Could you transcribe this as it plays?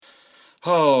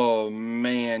Oh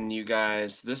man, you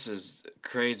guys, this is a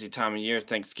crazy time of year.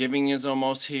 Thanksgiving is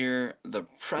almost here. The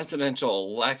presidential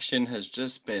election has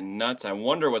just been nuts. I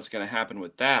wonder what's going to happen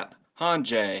with that. Huh,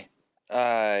 Jay?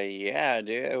 Yeah,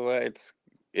 dude. Well,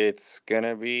 it's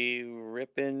gonna be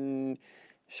ripping,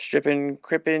 stripping,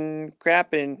 crippin',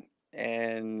 crapping,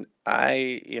 and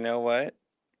you know what?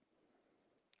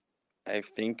 I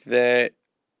think that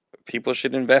people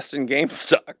should invest in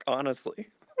GameStop, honestly.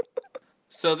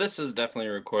 So this was definitely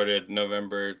recorded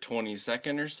November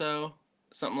 22nd or so,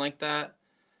 something like that.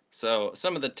 So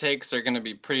some of the takes are going to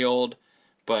be pretty old,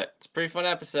 but it's a pretty fun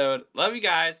episode. Love you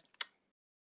guys.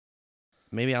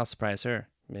 Maybe I'll surprise her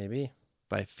Maybe.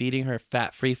 by feeding her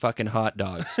fat-free fucking hot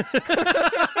dogs.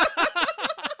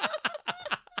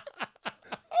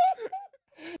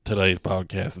 Today's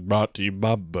podcast is brought to you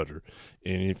by Butter.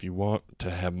 And if you want to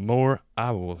have more,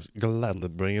 I will gladly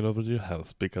bring it over to your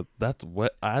house because that's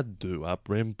what I do. I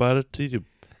bring butter to you.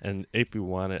 And if you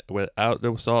want it without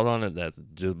the salt on it, that's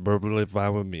just perfectly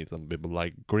fine with me. Some people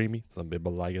like creamy, some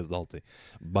people like it salty.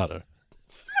 Butter.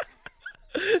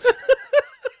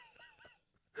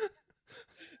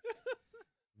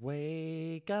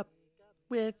 Wake up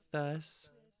with us.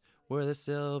 We're the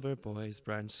Silver Boys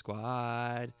Brunch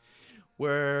Squad.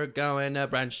 We're going to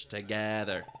brunch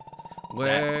together.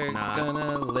 We're not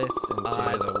gonna listen to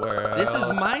the world. This is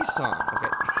my song.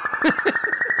 Okay.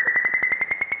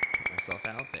 Put myself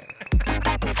out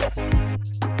there.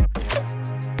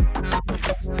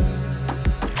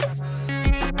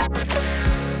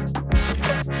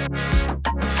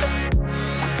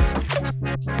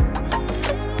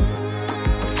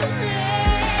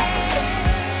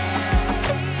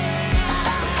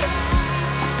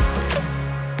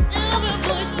 Silver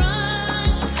Boys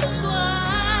Brunch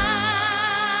Squad.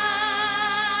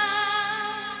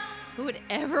 Who would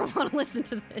ever want to listen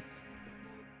to this?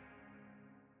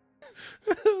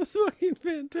 That was fucking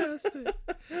fantastic.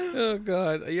 Oh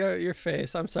god, your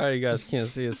face. I'm sorry you guys can't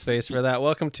see his face for that.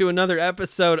 Welcome to another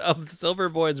episode of the Silver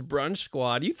Boys Brunch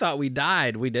Squad. You thought we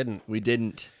died. We didn't. We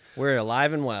didn't. We're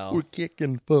alive and well. We're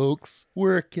kicking, folks.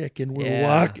 We're kicking. We're Yeah.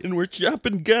 walking. We're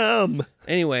chopping gum.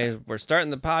 Anyways, we're starting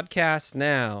the podcast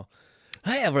now.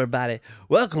 Hey everybody,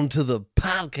 welcome to the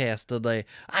podcast today.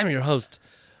 I'm your host,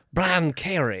 Brian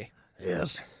Carey.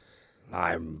 Yes.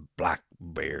 I'm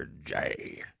Blackbeard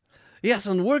Jay. Yes,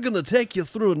 and we're going to take you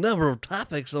through a number of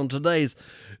topics on today's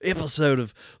episode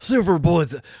of Silver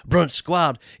Boys Brunch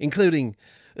Squad, including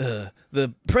the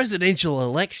presidential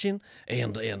election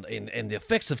and the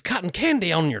effects of cotton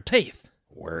candy on your teeth.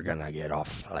 We're gonna get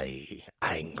awfully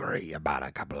angry about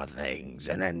a couple of things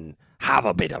and then have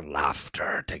a bit of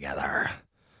laughter together.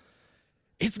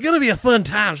 It's going to be a fun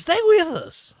time. Stay with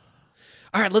us.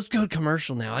 All right, let's go to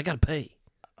commercial now. I got to pee.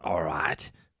 All right.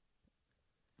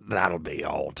 That'll be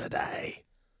all today.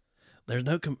 There's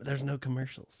no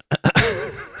commercials.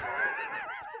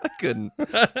 I couldn't.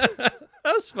 That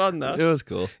was fun though. It was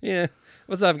cool. Yeah.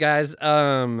 What's up, guys?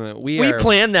 We We are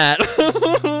planned that.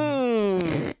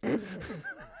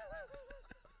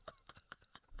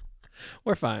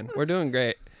 We're fine. We're doing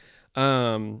great.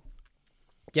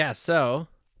 Yeah, so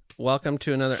welcome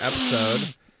to another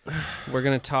episode. We're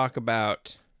going to talk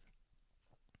about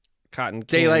cotton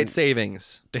candy. Daylight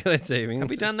savings. Daylight savings. Have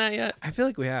we done that yet? I feel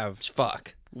like we have.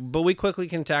 Fuck. But we quickly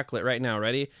can tackle it right now.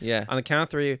 Ready? Yeah. On the count of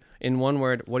three, in one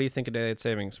word, what do you think of daylight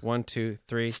savings? 1, 2,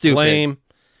 3. Stupid. Lame.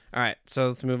 All right, so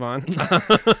let's move on.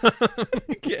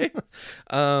 Okay.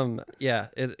 Yeah,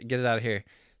 get it out of here.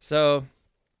 So,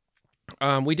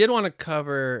 we did want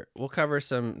to we'll cover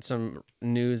some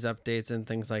news updates and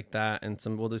things like that, and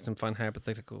we'll do some fun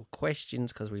hypothetical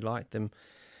questions because we like them.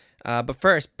 But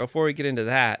first, before we get into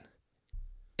that,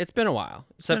 it's been a while.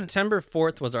 September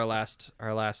 4th was our last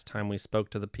time we spoke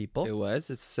to the people. It was.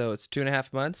 It's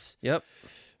 2.5 months, Yep.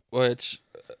 which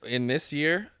in this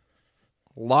year,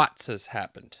 lots has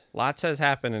happened. Lots has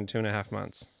happened in 2.5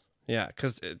 months. Yeah,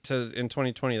 because in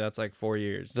 2020, that's like 4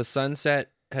 years. The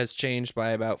sunset has changed by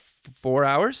about 4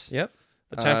 hours. Yep.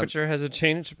 The temperature has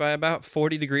changed by about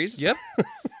 40 degrees. Yep.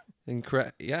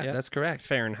 Incorrect. Yeah, Yep. that's correct.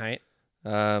 Fahrenheit.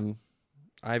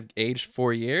 I've aged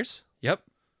 4 years. Yep.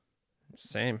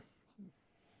 Same.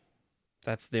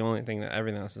 That's the only thing that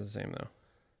everything else is the same though.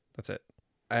 That's it.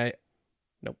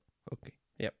 Nope. Okay.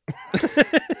 Yep.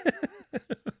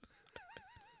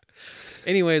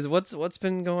 Anyways, what's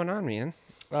been going on, man?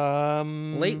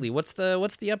 Lately, what's the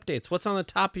updates? What's on the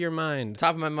top of your mind?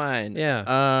 Top of my mind. Yeah.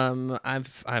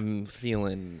 I'm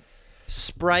feeling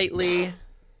sprightly.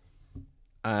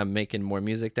 I'm making more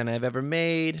music than I've ever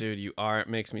made. Dude, you are. It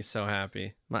makes me so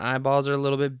happy. My eyeballs are a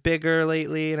little bit bigger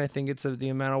lately, and I think it's the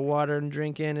amount of water I'm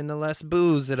drinking and the less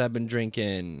booze that I've been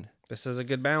drinking. This is a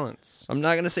good balance. I'm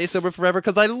not going to say sober forever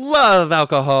because I love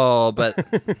alcohol, but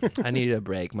I needed a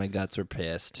break. My guts were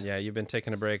pissed. Yeah, you've been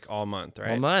taking a break all month,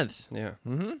 right? All month. Yeah.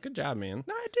 Mm-hmm. Good job, man.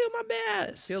 I do my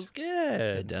best. Feels good.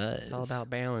 It does. It's all about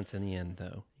balance in the end,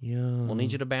 though. Yeah. We'll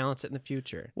need you to balance it in the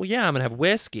future. Well, yeah, I'm going to have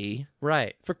whiskey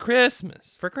Right. for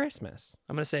Christmas. For Christmas.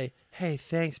 I'm going to say, hey,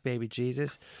 thanks, baby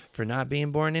Jesus, for not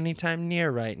being born anytime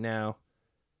near right now.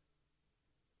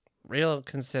 Real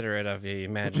considerate of you, you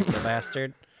magical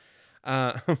bastard.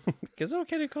 Is it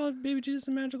okay to call baby Jesus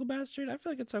a magical bastard? I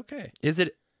feel like it's okay. Is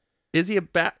he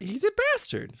he's a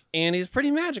bastard. And he's pretty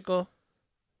magical.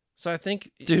 So I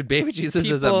think Dude, baby Jesus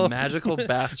is a people- magical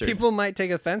bastard. people might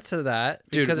take offense to that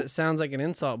Dude, because it sounds like an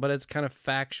insult, but it's kind of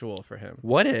factual for him.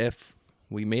 What if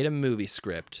we made a movie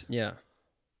script Yeah.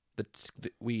 that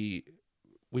we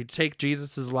take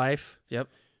Jesus's life, Yep.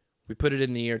 we put it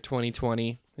in the year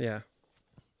 2020, Yeah.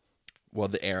 well,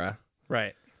 the era,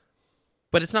 Right.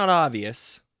 but it's not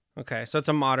obvious. Okay. So it's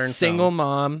a modern Single film.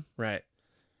 mom Right.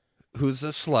 who's a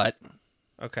slut.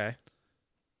 Okay.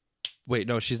 Wait,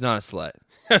 no, she's not a slut.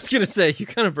 I was gonna say you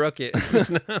kind of broke it. It's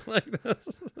not like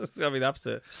this. It's gonna be the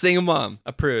opposite. Single mom.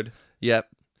 A prude. Yep.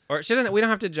 Or she didn't. We don't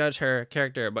have to judge her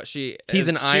character, but He's she's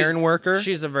an iron worker.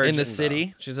 She's a virgin in the though.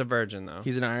 city. She's a virgin though.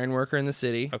 He's an iron worker in the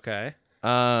city. Okay.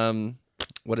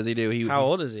 What does he do? How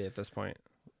old is he at this point?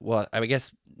 Well, I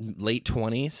guess late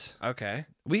 20s. Okay.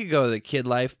 We could go the kid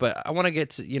life, but I want to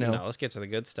get to, No, let's get to the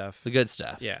good stuff. the good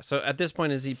stuff. Yeah. So at this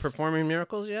point, is he performing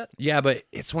miracles yet? Yeah, but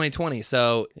it's 2020,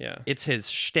 so Yeah. it's his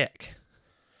shtick.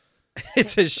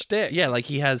 It's his shtick. Yeah, like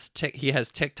he has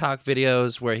TikTok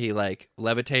videos where he like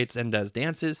levitates and does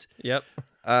dances. Yep.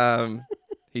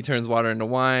 He turns water into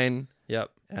wine. Yep.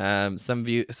 Some of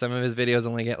his videos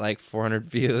only get like 400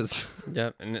 views.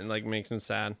 Yep. And it like makes him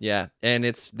sad. Yeah, and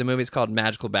the movie's called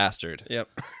Magical Bastard. Yep.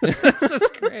 This is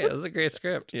great. This is a great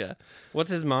script. Yeah.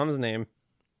 What's his mom's name?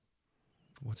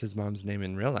 What's his mom's name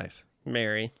in real life?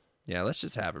 Mary Yeah, let's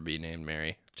just have her be named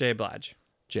Mary J. Blige.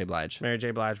 J. Blige. Mary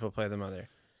J. Blige will play the mother.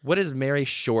 What is Mary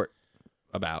short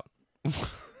about?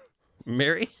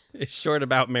 Mary is short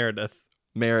about Meredith.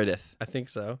 Meredith. I think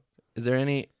so. Is there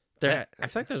any I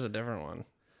feel like there's a different one.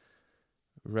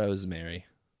 Rosemary?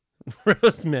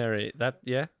 Rosemary.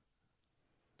 Yeah.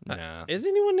 Nah. Is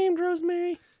anyone named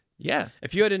Rosemary? Yeah.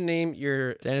 If you had to name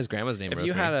your, Dana's grandma's name if Rosemary.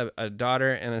 you had a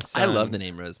daughter and a son, I love the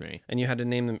name Rosemary. and you had to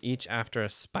name them each after a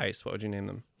spice, what would you name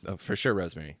them? Oh, for sure,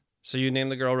 Rosemary. So you name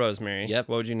the girl Rosemary. Yep.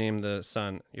 What would you name the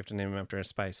son? You have to name him after a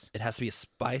spice. It has to be a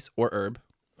spice or herb.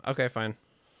 Okay, fine.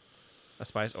 A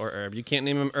spice or herb. You can't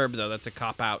name him herb though. That's a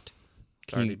cop out.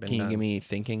 It's already been Can you done. give me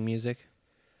thinking music?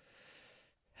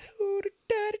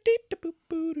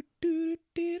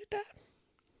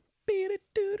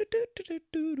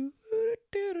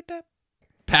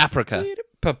 Paprika.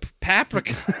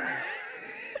 Paprika.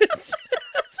 It's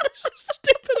such a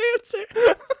stupid answer.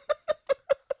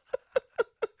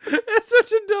 That's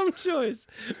such a dumb choice.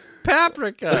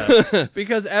 Paprika.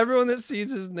 Because everyone that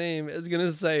sees his name is going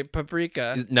to say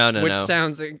paprika. No. Which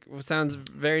sounds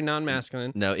very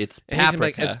non-masculine. No, it's And he's gonna be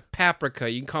like, paprika. it's paprika.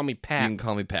 You can call me You Pap. can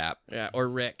call me Pap Yeah, or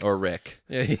Rick. or Rick.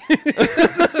 Yeah.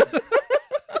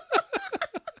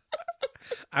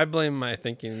 I blame my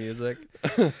thinking music.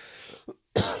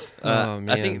 Oh man.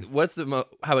 I think what's how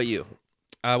about you?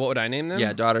 What would I name them?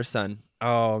 Yeah, daughter, son.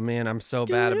 Oh man, I'm so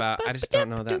bad about. I just don't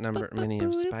know that many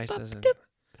of spices.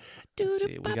 Let's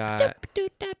see. We got.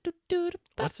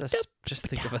 Just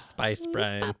think of a spice,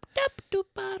 Brian.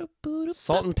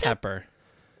 Salt and pepper.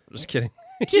 Just kidding.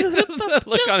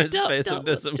 Look on his face of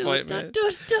disappointment.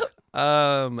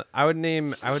 I would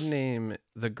name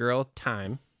the girl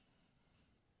Time.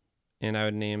 And I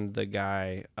would name the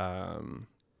guy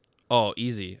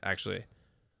easy actually.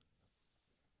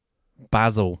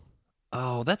 Basil.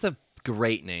 Oh, that's a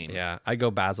great name. Yeah, I go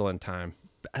Basil and Time.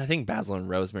 I think Basil and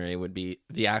Rosemary would be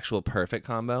the actual perfect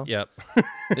combo. Yep.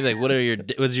 They'd be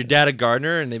like, was your dad a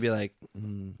gardener? And they'd be like,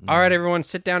 All right, everyone,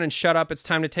 sit down and shut up. It's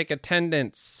time to take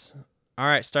attendance. All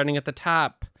right, starting at the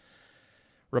top.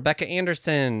 Rebecca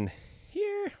Anderson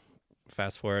here.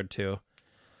 Fast forward to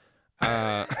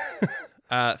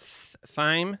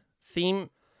Theme.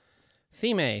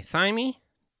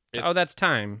 Oh, that's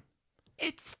Time.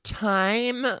 it's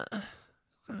time. All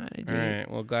right,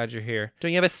 well, glad you're here.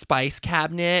 Don't you have a spice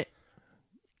cabinet?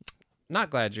 Not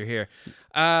glad you're here.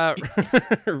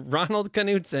 Ronald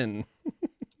Knutson.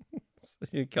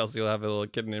 Kelsey will have a little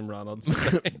kid named Ronald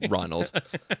someday. Ronald.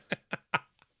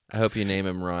 I hope you name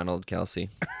him Ronald, Kelsey.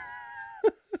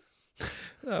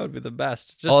 That would be the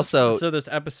best. Also, so this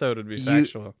episode would be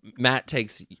factual. Matt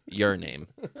takes your name.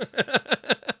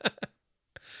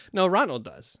 No, Ronald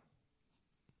does.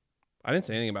 I didn't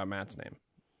say anything about Matt's name.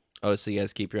 Oh, so you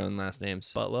guys keep your own last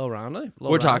names. But Lil Ronnie?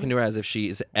 We're talking to her as if she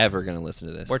is ever going to listen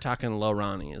to this. We're talking Lil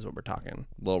Ronnie is what we're talking.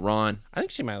 Lil Ron, I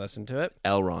think she might listen to it.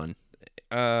 Elron.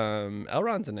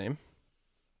 Elron's a name.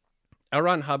 L.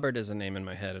 Ron Hubbard is a name in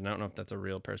my head, and I don't know if that's a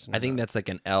real person. I think that's like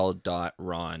an L.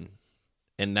 Ron,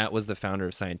 and that was the founder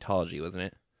of Scientology, wasn't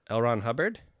it? L. Ron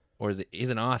Hubbard. Or is it? He's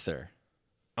an author.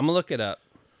 I'm gonna look it up.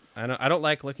 I don't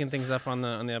like looking things up on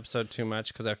the episode too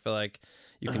much because I feel like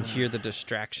you can hear the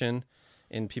distraction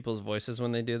in people's voices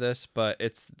when they do this. But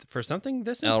it's for something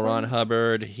this L. Ron important.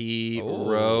 Hubbard. He Oh.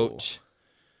 wrote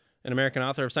An American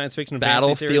author of science fiction and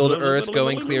fantasy series. Battlefield Earth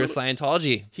Going Clear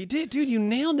Scientology. He did, dude. You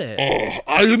nailed it. Oh,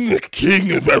 I am the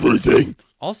king of everything.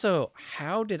 Also,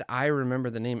 how did I remember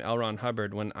the name L. Ron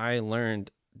Hubbard when I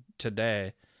learned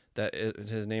today that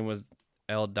his name was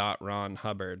L. Ron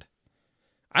Hubbard?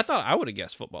 I thought I would have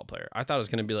guessed football player. I thought it was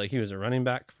going to be like he was a running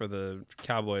back for the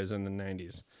Cowboys in the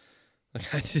 90s.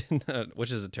 Like I didn't,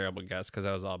 which is a terrible guess because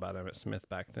I was all about Emmitt Smith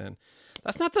back then.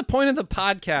 That's not the point of the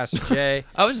podcast, Jay.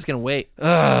 I was just gonna wait.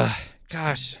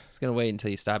 Gosh. I was gonna wait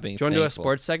until you stop being. Do you want to do a thankful.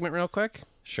 sports segment real quick?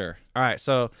 Sure. All right,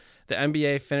 so the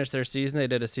NBA finished their season. They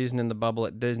did a season in the bubble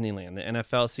at Disneyland. The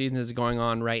NFL season is going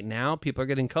on right now. People are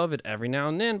getting COVID every now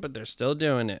and then, but they're still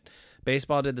doing it.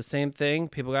 Baseball did the same thing.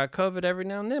 People got COVID every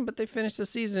now and then, but they finished the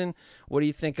season. What do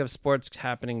you think of sports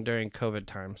happening during COVID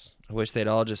times? I wish they'd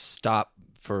all just stop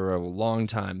for a long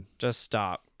time. Just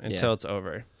stop until it's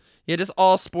over. Yeah, just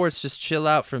all sports. Just chill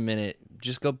out for a minute.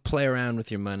 Just go play around with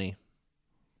your money.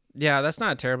 Yeah, that's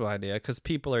not a terrible idea because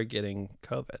people are getting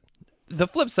COVID. The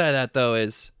flip side of that, though,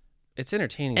 is It's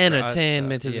entertaining. for us,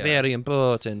 entertainment though. is Yeah. very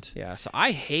important. Yeah, so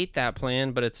I hate that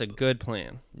plan, but it's a good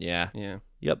plan. Yeah. Yeah.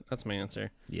 Yep. That's my answer.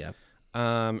 Yeah.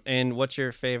 And what's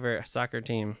your favorite soccer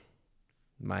team?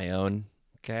 My own.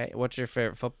 Okay. What's your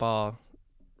favorite football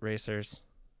racers?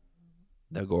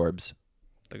 The Gorbs.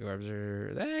 The Gorbs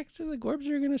are the Gorbs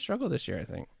are going to struggle this year, I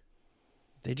think.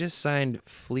 They just signed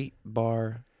Fleet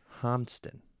Bar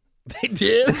Homston. They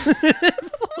did.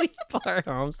 Fleet Bar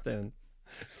Homestead.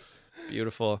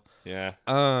 Beautiful. Yeah.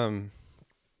 All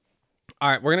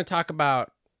right, we're going to talk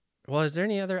about. Well, is there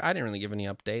any other? I didn't really give any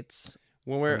updates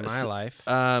When we're in my life.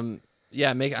 yeah,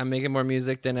 I'm making more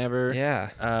music than ever.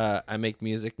 Yeah, I make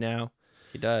music now.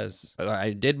 he does.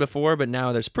 I did before, but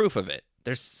now there's proof of it.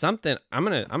 There's something. I'm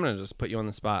gonna just put you on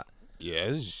the spot.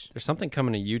 Yes. There's something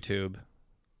coming to YouTube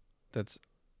that's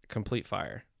complete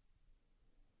fire.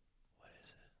 What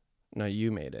is it? No,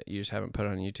 you made it. You just haven't put it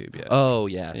on YouTube yet. Oh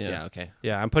yes, Yeah. yeah, okay.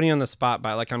 Yeah, I'm putting you on the spot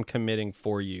by I'm committing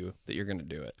for you that you're gonna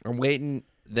do it. I'm waiting.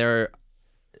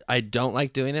 I don't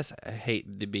like doing this. I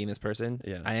hate being this person.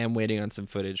 Yeah. I am waiting on some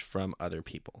footage from other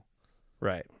people.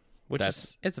 Right. Which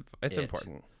That's is it's it.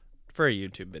 important for a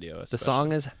YouTube video. The Especially.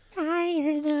 song is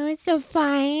Fire, though it's a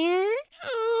fire.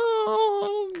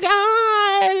 Oh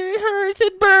God, it hurts,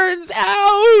 it burns,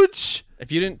 ouch.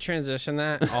 If you didn't transition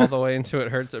that all the way into "It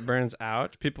Hurts, It Burns,"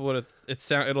 ouch, people would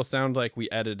have. It'll sound like we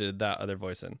edited that other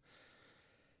voice in.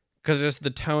 Because just the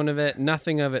tone of it,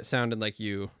 nothing of it sounded like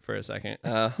you for a second.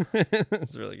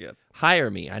 It's really good.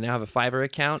 Hire me. I now have a Fiverr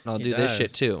account, and I'll He do this does.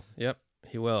 shit too. Yep,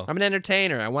 he will. I'm an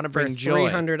entertainer. I want to For bring joy.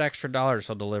 $300 extra,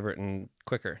 he'll deliver it in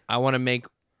quicker. I want to make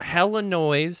hella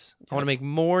noise. I want to make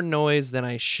more noise than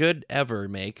I should ever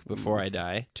make before I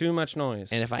die. Too much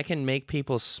noise. And if I can make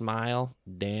people smile,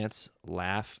 dance,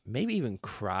 laugh, maybe even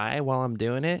cry while I'm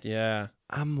doing it, yeah,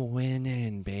 I'm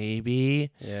winning, baby.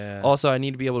 yeah. Also, I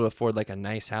need to be able to afford like a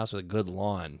nice house with a good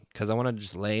lawn because I want to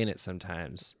just lay in it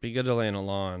sometimes. Be good to lay on a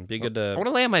lawn. Be good I to. want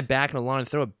to lay on my back in a lawn and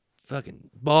throw a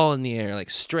fucking ball in the air like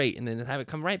straight and then have it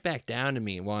come right back down to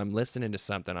me while I'm listening to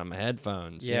something on my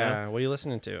headphones. you know? Yeah. What are you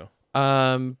listening to?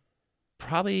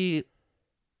 Probably.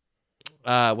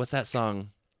 What's that song?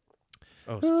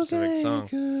 Oh, specific song.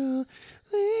 Girl,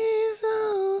 please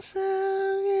don't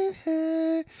sound it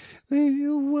hurt when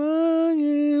you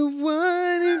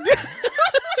want it.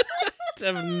 I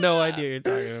have no idea what you're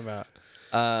talking about.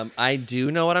 I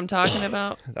do know what I'm talking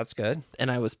about, That's good.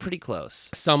 and I was pretty close.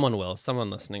 Someone will. Someone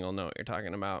listening will know what you're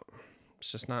talking about.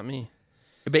 It's just not me.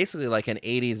 Basically, like an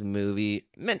 '80s movie,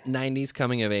 90s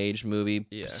coming of age movie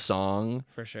Yeah. song,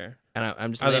 For sure. and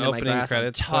I'm just Are the laying in my opening grass, I'm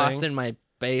credits tossing playing? my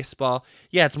baseball.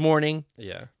 Yeah, it's morning.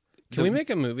 Yeah. Can we make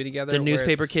a movie together? The where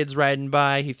newspaper it's- kid's riding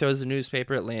by. He throws the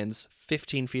newspaper. It lands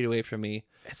 15 feet away from me.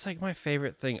 It's like my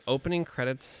favorite thing. Opening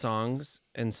credits, songs,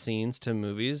 and scenes to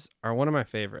movies are one of my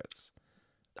favorites.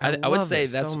 I would love say it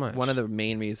that's so much. one of the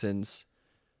main reasons.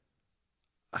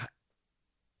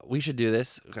 We should do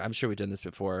this. I'm sure we've done this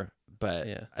before, but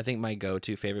Yeah. I think my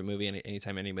go-to favorite movie,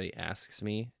 anytime anybody asks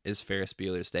me, is Ferris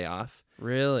Bueller's Day Off,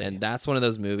 Really? and that's one of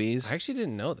those movies I actually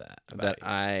didn't know that. that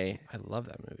I love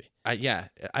that movie. yeah,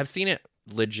 I've seen it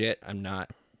legit, I'm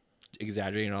not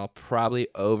exaggerating at all, probably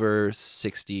over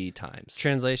 60 times.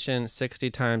 Translation: 60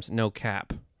 times, no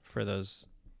cap for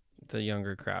the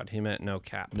younger crowd. He meant no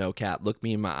cap. No cap. Look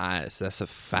me in my eyes. That's a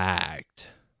fact.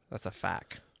 That's a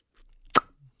fact.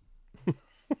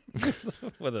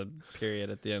 With a period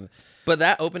at the end. But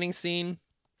that opening scene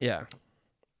Yeah.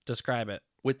 Describe it.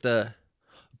 with the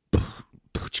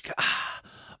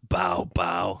bow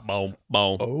bow. Boom,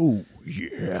 boom, Oh,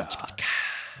 yeah.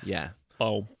 Yeah.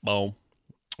 boom, boom.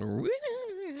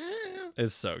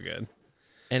 It's so good.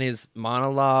 And his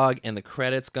monologue and the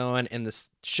credits going and the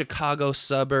Chicago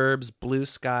suburbs, blue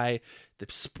sky, the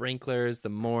sprinklers, the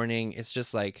morning. It's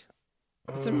just like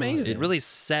It's amazing. it really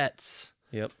sets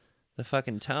Yep. the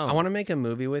fucking tone. I want to make a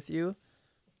movie with you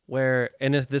where,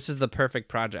 and this is the perfect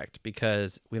project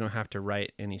because we don't have to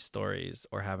write any stories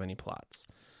or have any plots.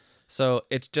 So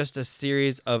it's just a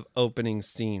series of opening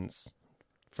scenes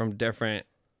from different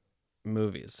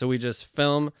movies. So we just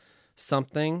film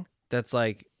something that's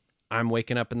like, I'm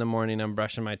waking up in the morning, I'm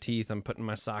brushing my teeth, I'm putting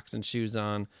my socks and shoes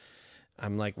on,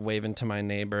 I'm like waving to my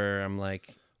neighbor, I'm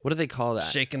like What do they call that?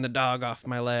 shaking the dog off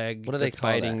my leg. What do they that's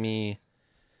call biting that? me?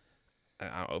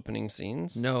 Opening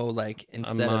scenes. No, like A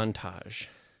instead of montage.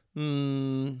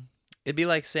 it'd be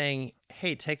like saying,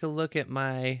 "Hey, take a look at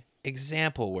my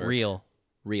example work." Reel.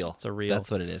 Reel. It's a reel. That's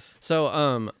what it is.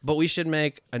 So, but we should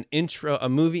make a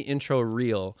movie intro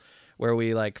reel where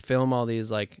we like film all these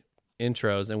like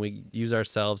intros and we use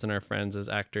ourselves and our friends as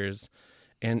actors.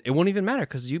 And it won't even matter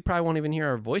because you probably won't even hear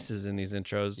our voices in these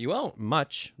intros. You won't.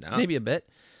 Much. No. Maybe a bit.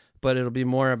 But it'll be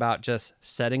more about just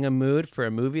setting a mood for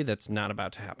a movie that's not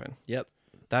about to happen. Yep.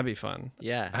 That'd be fun.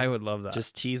 Yeah. I would love that.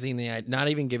 Just teasing not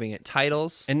even giving it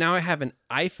titles. And now I have an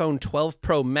iPhone 12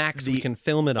 Pro Max we The can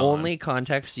film it on. Only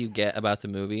context you get about the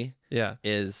movie Yeah.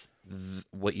 is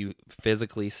what you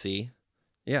physically see.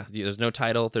 Yeah. There's no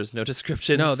title. There's no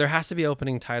descriptions. No, there has to be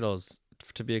opening titles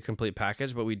to be a complete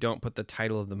package, but we don't put the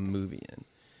title of the movie in.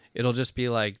 It'll just be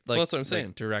like that's what I'm like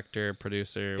saying. director,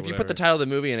 producer. If you put the title of the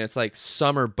movie and it's like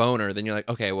Summer Boner, then you're like,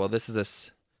 okay, well, this is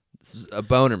a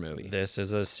boner movie. This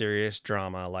is a serious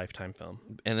drama, Lifetime film.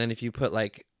 And then if you put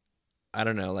like, I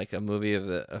don't know, like a movie of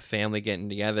a family getting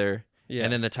together, Yeah.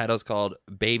 and then the title's called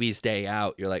Baby's Day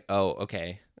Out, you're like, oh,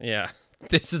 okay. Yeah,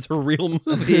 this is a real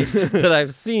movie that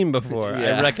I've seen before.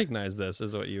 Yeah. I recognize this,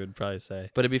 is what you would probably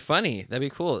say. But it'd be funny. That'd be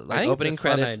cool. Like think it's opening a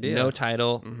fun credits, idea. no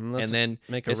title, Let's and then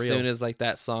make a as reel. soon as like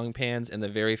that song pans and the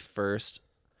very first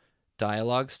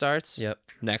dialogue starts, Yep.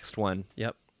 next one.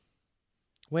 Yep.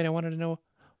 Wait, I wanted to know.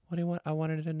 What do you want? I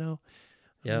wanted to know.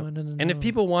 I Yep. wanted to And if know.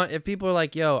 people are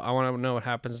like, yo, I want to know what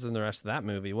happens in the rest of that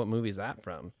movie, what movie is that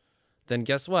from? Then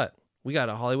guess what? We got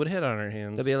a Hollywood hit on our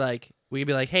hands. They'll be like, we could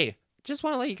be like, hey, just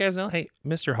want to let you guys know, hey,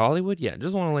 Mr. Hollywood, yeah,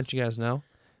 just want to let you guys know,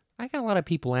 I got a lot of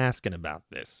people asking about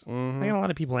this. Mhm. I got a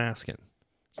lot of people asking.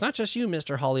 It's not just you,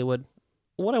 Mr. Hollywood.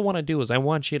 What I want to do is I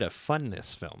want you to fund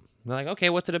this film. They're like, okay,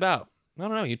 what's it about? I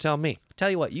don't know. You tell me. Tell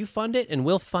you what, you fund it and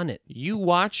we'll fund it. You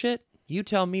watch it. You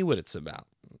tell me what it's about.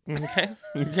 Okay.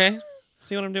 Okay.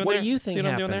 See what I'm doing What there? do you See think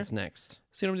what I'm doing there? happens next?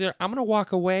 See what I'm doing there? I'm going to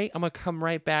walk away. I'm going to come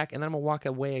right back, and then I'm going to walk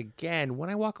away again. When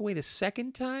I walk away the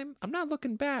second time, I'm not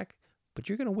looking back, but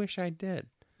you're going to wish I did.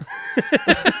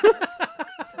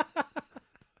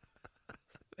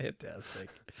 Fantastic.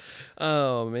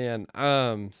 Oh man.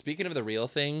 Speaking of the real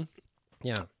thing,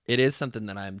 Yeah. it is something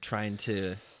that I'm trying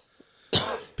to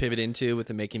pivot into with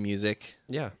the making music,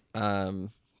 Yeah.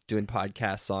 doing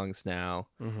podcast songs now.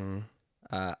 Mm-hmm.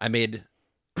 I made,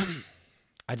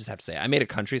 I just have to say, I made a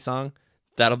country song.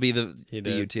 That'll be the did.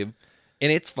 YouTube.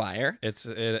 And it's fire.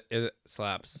 It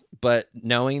slaps. But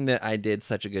knowing that I did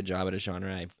such a good job at a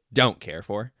genre I don't care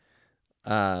for.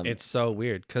 It's so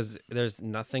weird because there's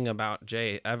nothing about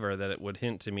Jay ever that it would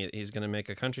hint to me that he's going to make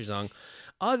a country song,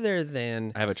 other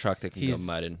than I have a truck that can go He's-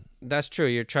 mudding. that's true.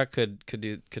 Your truck could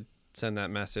send that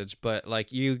message, but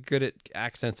like you good at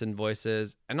accents and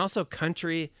voices, and also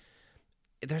country.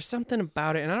 There's something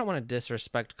about it, and I don't want to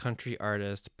disrespect country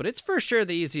artists, but it's for sure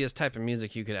the easiest type of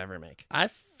music you could ever make. I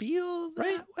feel that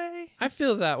Right. way. I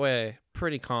feel that way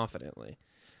pretty confidently.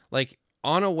 Like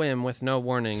on a whim with no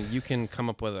warning, you can come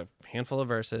up with a handful of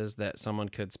verses that someone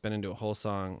could spin into a whole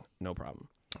song, no problem.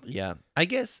 Yeah. I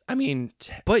guess, I mean,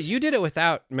 But you did it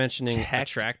without mentioning a Tech-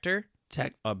 tractor,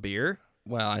 tech. a beer.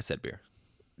 Well, I said beer.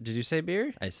 Did you say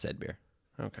beer? I said beer.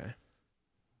 Okay.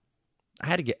 I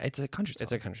had to get, it's a country song.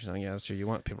 It's a country song. Yeah, that's true. You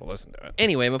want people to listen to it.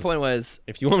 Anyway, my point was,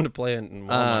 If you want them to play it in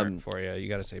Walmart Um, for you, you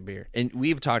got to say beer. and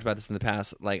we've talked about this in the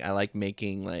past, like, I like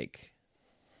making,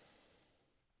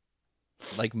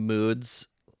 like moods,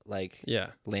 like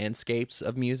Yeah. landscapes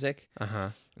of music. Uh huh.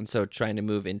 And so trying to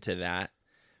move into that.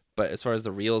 But as far as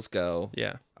the reels go,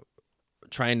 Yeah.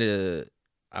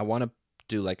 I want to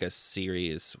do like a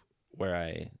series where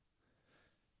I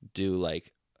do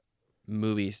like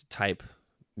movies type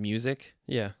music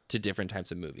Yeah. to different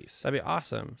types of movies. That'd be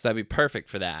awesome. So that'd be perfect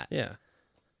for that. Yeah.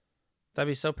 That'd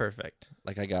be so perfect.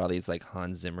 Like I got all these like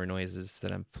Hans Zimmer noises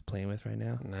that I'm playing with right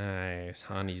now. Nice.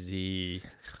 Honey Z.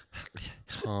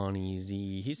 Honey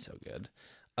Z. He's so good.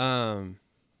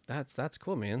 That's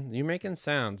cool, man. You're making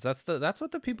sounds. That's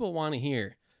what the people want to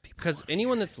hear. Because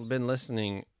anyone that's been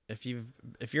listening, if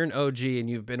you're an OG and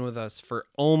you've been with us for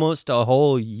almost a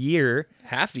whole year,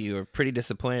 Half of you are pretty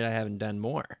disappointed I haven't done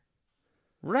more.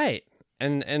 right?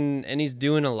 And he's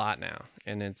doing a lot now,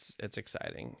 and it's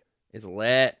exciting. It's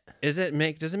lit. Does it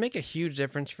make a huge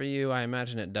difference for you? I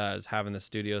imagine it does, having the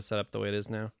studio set up the way it is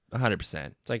now. 100%.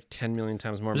 It's like 10 million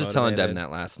times more. I was just telling motivated. Devin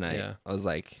that last night. Yeah. I was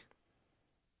like,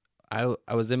 I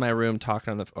was in my room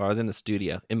talking or I was in the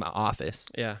studio in my office,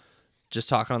 Yeah. just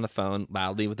talking on the phone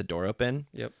loudly with the door open.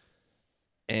 Yep.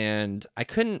 And I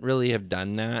couldn't really have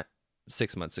done that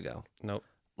 6 months ago. Nope.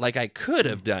 Like I could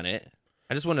have done it.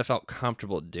 I just wouldn't have felt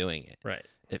comfortable doing it. Right.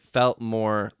 It felt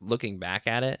more looking back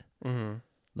at it. Mm-hmm.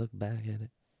 Look back at it.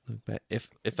 Look back. If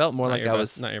it felt more like I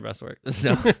was not your best work.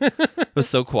 no, it was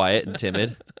so quiet and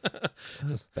timid.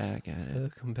 Look back at it.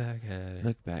 Looking back at it.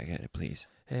 Look back at it, please.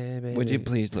 Hey, baby. Would you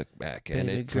please look back at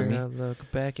baby it for girl, me?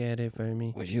 look back at it for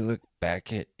me. Would you look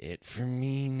back at it for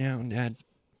me now, Dad?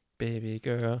 Baby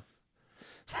girl.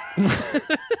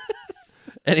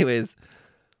 Anyways,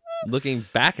 looking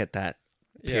back at that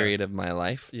Yeah. period of my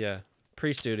life, Yeah.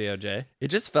 Pre-studio, Jay. it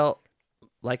just felt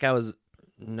like I was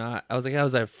at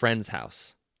a friend's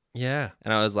house. Yeah.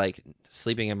 And I was like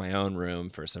sleeping in my own room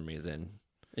for some reason.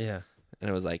 Yeah. And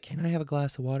it was like, can I have a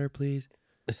glass of water, please?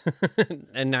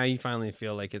 And now you finally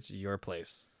feel like it's your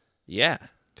place Yeah.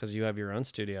 because you have your own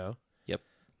studio. Yep.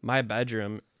 My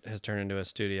bedroom has turned into a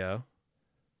studio.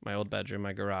 My old bedroom,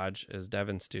 my garage, is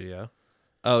Devin's studio.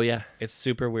 Oh, yeah. It's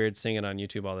super weird seeing it on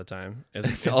YouTube all the time.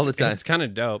 It's All the time. It's kind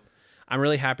of dope. I'm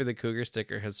really happy the Cougar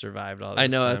sticker has survived all this I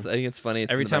know. I time. think it's funny.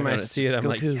 It's Every in the time I background, it's see just, it, I'm "Go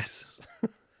like, Cougs." yes.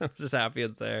 I'm just happy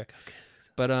it's there.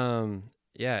 But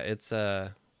yeah, it's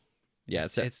Yeah,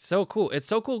 it's so cool. It's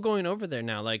so cool going over there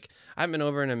now. Like I haven't been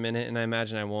over in a minute, and I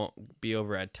imagine I won't be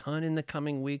over a ton in the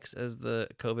coming weeks as the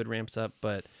COVID ramps up.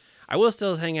 But I will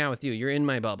still hang out with you. You're in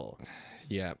my bubble.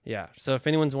 yeah. Yeah. So if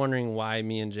anyone's wondering why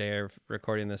me and Jay are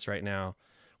recording this right now,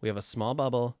 we have a small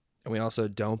bubble. And we also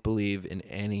don't believe in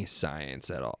any science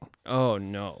at all. Oh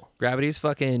no. Gravity's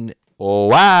fucking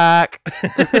whack.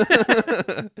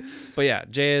 But yeah,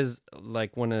 Jay is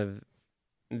like one of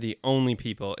the only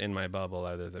people in my bubble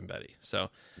other than Betty. So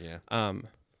Yeah.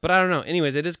 but I don't know.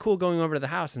 Anyways, it is cool going over to the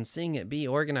house and seeing it be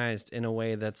organized in a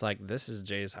way that's like, this is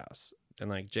Jay's house. And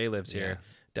like Jay lives here.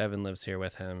 Devin lives here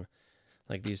with him.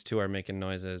 Like these two are making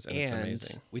noises and it's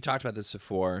amazing. we talked about this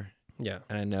before, Yeah.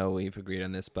 and I know we've agreed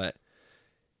on this, but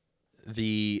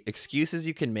the excuses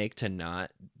you can make to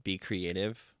not be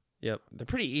creative, Yep. they're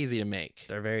pretty easy to make.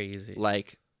 They're very easy.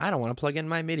 Like, I don't want to plug in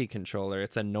my MIDI controller.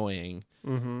 It's annoying.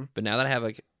 Mm-hmm. But now that I have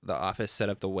like the office set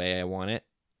up the way I want it,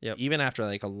 Yep. even after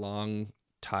like a long,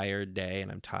 tired day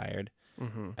and I'm tired,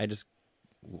 Mm-hmm. I just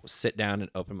sit down and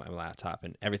open my laptop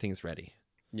and everything's ready.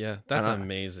 Yeah. That's I don't-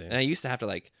 amazing. And I used to have to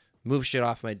like move shit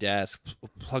off my desk,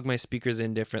 plug my speakers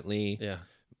in differently, Yeah.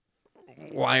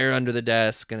 wire under the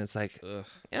desk, and it's like, Ugh.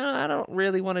 I don't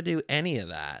really want to do any of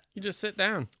that. You just sit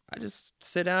down. I just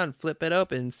sit down, flip it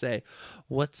open, and say,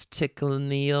 "What's tickling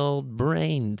the old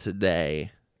brain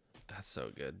today?" That's so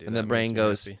good, dude. And the That brain makes me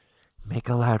goes, happy. "Make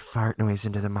a loud fart noise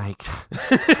into the mic."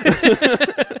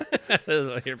 That is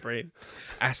what your brain.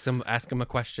 Ask them a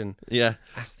question. Yeah.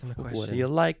 Ask them a question. What do you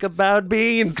like about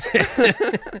beans?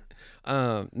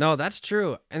 No, that's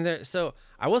true. And there, so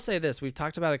I will say this: we've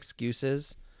talked about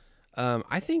excuses.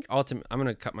 I think ultimately, I'm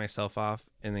gonna cut myself off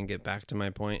and then get back to my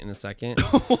point in a second.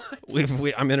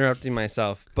 I'm interrupting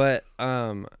myself, but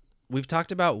we've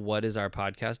talked about what is our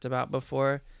podcast about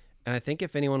before, and I think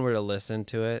if anyone were to listen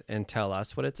to it and tell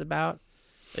us what it's about,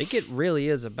 I think it really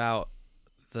is about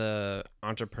the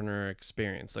entrepreneur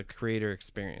experience, like the creator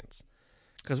experience,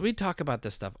 because we talk about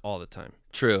this stuff all the time.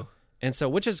 True. And so,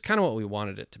 which is kind of what we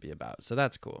wanted it to be about. So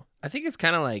that's cool. I think it's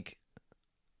kind of like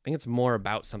I think it's more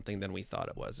about something than we thought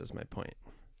it was, is my point.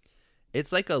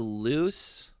 it's like a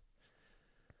loose.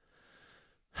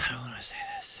 I don't want to say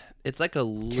this. It's like a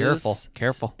loose.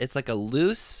 Careful. It's like a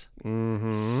loose, Mm-hmm.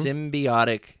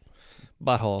 symbiotic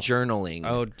Butthole. journaling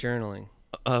Oh, journaling.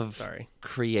 of Sorry.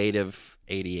 creative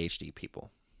ADHD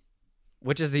people.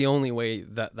 Which is the only way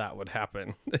that would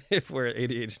happen if we're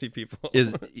ADHD people.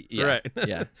 Is yeah, Right.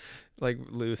 yeah. Like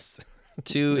loose.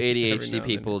 Two Every now ADHD and then.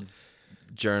 people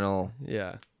journal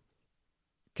Yeah.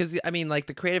 Because, I mean, like,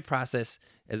 the creative process,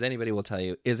 as anybody will tell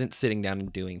you, isn't sitting down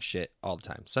and doing shit all the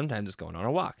time. Sometimes it's going on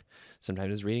a walk.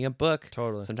 Sometimes it's reading a book.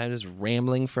 Totally. Sometimes it's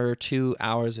rambling for 2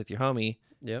 hours with your homie.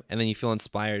 Yep. And then you feel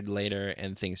inspired later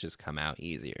and things just come out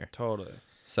easier. Totally.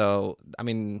 So, I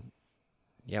mean,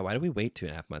 yeah, why do we wait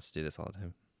 2.5 months to do this all the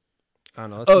time? I don't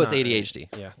know. Oh, it's not- ADHD.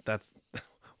 Yeah, that's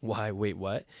why. Wait,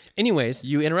 what? Anyways,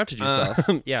 You interrupted yourself.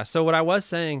 yeah. So what I was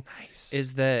saying Nice.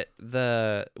 is that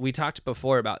we talked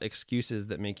before about excuses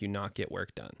that make you not get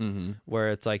work done. Mm-hmm. Where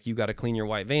it's like you got to clean your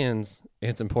white vans.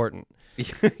 It's important.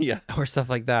 Yeah. Or stuff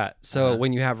like that. So Uh-huh.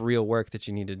 when you have real work that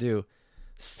you need to do,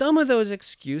 some of those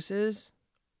excuses,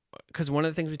 because one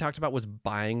of the things we talked about was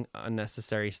buying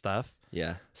unnecessary stuff.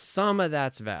 Yeah. Some of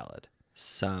that's valid.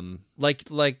 Some. Like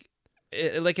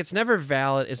it's never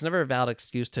valid. It's never a valid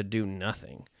excuse to do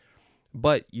nothing.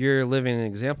 But you're living an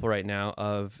example right now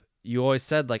of you always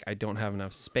said like I don't have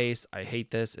enough space. I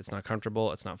hate this. It's not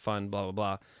comfortable. It's not fun. Blah blah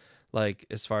blah. Like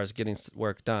as far as getting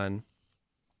work done,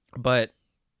 but.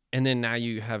 And then now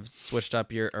you have switched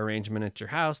up your arrangement at your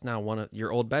house. Now one of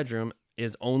your old bedroom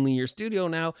is only your studio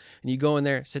now. And you go in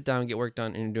there, sit down, get work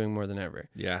done, and you're doing more than ever.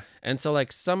 Yeah. And so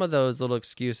like some of those little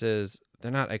excuses,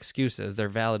 they're not excuses. They're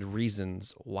valid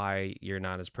reasons why you're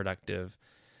not as productive.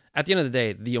 At the end of the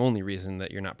day, the only reason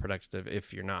that you're not productive,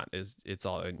 if you're not, is it's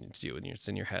you and it's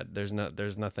in your head. There's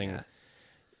nothing. Yeah.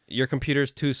 Your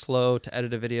computer's too slow to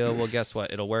edit a video. Well, guess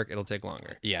what? It'll work. It'll take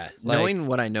longer. Yeah. Like- Knowing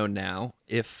what I know now,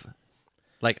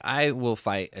 like, I will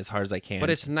fight as hard as I can.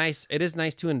 But it's nice. It is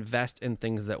nice to invest in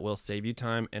things that will save you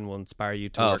time and will inspire you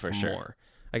to Oh, work for sure. more.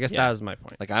 I guess Yeah. that was my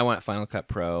point. like, I want Final Cut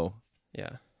Pro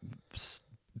Yeah.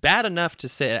 bad enough to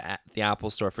sit at the Apple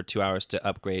store for 2 hours to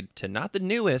upgrade to not the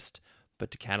newest,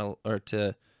 but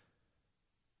to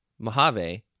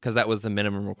Mojave, because that was the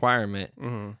minimum requirement.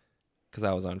 Mm-hmm. Because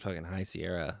I was on fucking High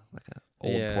Sierra, like an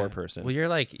old poor person. Well,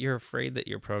 you're afraid that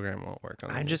your program won't work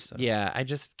on. I the new just stuff. I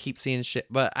just keep seeing shit.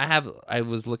 But I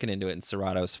was looking into it, and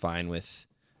Serato's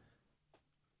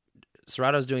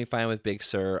doing fine with Big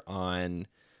Sur on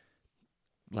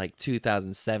like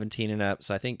 2017 and up.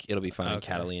 So I think it'll be fine on Okay.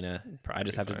 Catalina. Probably I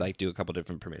just have fine. to like do a couple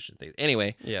different permission things.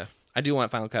 Anyway, Yeah. I do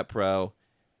want Final Cut Pro.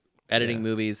 Editing Yeah.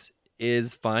 movies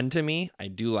is fun to me. I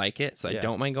do like it, so I Yeah.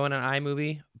 don't mind going on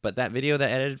iMovie. But that video that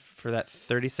I edited for that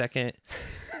 30-second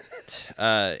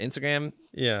Instagram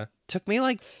Yeah. took me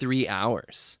like 3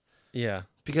 hours Yeah.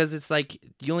 because it's like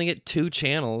you only get 2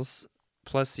 channels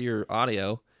plus your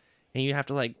audio, and you have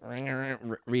to like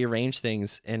rearrange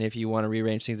things. And if you want to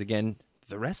rearrange things again,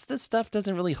 the rest of the stuff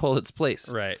doesn't really hold its place.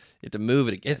 Right. You have to move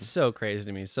it again. It's so crazy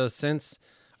to me. So since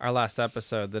our last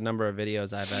episode, the number of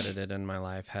videos I've edited in my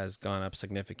life has gone up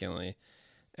significantly.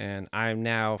 And I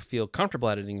now feel comfortable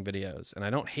editing videos, and I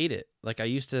don't hate it. Like I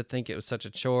used to think it was such a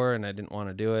chore and I didn't want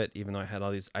to do it, even though I had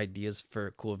all these ideas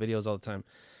for cool videos all the time.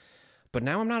 But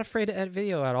now I'm not afraid to edit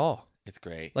video at all. It's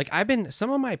great. Like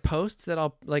some of my posts that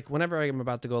I'll like whenever I'm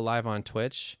about to go live on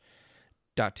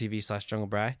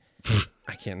twitch.tv/junglebry.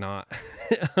 I can't not.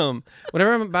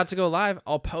 Whenever I'm about to go live,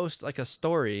 I'll post like a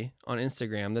story on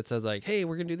Instagram that says like, hey,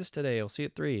 we're gonna do this today. I'll see you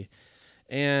at 3.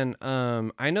 And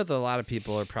I know that a lot of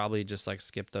people are probably just like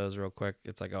skip those real quick.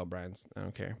 It's like, oh, Brian's, I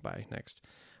don't care. Bye, next.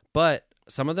 But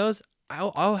some of those,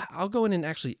 I'll go in and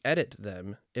actually edit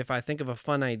them if I think of a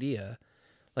fun idea.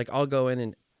 Like I'll go in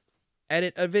and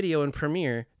edit a video in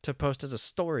Premiere to post as a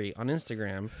story on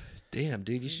Instagram, Damn,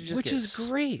 dude, you should just which get is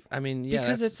great. I mean, yeah,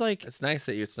 because that's- it's like it's nice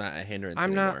that it's not a hindrance I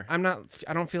anymore.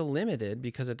 don't feel limited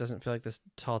because it doesn't feel like this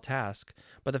tall task.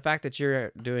 But the fact that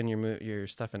you're doing your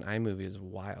stuff in iMovie is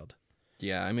wild.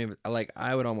 Yeah, I mean, like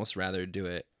I would almost rather do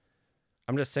it.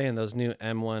 I'm just saying those new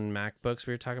M1 MacBooks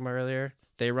we were talking about earlier,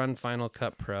 they run Final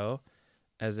Cut Pro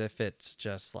as if it's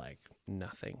just like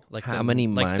nothing. Like How many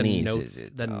like monies the notes, is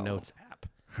it, the though? Notes app.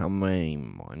 How many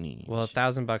money? Well,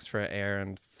 $1,000 for an Air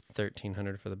and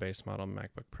 $1,300 for the base model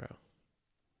MacBook Pro.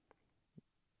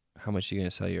 How much are you gonna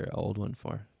sell your old one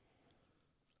for?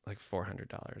 Like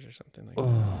 $400 or something like Oh,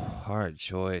 that. hard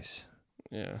choice.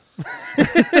 Yeah.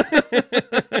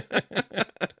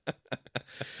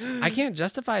 I can't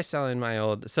justify selling my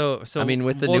old. So I mean,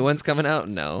 with the new ones coming out,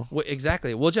 no.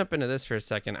 Exactly. We'll jump into this for a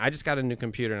second. I just got a new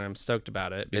computer and I'm stoked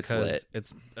about it It's because lit.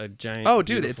 it's a giant. Oh,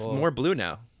 dude, it's beautiful- more blue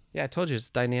now. Yeah, I told you it's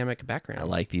dynamic background. I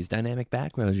like these dynamic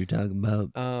backgrounds you're talking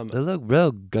about. Um, They look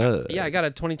real good. yeah, I got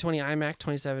a 2020 iMac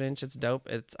 27-inch. It's dope.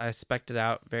 I spec'd it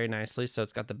out very nicely, so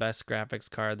it's got the best graphics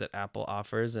card that Apple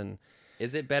offers, and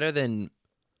Is it better than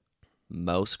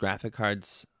most graphic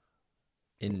cards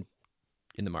in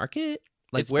the market?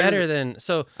 Like, it's where does better it- than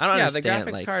so. I don't yeah, understand,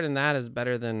 the graphics like- card in that is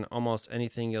better than almost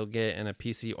anything you'll get in a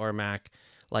PC or Mac,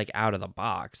 like out of the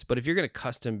box. But if you're gonna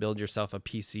custom build yourself a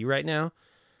PC right now,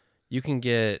 you can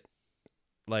get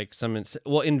like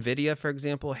Nvidia, for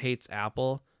example, hates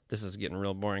Apple. This is getting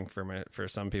real boring for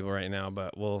some people right now,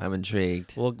 but I'm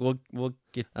intrigued. we'll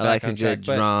get I like back a on track. good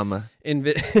But drama.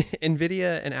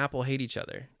 Nvidia and Apple hate each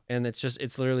other, and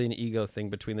it's literally an ego thing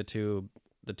between the two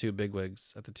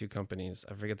bigwigs at the two companies.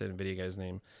 I forget the Nvidia guy's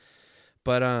name,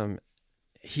 but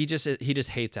he just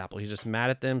hates Apple. He's just mad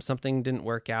at them. Something didn't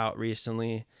work out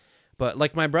recently. But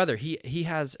like my brother, he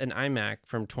has an iMac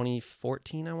from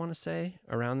 2014, I want to say,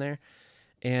 around there.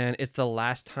 And it's the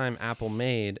last time Apple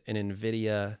made an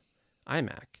NVIDIA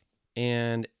iMac.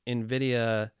 And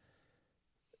NVIDIA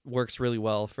works really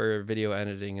well for video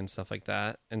editing and stuff like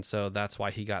that. And so that's why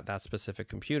he got that specific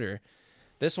computer.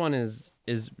 This one is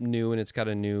new, and it's got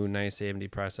a new nice AMD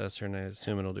processor, and I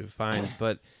assume it'll do fine.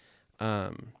 But I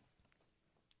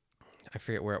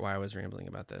forget why I was rambling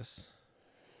about this.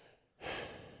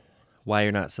 Why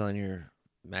you're not selling your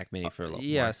Mac Mini for a little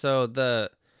Yeah, more. so I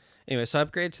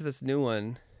upgraded to this new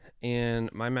one,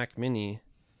 and my Mac Mini,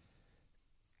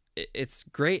 it's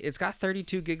great. It's got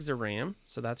 32 gigs of RAM,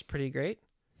 so that's pretty great.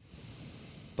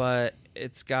 But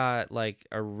it's got like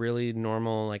a really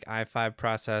normal like i5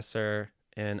 processor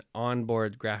and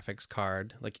onboard graphics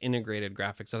card, like integrated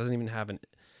graphics. It doesn't even have an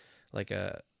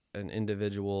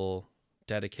individual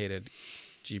dedicated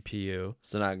GPU.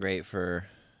 So not great for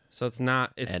So it's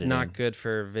not editing. good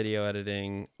for video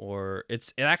editing, or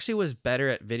it actually was better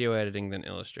at video editing than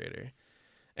Illustrator.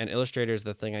 And Illustrator is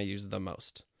the thing I use the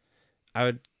most.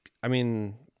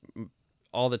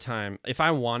 All the time. If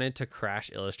I wanted to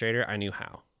crash Illustrator, I knew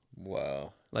how.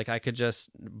 Whoa. Like I could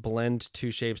just blend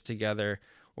two shapes together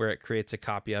where it creates a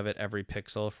copy of it every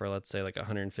pixel for, let's say, like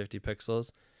 150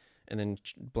 pixels, and then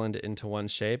blend it into one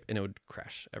shape, and it would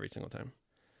crash every single time.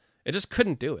 It just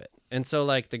couldn't do it. And so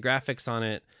like the graphics on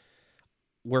it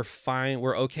were fine.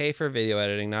 We're okay for video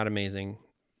editing, not amazing,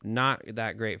 not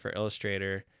that great for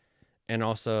Illustrator. And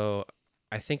also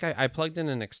I think I plugged in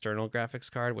an external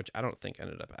graphics card, which I don't think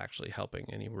ended up actually helping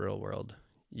any real world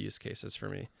use cases for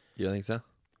me. You don't think so?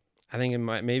 I think it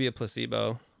might maybe a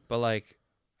placebo, but like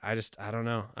I don't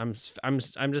know. I'm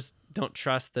just don't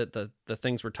trust that the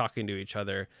things were talking to each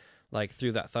other, like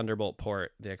through that Thunderbolt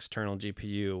port. The external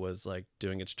GPU was like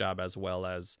doing its job as well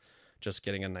as just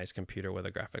getting a nice computer with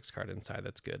a graphics card inside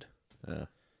that's good.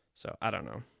 So I don't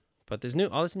know, but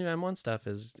all this new M1 stuff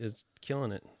is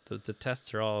killing it. The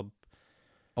tests are all.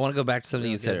 I want to go back to something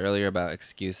Real you said good. earlier about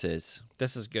excuses.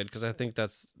 This is good because I think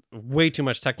that's way too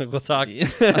much technical talk.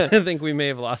 I think we may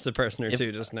have lost a person or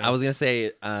two just now. I was gonna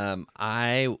say,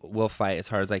 I will fight as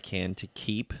hard as I can to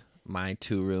keep my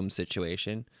 2-room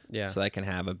situation. Yeah. So I can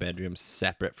have a bedroom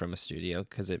separate from a studio,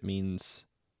 because it means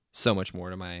so much more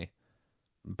to my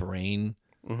brain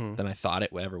Mm-hmm. than I thought it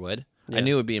ever would. Yeah. I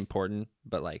knew it would be important,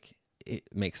 but like it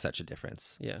makes such a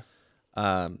difference. Yeah.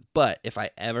 But if I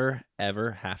ever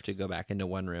have to go back into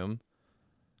one room,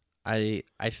 I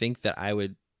think that I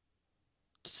would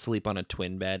sleep on a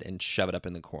twin bed and shove it up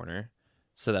in the corner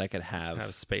so that I could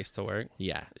Have space to work.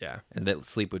 yeah, Yeah. and that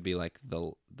sleep would be like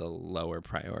the lower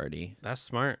priority. That's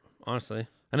smart, honestly.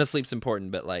 I know sleep's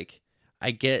important, but like I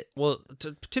get Well,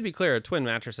 to be clear, a twin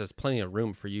mattress has plenty of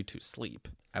room for you to sleep.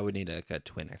 I would need a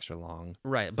twin extra long.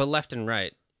 Right. But left and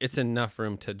right, it's enough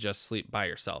room to just sleep by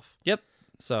yourself. Yep.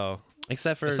 So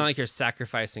Except for it's not like you're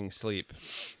sacrificing sleep.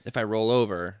 if I roll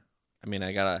over, I mean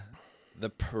I gotta the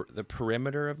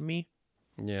perimeter of me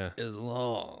Yeah. is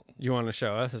long. You want to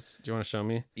show us? Do you want to show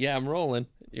me? Yeah, I'm rolling.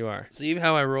 You are. See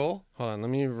how I roll? Hold on. Let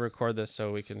me record this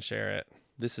so we can share it.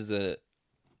 This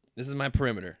is my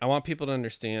perimeter. I want people to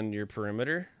understand your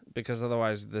perimeter, because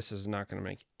otherwise this is not going to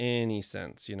make any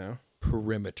sense, you know?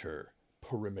 Perimeter.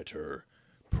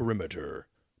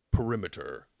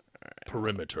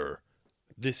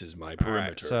 This is my All right,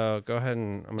 perimeter. so go ahead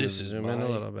and I'm going to This is zoom in a my-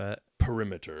 little bit.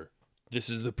 Perimeter. This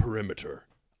is the perimeter.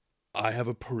 I have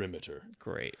a perimeter.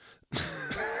 Great.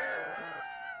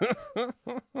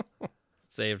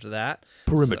 Saved that.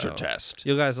 Perimeter So, test.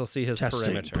 You guys will see his Testing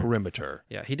perimeter. perimeter.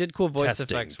 Yeah, he did cool voice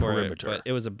Testing effects for perimeter. it, but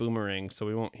it was a boomerang, so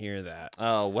we won't hear that.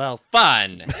 Oh, well,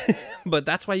 fun. But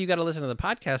that's why you got to listen to the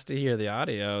podcast to hear the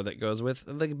audio that goes with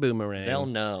the boomerang. They'll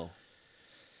know.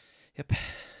 Yep. I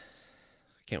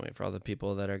can't wait for all the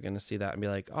people that are going to see that and be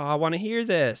like, "Oh, I want to hear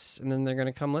this," and then they're going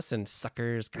to come listen.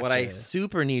 Suckers. Gotcha. What I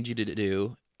super need you to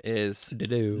do is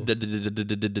do.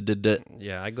 it's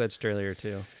Yeah, I glitched earlier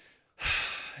too.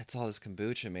 all this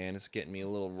kombucha, man. It's getting me a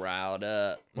little riled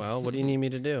up. Well, what do you need me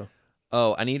to do?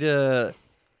 Oh, I need a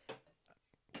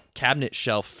cabinet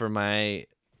shelf for my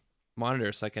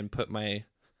monitor so I can put my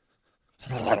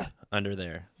under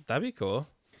there. That'd be cool.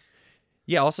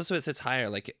 Yeah, also so it sits higher.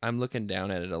 Like I'm looking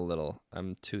down at it a little.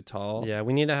 I'm too tall. Yeah,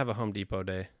 we need to have a Home Depot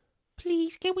day.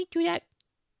 Please, can we do that?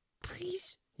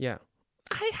 Please, Yeah.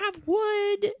 I have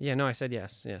wood. Yeah, no, I said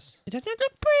yes. Yes. It doesn't have to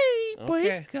be pretty, but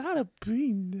Okay. it's gotta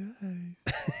be nice.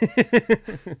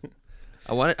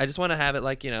 I just want to have it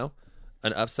like, an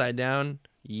upside down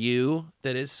U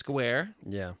that is square,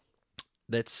 Yeah.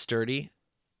 that's sturdy,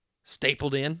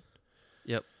 stapled in.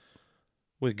 Yep.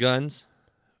 With guns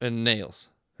and nails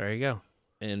There you go.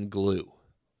 and glue.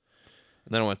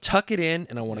 And then I want to tuck it in,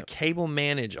 and I want to cable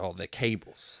manage all the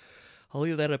cables. I'll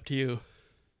leave that up to you.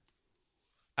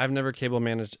 I've never cable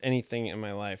managed anything in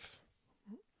my life.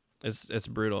 It's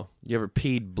brutal. You ever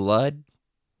peed blood?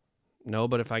 No,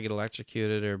 but if I get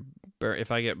electrocuted or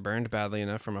if I get burned badly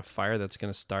enough from a fire that's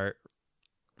going to start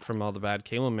from all the bad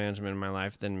cable management in my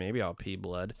life, then maybe I'll pee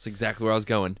blood. That's exactly where I was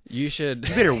going. You should.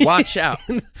 You better watch out.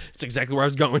 It's exactly where I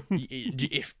was going.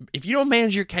 If you don't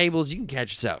manage your cables, you can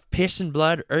catch yourself pissing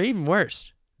blood, or even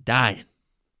worse, dying.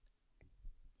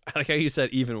 I like how you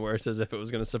said even worse, as if it was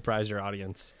going to surprise your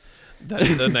audience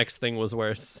that the next thing was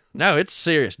worse. No, it's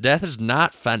serious. Death is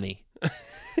not funny.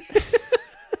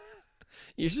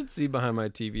 You should see behind my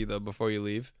TV though before you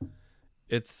leave.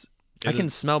 I can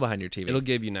smell behind your TV. It'll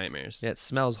give you nightmares. Yeah, it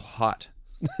smells hot.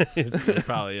 It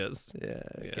probably is. Yeah,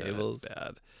 Yeah, cables. it's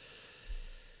bad.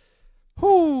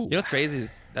 You know what's crazy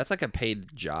is that's like a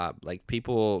paid job. Like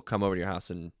people come over to your house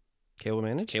and Cable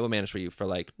manage? cable manage for you for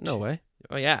like No way,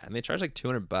 Oh yeah, and they charge like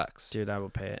 $200. dude. I will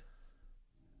pay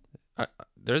it.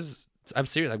 I'm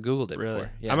serious. I've googled it Really?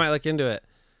 before. Yeah, I might look into it.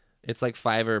 it's like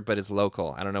Fiverr, but it's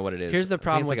local. I don't know what it is. Here's the I think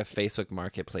problem it's like a Facebook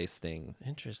Marketplace thing.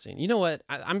 Interesting. You know what?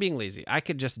 I'm being lazy. I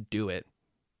could just do it.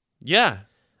 Yeah,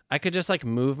 I could just like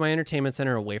move my entertainment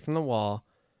center away from the wall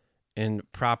and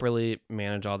properly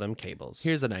manage all them cables.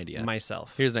 here's an idea.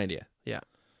 myself. Here's an idea. Yeah.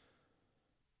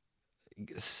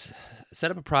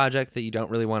 Set up a project that you don't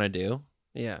really want to do,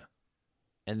 Yeah.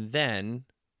 and then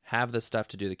have the stuff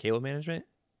to do the cable management.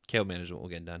 Cable management will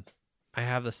get done. I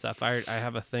have the stuff. I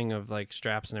have a thing of like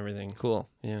straps and everything. Cool.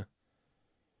 Yeah.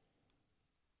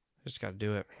 Just got to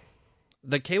do it.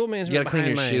 The cable You management gotta clean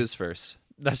your behind my- shoes first.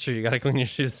 That's true. You got to clean your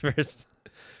shoes first.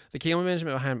 The cable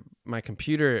management behind my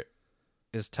computer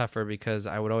is tougher because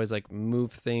I would always like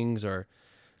move things or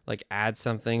like add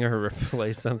something or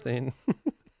replace something.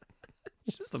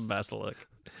 It's just the best look.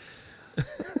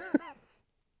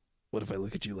 What if I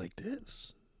look at you like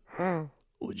this?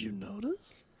 Would you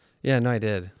notice? Yeah, no, I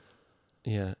did.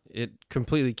 Yeah, it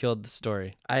completely killed the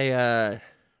story. I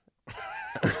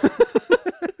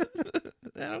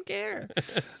don't care.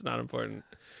 It's not important.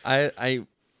 My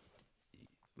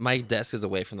desk is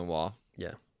away from the wall.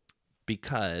 Yeah.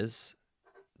 Because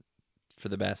for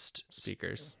the best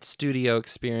Speakers. studio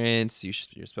experience,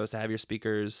 you're supposed to have your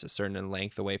speakers a certain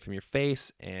length away from your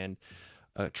face and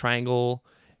a triangle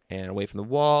and away from the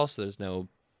wall, so there's no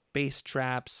bass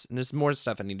traps. And there's more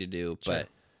stuff I need to do, Sure. but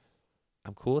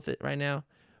I'm cool with it right now.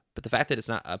 But the fact that it's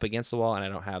not up against the wall and I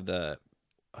don't have the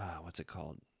what's it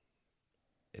called?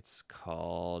 It's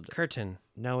called Curtain.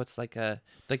 no, it's like the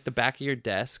back of your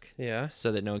desk Yeah.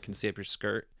 so that no one can see up your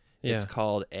skirt. Yeah. It's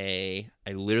called I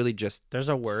literally just There's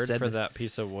a word said for that- that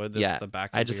piece of wood that's yeah. the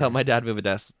back of I just your... helped my dad move a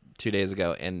desk 2 days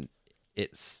ago, and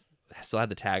it's still had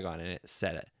the tag on it. And it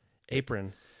said it.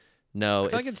 apron. No, I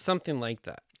feel like it's something like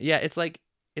that. yeah, it's like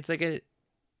a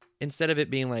instead of it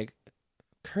being like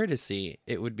courtesy,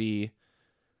 it would be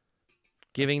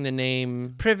giving the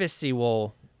name. Privacy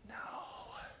wall.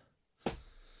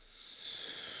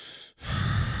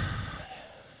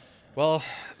 Well,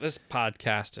 this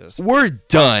podcast is We're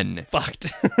done.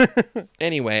 fucked.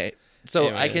 Anyway, so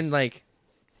I can Anyways. like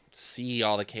see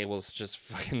all the cables just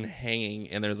fucking hanging,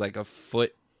 and there's like a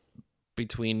foot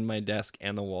between my desk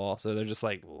and the wall, so they're just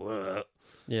like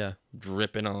Yeah.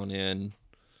 dripping on in.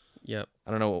 Yep.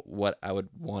 I don't know what I would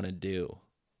want to do.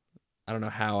 I don't know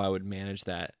how I would manage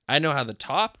that. I know how the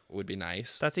top would be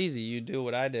nice. That's easy. You do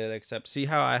what I did, except see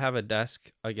how I have a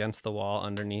desk against the wall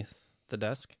underneath the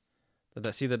desk?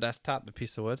 See the desktop, the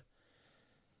piece of wood?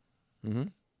 Mm-hmm.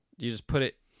 You just put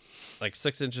it like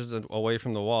 6 inches away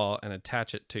from the wall and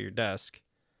attach it to your desk,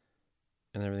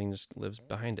 and everything just lives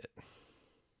behind it.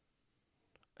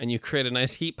 And you create a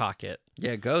nice heat pocket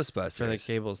Yeah, for the Ghostbusters.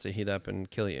 cables to heat up and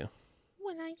kill you.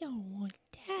 Well, I don't want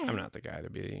that. I'm not the guy to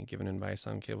be giving advice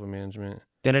on cable management.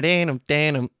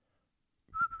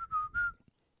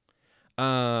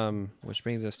 Which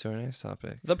brings us to our next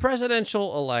topic. The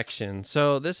presidential election.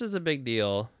 So this is a big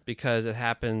deal because it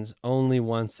happens only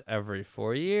once every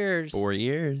 4 years. 4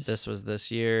 years. This was this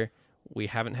year. We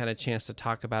haven't had a chance to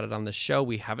talk about it on the show.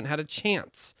 We haven't had a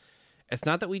chance. It's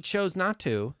not that we chose not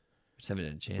to. Just haven't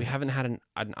had a chance. We haven't had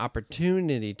an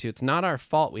opportunity to. It's not our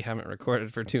fault we haven't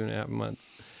recorded for 2.5 months.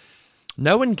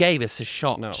 No one gave us a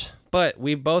shot. No. But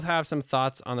we both have some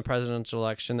thoughts on the presidential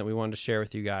election that we wanted to share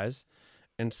with you guys.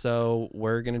 And so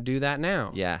we're going to do that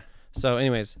now. Yeah. So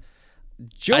anyways,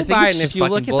 Joe I think it's Biden, just if you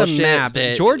look fucking at the bullshit map,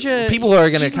 that Georgia, people are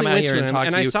gonna easily come out went here and him, talk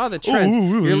and to I you. saw the trends. Ooh,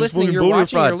 you're it's listening, fucking you're voter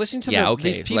watching, fraud. you're listening to Yeah, the, okay.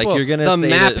 these people, Like, you're gonna the say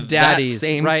map that daddies,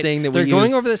 same right? thing that They're we going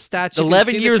used over the stats. You can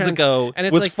 11 see the years trends, ago and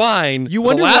it's was like, fine. You for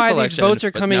wonder the last why these election, votes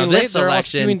are but coming now in this late. They're all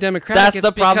election, skewing Democratic. That's It's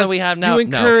the problem because we have now. You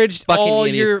encouraged No. Fucking all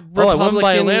idiot. your Oh, I won by a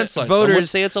Republican landslide. Some would voters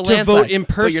say it's a to vote landslide, in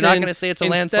person. but you're not gonna say it's a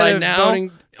instead landslide of now?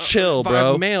 voting, Chill, by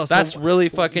bro. mail. So That's really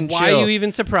fucking why chill. are you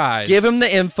even surprised? Give him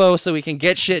the info so we can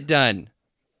get shit done.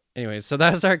 Anyways, so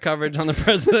that's our coverage on the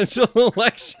presidential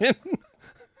election.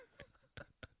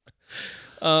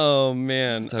 Oh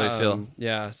man, That's how I feel.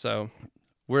 Yeah. So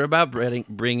We're about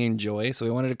bringing joy, so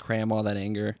we wanted to cram all that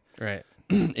anger right,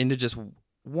 into just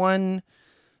one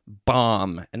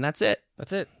bomb, and that's it.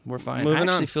 that's it. We're fine. Moving I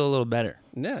actually on. feel a little better.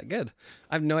 Yeah, good.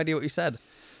 I have no idea what you said.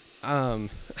 I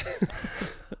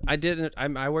didn't.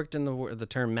 I worked in the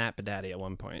term map daddy at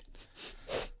one point.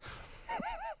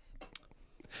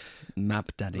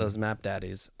 Map Daddy. Those map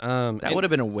daddies. That would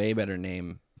have been a way better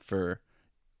name for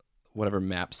whatever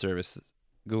map service.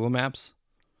 Google Maps.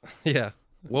 yeah.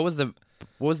 What was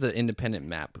the independent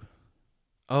map?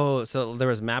 Oh, so there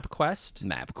was MapQuest.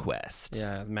 MapQuest.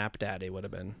 Yeah, Map Daddy would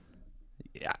have been.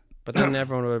 Yeah. But then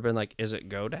everyone would have been like, "Is it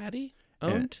GoDaddy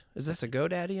owned? Is this a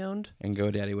GoDaddy owned?" And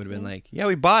GoDaddy would have been like, "Yeah,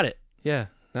 we bought it." Yeah,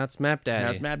 that's Map Daddy.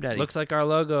 Now it's Map Daddy. Looks like our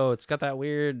logo. It's got that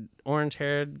weird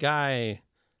orange-haired guy.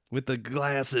 With the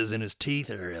glasses and his teeth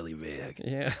are really big.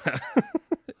 Yeah.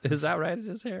 Is that right? Is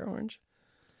his hair orange?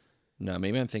 No,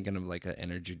 maybe I'm thinking of like an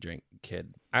energy drink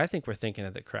kid. I think we're thinking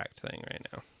of the correct thing right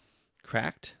now.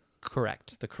 Cracked?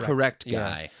 Correct. The Correct Yeah.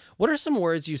 guy. What are some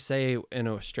words you say in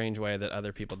a strange way that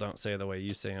other people don't say the way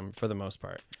you say them for the most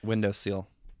part? Windowsill.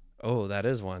 Oh, that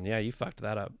is one. Yeah, you fucked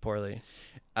that up poorly.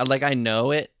 I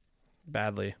know it.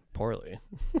 Badly. Poorly.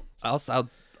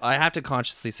 I have to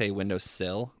consciously say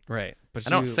windowsill. Right. But I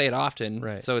don't say it often,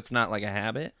 Right. so it's not like a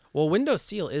habit. Well,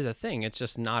 windowsill is a thing. It's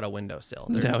just not a windowsill.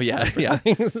 No, yeah.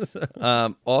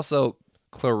 Also,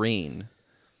 chlorine.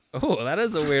 Oh, that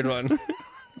is a weird one.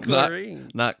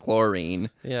 Chlorine. Not chlorine.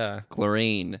 Yeah.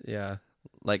 Chlorine. Yeah.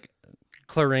 Like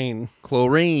Chlorine.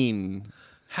 chlorine.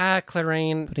 Hi,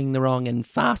 Chlorine. Putting the wrong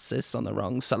emphasis on the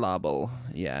wrong syllable.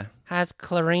 Yeah. Has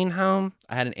Chlorine home?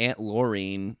 I had an Aunt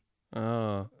Laureen,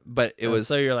 Oh. but it was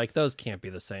So you're like, those can't be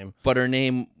the same. but her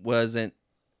name wasn't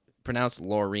pronounced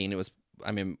Laureen. It was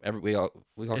we all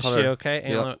Is call she her. okay?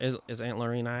 we all- Is Aunt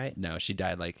Lorraine all right? No, she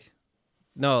died like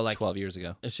No, like, 12 years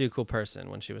ago. is she a cool person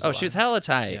when she was Oh, alive? she was hella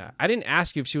tight. Yeah. I didn't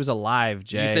ask you if she was alive,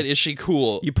 Jay. You said, "Is she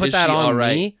cool?" You put Is that she on all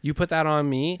right? me. You put that on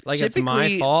me. Like it's my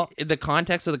Typically, fault. The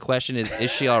context of the question is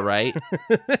she all right?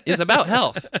 Is about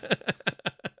health.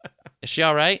 Is she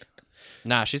all right?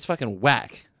 Nah, she's fucking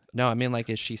whack. No, I mean, like,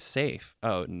 is she safe?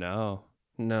 Oh, no.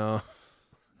 No.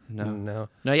 No.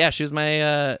 No, yeah, she was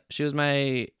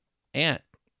my aunt.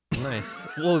 Nice.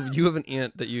 Well, you have an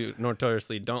aunt that you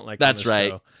notoriously don't like. That's on this right.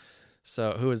 show.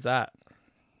 So who is that?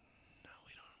 No,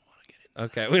 we don't want to get into.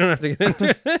 Okay, we don't have to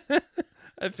get into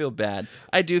I feel bad.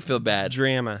 I do feel bad.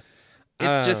 drama.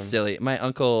 It's just silly. My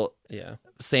uncle, Yeah.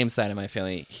 same side of my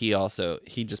family, he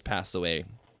just passed away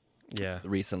Yeah.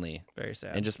 recently. Very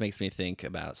sad. And just makes me think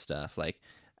about stuff. Like,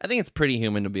 I think it's pretty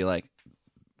human to be like,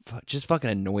 just fucking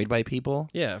annoyed by people.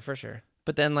 yeah, for sure.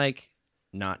 But then, like,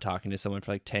 not talking to someone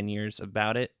for like 10 years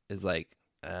about it is like,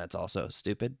 it's also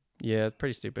stupid. Yeah,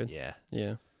 pretty stupid. Yeah.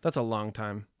 Yeah. That's a long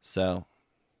time. So I'm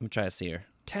going to try to see her.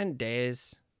 10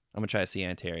 days. I'm going to try to see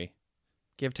Aunt Terry.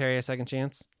 Give Terry a second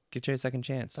chance. Give Terry a second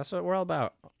chance. That's what we're all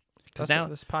about. That's now, what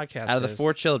this podcast out of the is.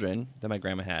 4 children that my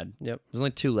grandma had, Yep. there's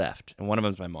only 2 left. And one of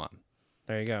them's my mom.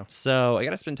 There you go. So I got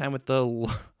to spend time with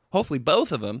hopefully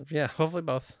both of them. Yeah, hopefully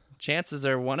both. Chances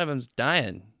are one of them's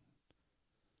dying.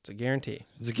 It's a guarantee.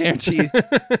 It's a guarantee.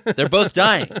 They're both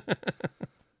dying.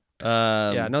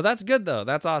 Yeah, no, that's good though.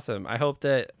 That's awesome. I hope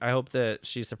that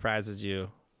she surprises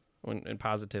you and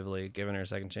positively, giving her a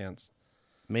second chance.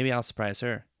 Maybe I'll surprise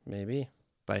her Maybe.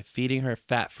 by feeding her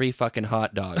fat-free fucking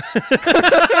hot dogs.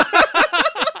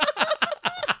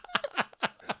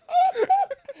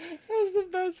 That's the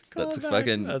best callback. That's a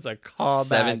fucking That's a callback.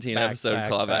 17 episode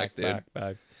callback, dude.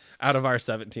 Back. Out of our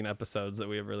 17 episodes that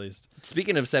we have released.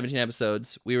 Speaking of 17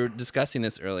 episodes, we were discussing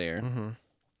this earlier. Mm-hmm.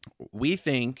 We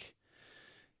think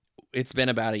it's been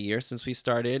about a year since we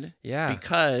started. Yeah.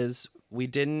 Because we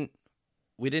didn't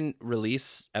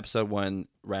release episode 1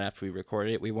 right after we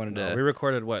recorded it. We wanted to. We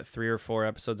recorded what, 3 or 4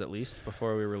 episodes at least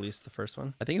before we released the first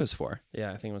one? I think it was 4.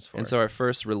 Yeah, I think it was 4. And so our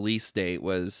first release date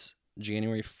was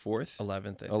January 4th,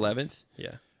 11th. I think. 11th.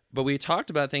 Yeah. But we talked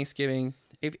about Thanksgiving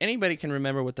if anybody can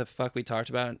remember what the fuck we talked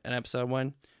about in episode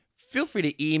 1, feel free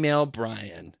to email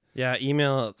Brian. Yeah,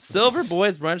 email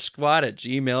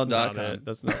silverboysbrunchsquad@gmail.com.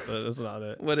 That's not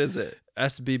it. What is it?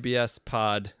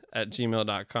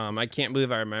 sbbspod@gmail.com. I can't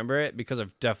believe I remember it because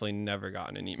I've definitely never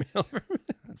gotten an email from it.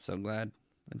 I'm so glad.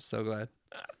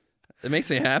 It makes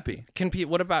me happy. Can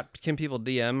people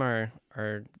DM our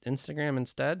Instagram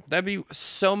instead? That'd be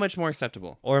so much more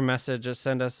acceptable. Or just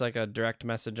send us like a direct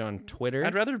message on Twitter.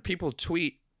 I'd rather people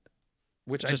tweet,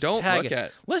 which Just I don't tag look it.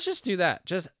 at. Let's just do that.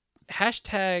 Just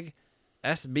hashtag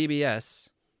SBBS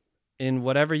in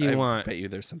whatever you I want. bet you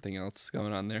there's something else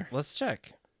going on there. Let's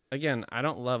check. Again, I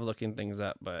don't love looking things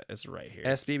up, but it's right here.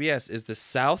 SBBS is the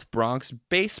South Bronx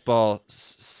baseball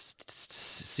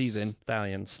season.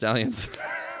 Stallions.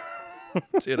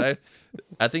 Dude,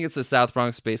 I think it's the South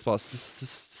Bronx baseball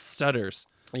stutters.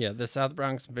 Yeah, the South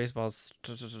Bronx baseball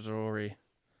story.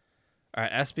 All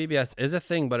right, SBBS is a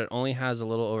thing, but it only has a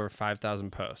little over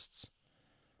 5,000 posts.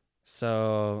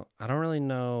 So I don't really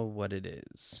know what it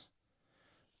is.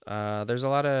 There's a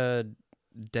lot of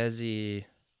Desi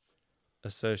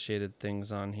associated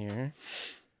things on here.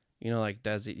 You know, like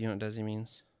Desi. You know what Desi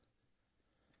means?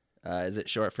 Is it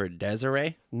short for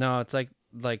Desiree? No, it's like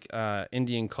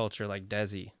Indian culture, like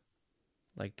Desi,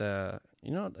 like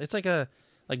it's like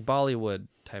Bollywood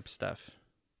type stuff.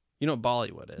 You know what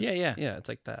Bollywood is? Yeah. It's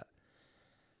like that.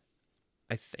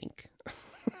 I think.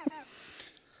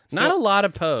 Not a lot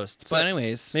of posts, So but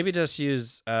anyways, maybe just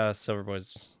use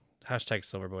Silverboys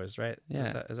 #Silverboys, right?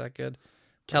 Yeah. Is that good?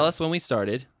 tell us when we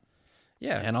started,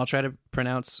 Yeah. and I'll try to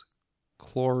pronounce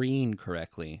chlorine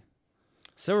correctly.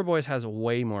 Silverboys has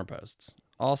way more posts.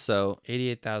 Also,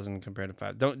 88,000 compared to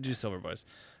 5. Don't do Silverboys.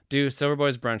 Do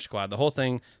Silverboys Brunch Squad. The whole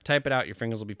thing. Type it out. Your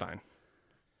fingers will be fine.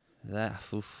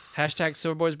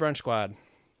 #Silverboys Brunch Squad.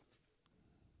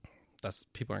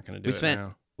 People aren't going to do it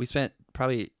now. We spent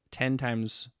probably 10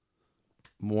 times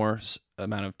more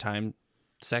amount of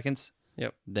seconds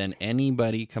Yep. than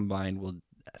anybody combined will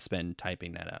spend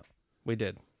typing that out. We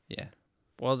did. Yeah.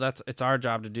 Well, it's our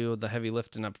job to do the heavy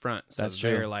lifting up front. So That's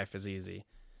their true. life is easy.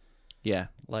 Yeah.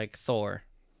 Like Thor.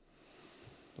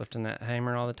 Lifting that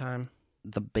hammer all the time.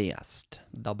 The best.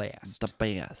 The best. The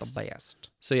best. The best.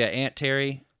 So yeah, Aunt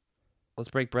Terry,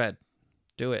 let's break bread.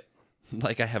 Do it.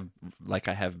 Like I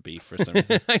have beef for some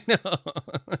reason. I know.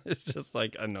 It's just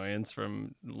like annoyance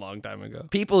from a long time ago.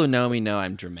 People who know me know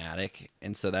I'm dramatic,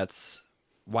 and so that's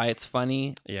why it's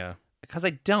funny, Yeah. because I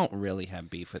don't really have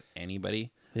beef with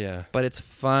anybody, Yeah. but it's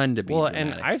fun to be dramatic.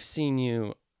 And I've seen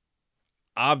you.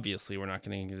 Obviously, we're not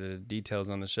going to get into the details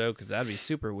on the show because that'd be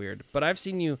super weird. But I've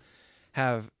seen you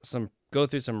go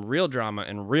through some real drama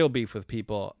and real beef with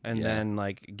people, and Yeah. then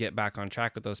like get back on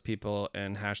track with those people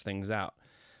and hash things out.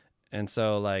 And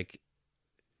so, like,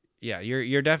 yeah,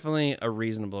 you're definitely a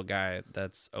reasonable guy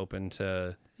that's open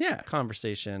to yeah,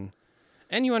 conversation,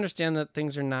 and you understand that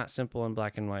things are not simple and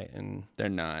black and white, and they're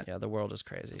not. yeah, the world is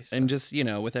crazy. So. And just,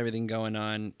 with everything going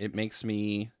on, it makes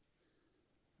me,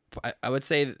 I would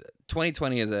say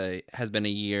 2020 has been a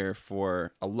year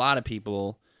for a lot of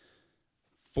people.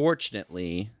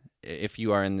 Fortunately, if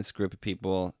you are in this group of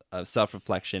people, of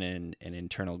self-reflection and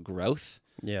internal growth.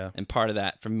 yeah, And part of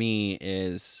that for me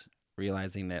is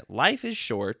realizing that life is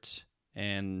short,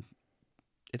 and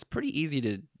it's pretty easy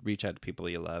to reach out to people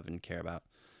you love and care about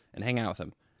and hang out with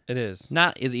them. it is.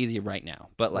 Not as easy right now,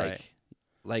 but Right.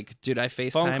 dude, I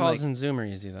FaceTime Phone calls and Zoom are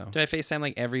easy though. Dude, I FaceTime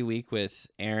like every week with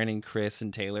Aaron and Chris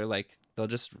and Taylor. Like they'll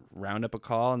just round up a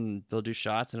call and they'll do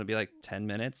shots, and it'll be like 10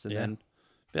 minutes, and Yeah. then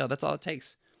Bill, that's all it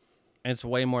takes. And it's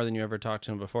way more than you ever talked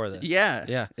to him before this. Yeah.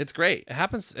 Yeah. It's great. It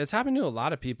happens. It's happened to a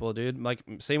lot of people, dude. Like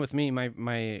same with me.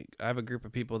 I have a group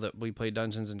of people that we play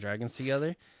Dungeons and Dragons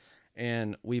together,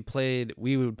 and we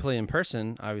would play in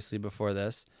person, obviously before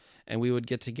this, and we would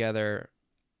get together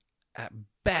at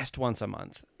best once a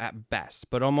month, at best,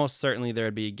 but almost certainly there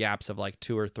would be gaps of like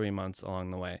 2 or 3 months along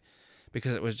the way,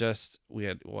 because it was just we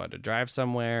had to drive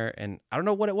somewhere, and I don't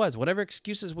know what it was. Whatever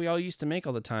excuses we all used to make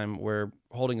all the time were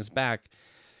holding us back.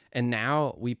 And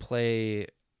now we're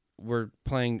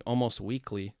playing almost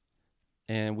weekly,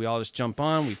 and we all just jump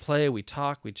on, we play, we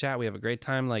talk, we chat, we have a great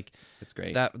time. Like It's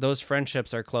great. those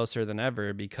friendships are closer than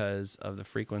ever because of the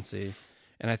frequency.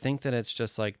 And I think that it's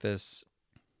just like this,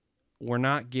 we're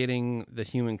not getting the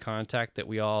human contact that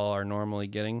we all are normally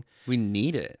getting. We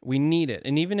need it. We need it.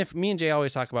 And even if me and Jay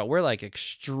always talk about, we're like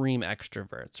extreme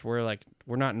extroverts.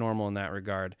 We're not normal in that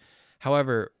regard.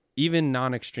 However, even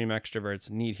non-extreme extroverts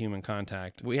need human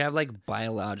contact. We have like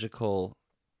biological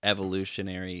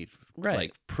evolutionary Right.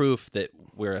 like proof that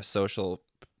we're a social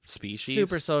species.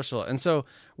 Super social. And so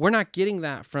we're not getting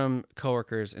that from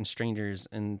coworkers and strangers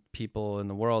and people in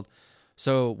the world.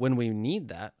 So when we need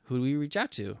that, who do we reach out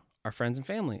to? Our friends and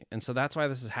family. And so that's why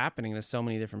this is happening to so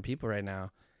many different people right now.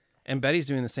 And Betty's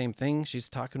doing the same thing. She's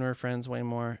talking to her friends way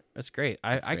more. It's great.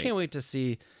 I great. can't wait to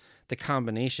see the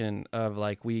combination of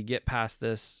like we get past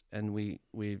this and we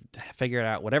figure it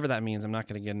out, whatever that means. I'm not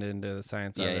going to get into the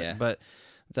science of it. Yeah. But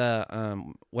the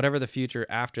whatever the future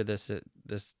after this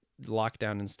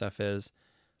lockdown and stuff is,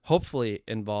 hopefully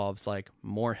involves like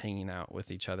more hanging out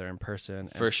with each other in person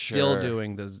and For still sure.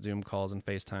 doing those Zoom calls and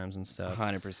FaceTimes and stuff.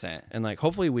 100%. And like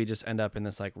hopefully we just end up in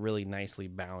this like really nicely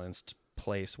balanced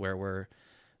place where we're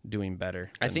doing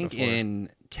better. I than think before. in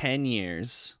 10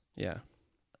 years, yeah.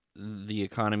 the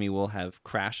economy will have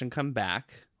crashed and come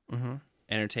back. Mm-hmm.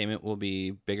 Entertainment will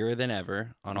be bigger than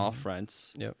ever on all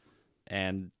fronts. Yep.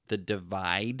 And the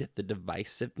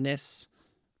divisiveness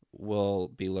will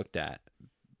be looked at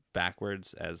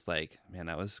backwards as like, man,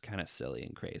 that was kind of silly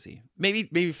and crazy.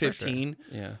 Maybe 15,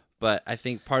 Yeah. but I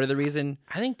think part of the reason,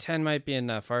 I think 10 might be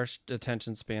enough. Our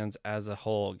attention spans as a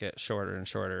whole get shorter and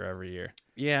shorter every year.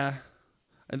 yeah,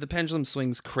 and the pendulum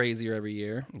swings crazier every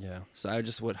year. Yeah. So I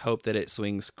just would hope that it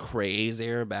swings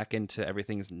crazier back into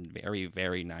everything's very,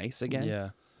 very nice again.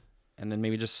 Yeah. And then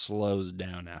maybe just slows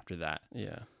down after that.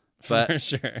 Yeah. But- For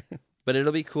sure. But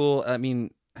it'll be cool. I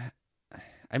mean,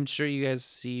 I'm sure you guys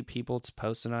see people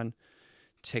posting on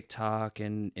TikTok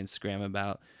and Instagram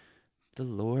about the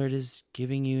Lord is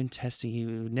giving you and testing you.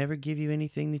 He would never give you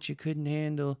anything that you couldn't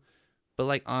handle. But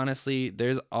like honestly,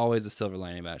 there's always a silver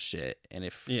lining about shit. And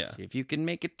if you can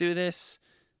make it through this,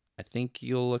 I think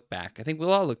you'll look back. I think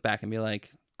we'll all look back and be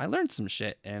like, I learned some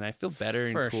shit and I feel better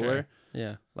and For cooler. sure.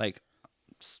 Yeah. Like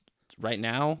right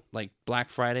now, like Black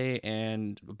Friday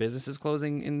and businesses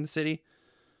closing in the city.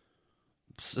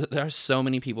 So there are so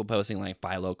many people posting like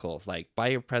buy local, like buy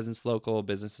your presents local.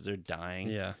 Businesses are dying.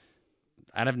 Yeah.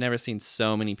 I've never seen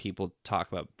so many people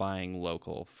talk about buying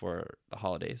local for the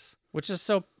holidays. Which is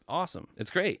so awesome.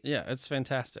 It's great. Yeah. It's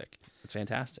fantastic. It's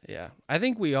fantastic. Yeah. I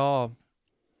think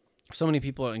so many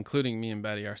people, including me and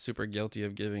Betty, are super guilty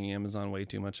of giving Amazon way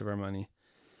too much of our money.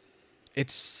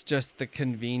 It's just the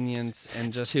convenience and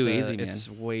It's just too easy, man. It's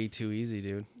way too easy,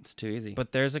 dude. It's too easy.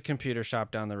 But there's a computer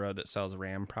shop down the road that sells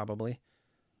RAM, probably.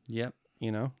 yep.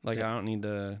 You know, like Yeah. I don't need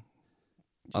to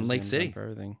On use Lake Amazon City. for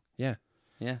everything. Yeah.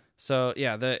 Yeah. So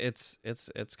yeah, it's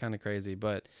kind of crazy.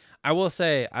 But I will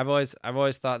say, I've always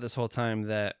thought this whole time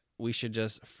that we should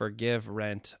just forgive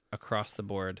rent across the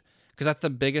board because that's the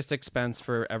biggest expense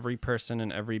for every person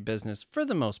and every business for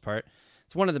the most part.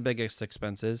 It's one of the biggest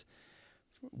expenses.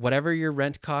 Whatever your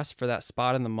rent costs for that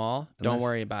spot in the mall, don't Unless-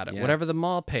 worry about it. yeah. Whatever the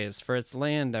mall pays for its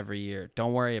land every year,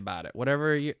 don't worry about it.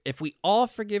 If we all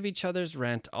forgive each other's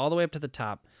rent all the way up to the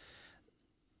top,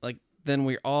 like then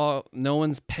no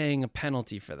one's paying a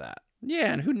penalty for that.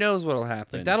 Yeah, and who knows what'll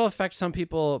happen? Like that'll affect some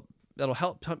people. That'll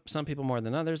help some people more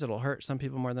than others. It'll hurt some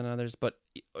people more than others. But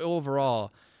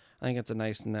overall, I think it's a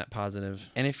nice net positive.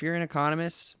 And if you're an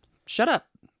economist, shut up.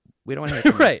 We don't want to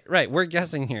hear from you. Right. We're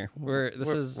guessing here. We're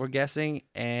guessing,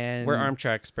 and we're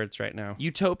armchair experts right now.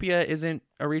 Utopia isn't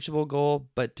a reachable goal,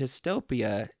 but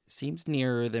dystopia seems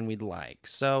nearer than we'd like.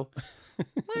 So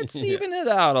let's even it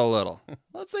out a little. Yeah.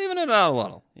 Let's even it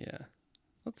out.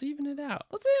 Let's even it out.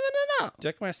 Do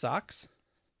you Check my socks.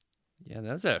 Yeah,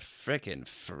 those are freaking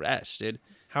fresh, dude.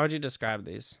 How would you describe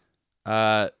these?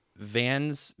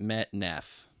 Vans met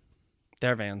Neff.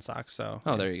 They're Van socks. So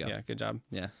There you go. Yeah, good job.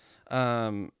 Yeah,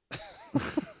 I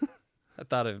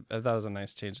thought it was a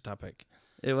nice change of topic.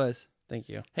 it was. Thank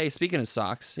you. Hey, speaking of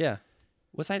socks, Yeah,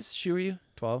 what size shoe are you?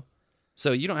 12.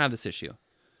 So you don't have this issue.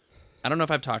 I don't know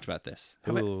if I've talked about this.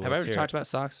 Have I Ooh, ever let's hear talked it. about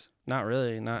socks? Not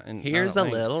really. Not in. Here's not a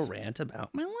at length. little rant about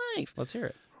my life. Let's hear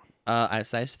it. I have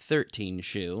size 13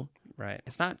 shoe. Right.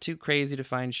 It's not too crazy to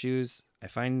find shoes. I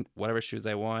find whatever shoes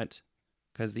I want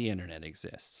because the internet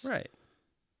exists. Right.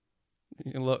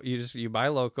 You buy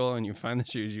local and you find the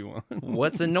shoes you want.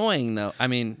 What's annoying though? I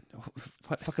mean,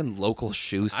 what fucking local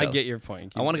shoes? I get your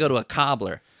point. I want to go to a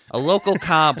cobbler, a local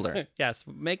cobbler. Yes,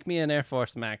 make me an Air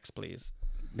Force Max, please.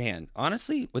 Man,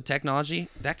 honestly, with technology,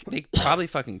 they probably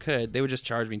fucking could. They would just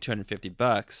charge me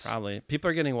 $250. Probably. People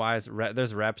are getting wise.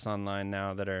 There's reps online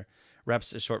now that are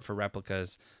reps is short for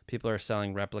replicas. People are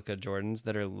selling replica Jordans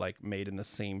that are like made in the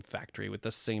same factory with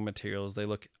the same materials. They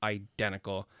look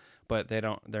identical, but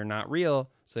they're not real,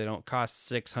 so they don't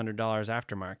cost $600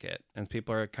 aftermarket. And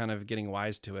people are kind of getting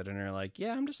wise to it and are like,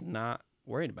 yeah, I'm just not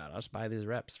worried about it. I'll just buy these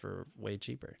reps for way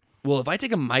cheaper. Well, if I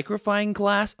take a magnifying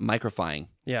glass,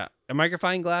 Yeah, a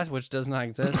magnifying glass, which does not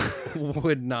exist,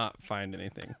 would not find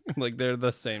anything. Like they're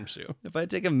the same shoe. if I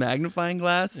take a magnifying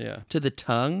glass Yeah. to the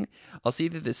tongue, I'll see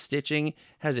that the stitching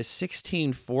has a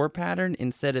 16-4 pattern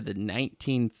instead of the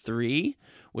 19-3,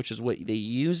 which is what they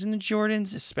use in the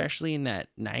Jordans, especially in that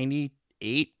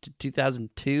 98 to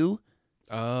 2002.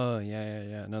 Oh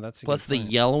yeah. No, that's a Plus good the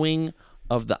point. yellowing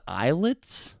of the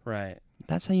eyelets. Right.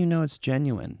 That's how you know it's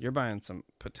genuine. You're buying some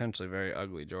potentially very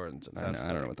ugly Jordans. If that's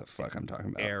I don't know what the fuck I'm talking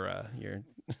about. era. You're.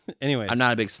 Anyways, I'm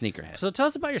not a big sneakerhead. So tell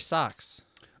us about your socks.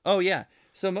 Oh yeah.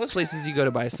 So most places you go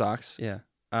to buy socks, Yeah.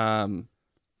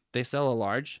 they sell a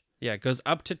large. Yeah, it goes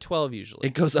up to 12 usually.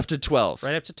 It goes up to 12.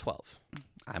 Right up to 12.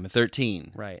 I'm a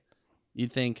 13. Right.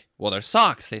 You'd think, well, they're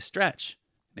socks. They stretch.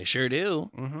 They sure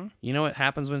do. Mm-hmm. You know what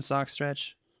happens when socks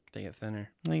stretch? They get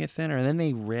thinner. They get thinner, and then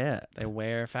they rip. They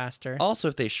wear faster. Also,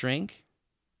 if they shrink,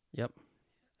 Yep.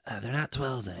 they're not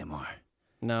 12s anymore.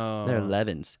 No. They're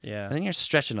 11s. Yeah. And then you're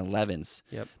stretching 11s.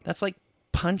 Yep. That's like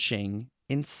punching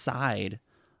inside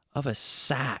of a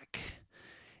sack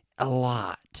a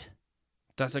lot.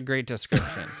 That's a great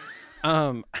description.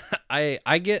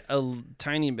 I get a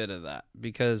tiny bit of that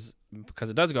because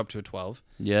it does go up to a 12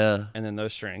 Yeah. and then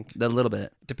those shrink. A little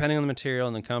bit. Depending on the material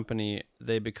and the company,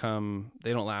 they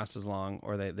don't last as long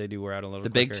or they do wear out a little The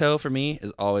big quicker. toe for me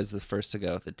is always the first to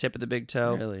go. The tip of the big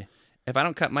toe. Really? If I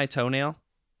don't cut my toenail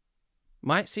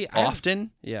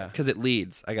often, Yeah. because it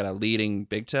leads. I got a leading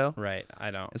big toe. Right.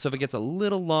 I don't. And so if it gets a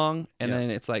little long and Yeah.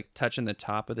 then it's like touching the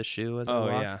top of the shoe as I Oh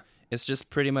walk, yeah. it's just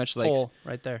pretty much like Hole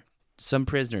right there. some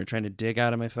prisoner trying to dig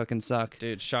out of my fucking sock.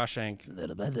 Dude, Shawshank.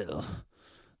 Little by little.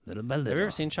 Little by little. Have you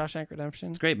ever seen Shawshank Redemption?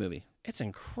 It's a great movie. It's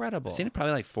incredible. I've seen it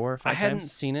probably like 4 or 5 I hadn't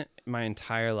times. seen it my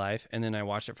entire life, and then I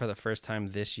watched it for the first time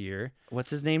this year.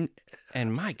 What's his name?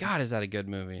 And my God, is that a good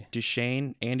movie?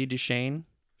 Duchesne. Andy Duchesne.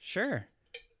 Sure.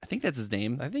 I think that's his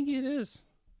name. I think it is.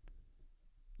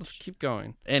 Let's keep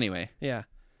going. Anyway. Yeah.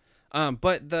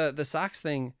 But the socks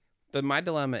thing, my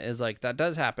dilemma is like that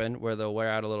does happen where they'll wear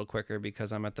out a little quicker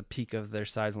because I'm at the peak of their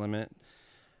size limit.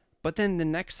 But then the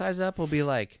next size up will be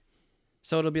like,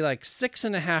 so it'll be like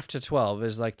 6.5 to 12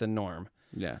 is like the norm.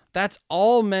 Yeah. That's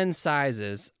all men's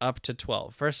sizes up to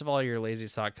 12. First of all, your lazy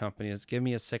sock company is give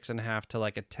me a 6.5 to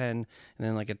like a 10, and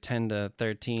then like a 10 to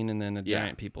 13, and then a Yeah.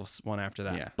 giant people one after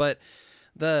that. Yeah. But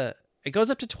it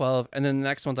goes up to 12, and then the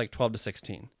next one's like 12 to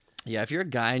 16. Yeah, if you're a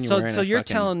guy and you're So wearing a you're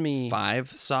fucking telling me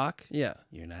 5 sock, Yeah.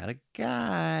 you're not a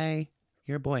guy.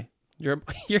 You're a boy. You're a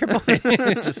boy.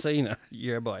 Just so you know,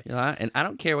 you're a boy. You know, and I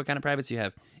don't care what kind of privates you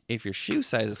have. If your shoe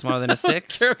size is smaller than a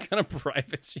 6, Care what kind of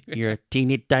privates you. you're a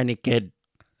teeny tiny kid.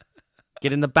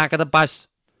 Get in the back of the bus.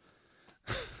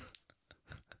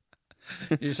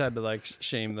 You just had to like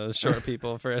shame those short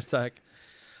people for a sec.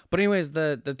 But anyways,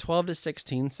 the 12 to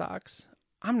 16 socks,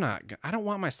 I don't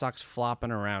want my socks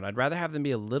flopping around. I'd rather have them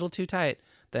be a little too tight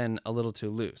than a little too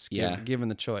loose. Yeah. Given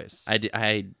the choice.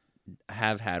 I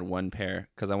have had one pair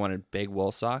because I wanted big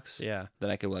wool socks Yeah. that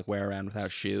I could like wear around without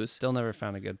shoes. Still never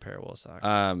found a good pair of wool socks.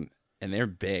 And they're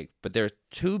big, but they're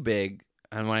too big.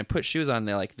 And when I put shoes on,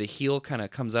 they like the heel kind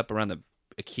of comes up around the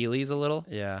Achilles a little,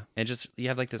 yeah. and just you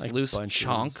have like this Like loose bunches.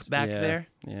 chonk back Yeah. there,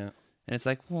 Yeah. and it's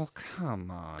like, well,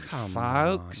 come on, Come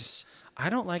folks. I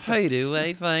don't like Who do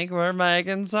they think we're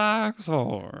making socks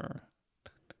for?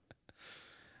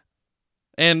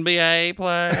 NBA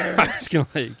players. I was gonna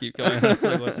let you keep going. I was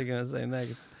like, what's he gonna say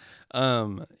next?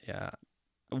 Yeah.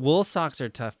 Wool socks are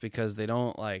tough because they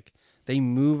don't they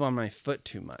move on my foot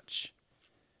too much.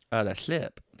 Oh, that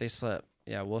slip. They slip.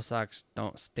 Yeah, wool socks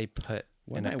don't stay put.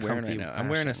 What in am a I wearing comfy right now? I'm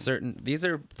wearing a fashion. certain. These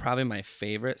are probably my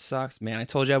favorite socks. Man, I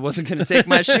told you I wasn't going to take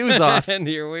my shoes off. And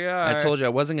here we are. I told you I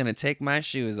wasn't going to take my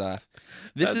shoes off.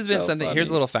 This That's has been so something. Here's a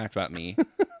funny. little fact about me,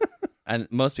 and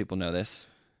most people know this.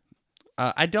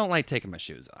 I don't like taking my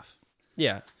shoes off.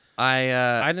 Yeah.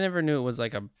 I never knew it was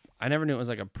like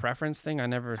a preference thing. I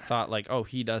never thought like, oh,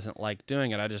 he doesn't like doing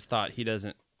it. I just thought if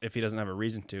he doesn't have a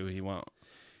reason to, he won't.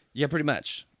 yeah, pretty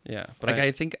much. Yeah. But Like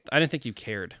I think I didn't think you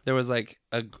cared. there was like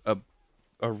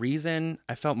a reason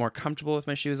I felt more comfortable with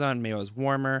my shoes on. Maybe I was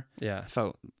warmer. Yeah. I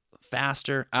felt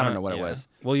faster. I don't know what it Yeah. was.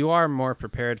 Well, you are more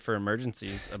prepared for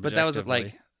emergencies. But that was objectively.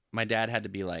 like my dad had to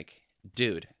be like,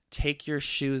 dude, take your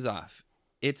shoes off.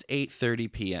 It's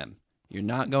 8:30 p.m. You're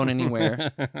not going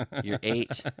anywhere. You're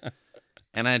 8.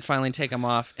 And I'd finally take them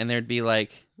off, and there'd be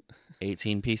like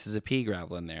 18 pieces of pea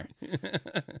gravel in there.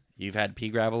 You've had pea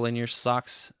gravel in your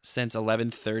socks since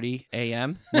 11:30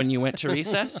 a.m. when you went to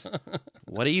recess?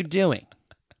 What are you doing?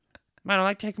 I don't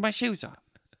like taking my shoes off.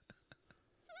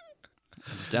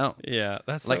 I just don't. Yeah,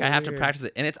 that's Like so I have to weird. practice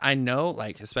it, and I know,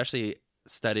 like, especially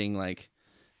studying like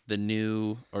the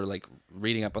new or like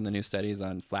reading up on the new studies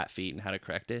on flat feet and how to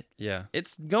correct it. Yeah.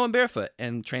 It's going barefoot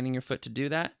and training your foot to do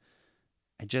that.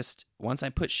 Once I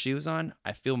put shoes on,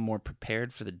 I feel more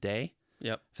prepared for the day.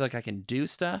 Yep. I feel like I can do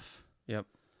stuff. Yep.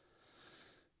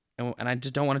 And I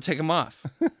just don't want to take them off.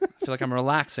 I feel like I'm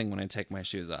relaxing when I take my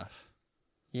shoes off.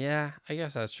 Yeah, I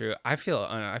guess that's true. I feel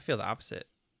the opposite.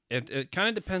 It kind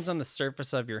of depends on the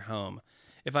surface of your home.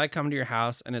 If I come to your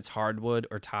house and it's hardwood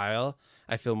or tile,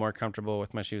 I feel more comfortable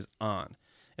with my shoes on.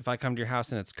 If I come to your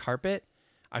house and it's carpet,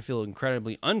 I feel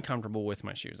incredibly uncomfortable with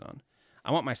my shoes on.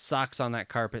 I want my socks on that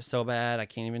carpet so bad, I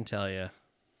can't even tell you.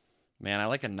 Man, I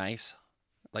like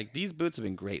like these boots have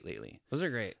been great lately. Those are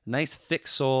great. Nice thick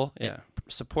sole. Yeah.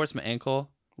 It supports my ankle.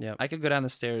 Yep. I could go down the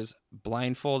stairs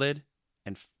blindfolded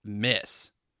and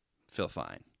feel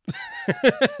fine.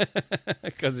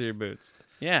 Because of your boots.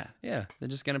 Yeah. Yeah. They're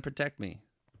just going to protect me.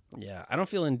 Yeah. I don't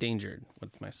feel endangered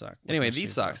with my sock. with Anyway, my these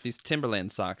shoes socks, off. these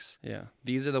Timberland socks, Yeah.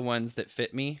 these are the ones that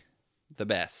fit me the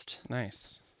best.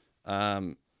 Nice.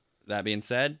 That being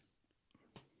said,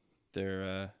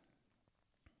 they're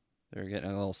getting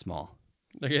a little small.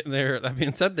 That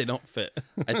being said, they don't fit.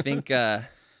 I think They're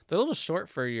a little short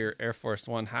for your Air Force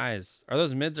One highs. Are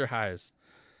those mids or highs?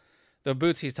 The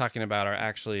boots he's talking about are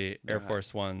actually Air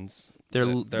Force Ones. they're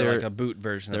They're like a boot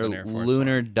version of they're an Air Force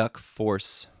Lunar One. Duck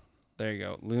Force There you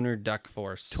go. Lunar Duck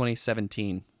Force.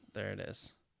 2017. There it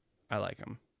is. I like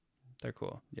them. They're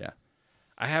cool. Yeah.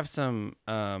 I have some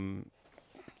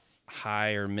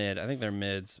high or mid. I think they're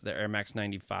mids. The Air Max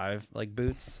 95 like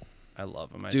boots. I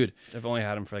love them. Dude. I've only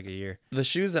had them for like a year. The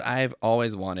shoes that I've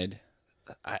always wanted,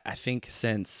 I think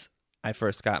since I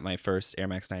first got my first Air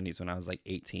Max 90s when I was like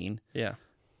 18, Yeah.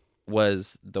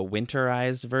 was the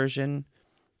winterized version.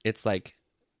 It's like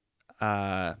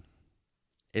a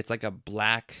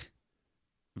black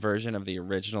version of the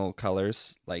original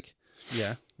colors, like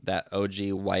Yeah. that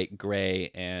OG white,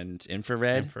 gray, and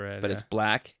infrared. But it's yeah.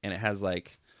 black and it has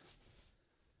like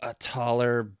a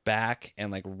taller back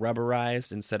and like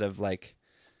rubberized instead of like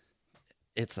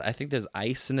I think there's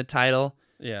ice in the title,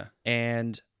 Yeah.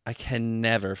 and I can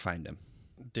never find them.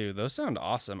 Dude, those sound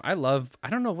awesome. I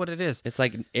don't know what it is. It's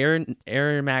like an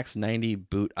Air Max 90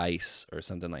 boot ice or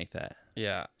something like that.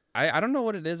 Yeah. I don't know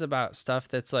what it is about stuff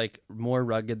that's like more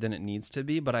rugged than it needs to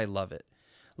be, but I love it.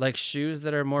 Like shoes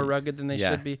that are more rugged than they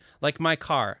Yeah. should be. Like my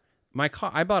car.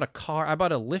 I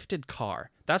bought a lifted car.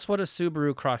 That's what a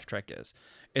Subaru Crosstrek is.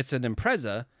 It's an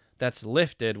Impreza that's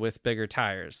lifted with bigger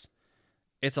tires.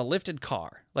 It's a lifted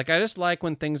car. Like I just like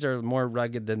when things are more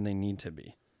rugged than they need to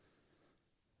be.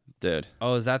 Dude,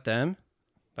 Oh, is that them?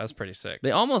 That's pretty sick.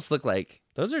 they almost look like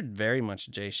Those are very much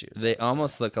J shoes. they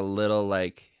almost look a little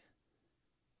like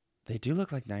they do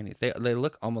look like 90s. They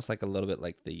look almost like a little bit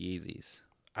like the Yeezys.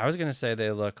 I was gonna say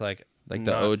they look like The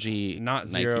not- OG not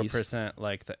Nikes. 0%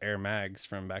 like the Air Mags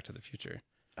from Back to the Future.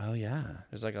 Oh yeah.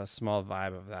 There's like a small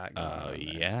vibe of that going on there.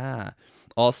 Yeah.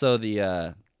 Also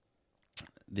the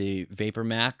Vapor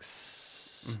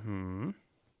Max, Mm-hmm.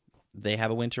 they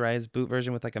have a winterized boot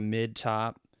version with like a mid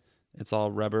top. It's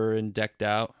all rubber and decked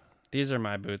out. These are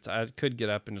my boots. I could get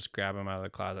up and just grab them out of the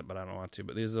closet, but I don't want to.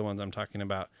 But these are the ones I'm talking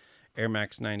about. Air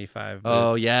Max 95 boots.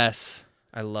 Oh yes.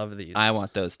 I love these. I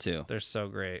want those too. They're so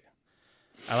great.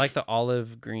 I like the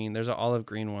olive green. There's an olive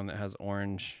green one that has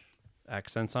orange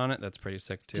accents on it. That's pretty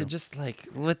sick too. To just like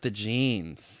with the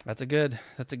jeans. That's a good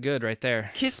right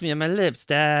there. Kiss me on my lips,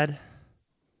 Dad.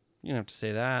 You don't have to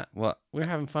say that. What? We're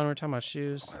having fun. We're talking about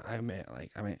shoes. I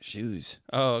meant shoes.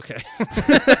 Oh, okay.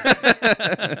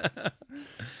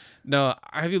 No,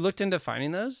 have you looked into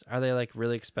finding those? Are they like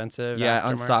really expensive? Yeah,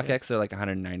 on aftermarket? StockX they're like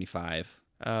 195.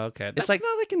 Oh, okay. That's like-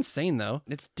 not like insane though.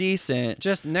 It's decent.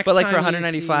 Just next But like time for you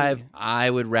 195, see- I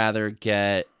would rather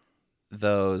get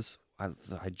those.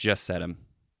 I just said them.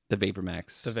 The Vapor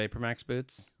Max. the Vapor Max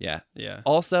boots. Yeah. Yeah.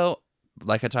 Also,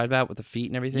 like I talked about with the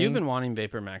feet and everything. You've been wanting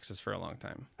Vapor Maxes for a long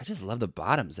time. I just love the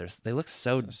bottoms. They look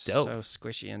so dope. So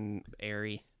squishy and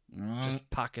airy. Mm. Just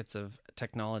pockets of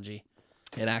technology.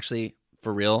 And actually,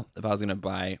 for real, if I was gonna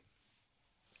buy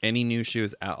any new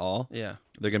shoes at all, Yeah.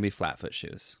 they're gonna be flat foot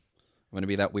shoes. I'm gonna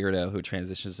be that weirdo who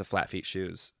transitions to flat feet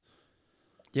shoes.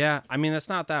 Yeah, I mean that's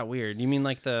not that weird. You mean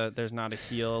like there's not a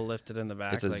heel lifted in the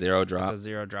back? It's a like, zero drop. It's a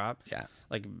zero drop. Yeah,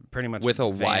 Like pretty much with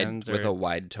a Vans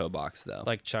wide toe box though.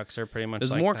 like Chucks are pretty much.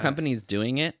 There's like more that. companies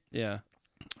doing it, Yeah.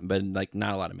 but like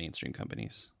not a lot of mainstream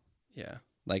companies. Yeah.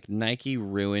 Like Nike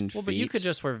ruined Well, feet. but you could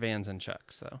just wear Vans and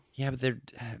Chucks though. Yeah, but they're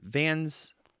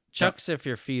Vans. Chucks, if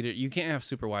your feet, you can't have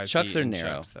super wide. Chucks feet are in narrow.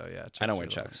 Chucks, though. Yeah, I don't Chucks wear are long.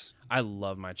 Chucks. I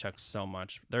love my Chucks so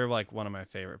much. They're like one of my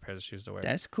favorite pairs of shoes to wear.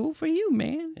 That's cool for you,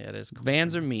 man. Yeah, it is. Cool.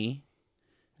 Vans are me.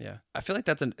 Yeah. I feel like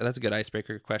that's a good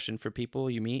icebreaker question for people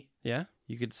you meet. Yeah.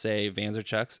 You could say Vans or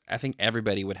Chucks. I think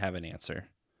everybody would have an answer.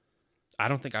 I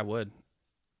don't think I would.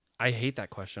 I hate that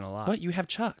question a lot. But you have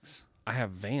Chucks. I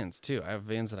have Vans too. I have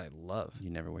Vans that I love. You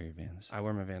never wear your Vans. I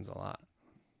wear my Vans a lot.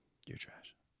 You're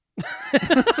trash.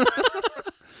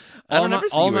 I don't ever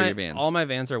see you wear your Vans. All my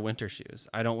Vans are winter shoes.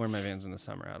 I don't wear my Vans in the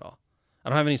summer at all. I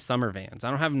don't have any summer Vans. I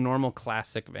don't have normal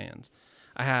classic Vans.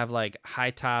 I have like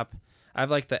high top. I have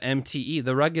like the MTE,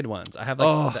 the rugged ones. I have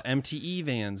like the MTE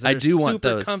Vans. I They're do want super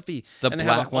those. comfy. The and they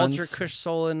black have an ones. Ultra Cush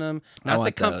sole in them. I Not the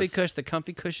want Comfy those. Cush. The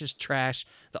Comfy Cush is trash.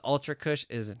 The Ultra Cush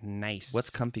is nice. What's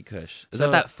Comfy Cush? Is So-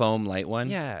 that foam light one?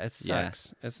 Yeah, it Yeah.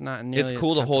 sucks. It's not nearly It's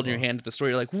cool as to hold in your comfortable. hand at the store.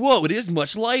 You're like, whoa, it is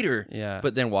much lighter. Yeah.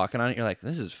 But then walking on it, you're like,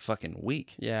 this is fucking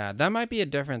weak. Yeah, that might be a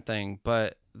different thing,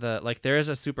 but there is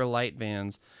a super light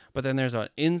Vans, but then there's an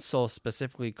insole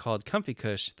specifically called Comfy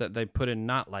Cush that they put in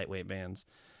not lightweight Vans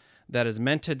that is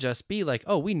meant to just be like,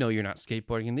 oh, we know you're not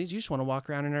skateboarding in these. You just want to walk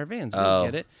around in our Vans. We Oh.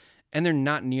 get it. And they're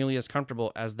not nearly as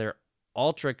comfortable as their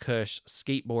Ultra Cush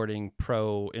skateboarding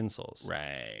pro insoles,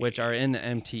 Right. which are in the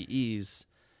MTEs.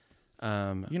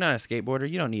 You're not a skateboarder.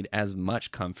 You don't need as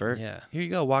much comfort. Yeah. Here you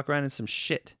go. Walk around in some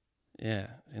shit. Yeah,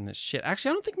 in this shit.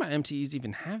 Actually, I don't think my MTEs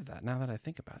even have that now that I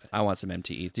think about it. I want some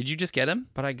MTEs. Did you just get them?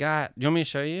 But I got, do you want me to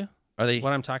show you Are they?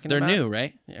 what I'm talking They're about? new,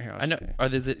 right? Yeah, here, I'll I know. show you. Are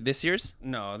they this year's?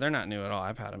 No, they're not new at all.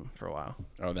 I've had them for a while.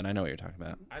 Oh, then I know what you're talking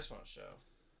about. I just want to show.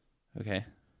 Okay.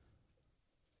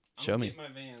 Show me. My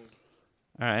Vans.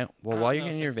 All right. Well, while you're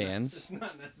getting your Vans. It's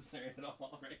not necessary at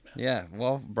all right now. Yeah.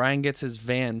 Well, Brian gets his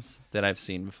Vans that I've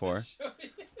seen before.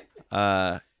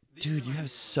 Dude, you have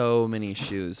so many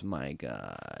shoes. My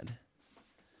God.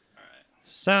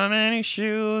 So many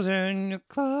shoes in your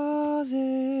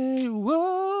closet.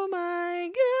 Whoa, my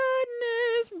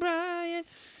goodness, Brian.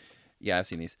 Yeah, I've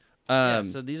seen these. Yeah,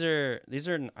 so these are these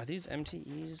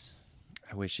MTEs?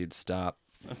 I wish you'd stop.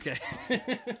 Okay.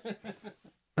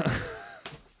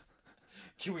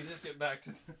 Can we just get back to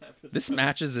the episode? This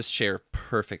matches this chair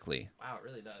perfectly. Wow, it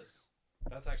really does.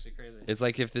 That's actually crazy. It's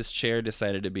like if this chair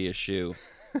decided to be a shoe.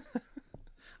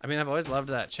 I mean, I've always loved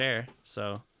that chair,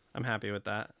 so I'm happy with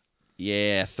that.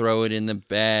 Yeah, throw it in the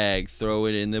bag. Throw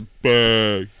it in the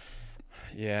bag.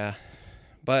 Yeah.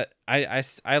 But I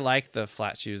like the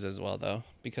flat shoes as well, though,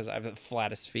 because I have the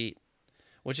flattest feet,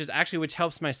 which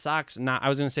helps my socks. I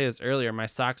was going to say this earlier. My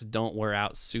socks don't wear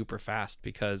out super fast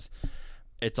because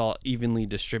it's all evenly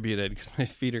distributed because my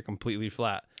feet are completely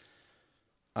flat.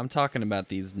 I'm talking about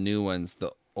these new ones,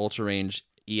 the Ultra Range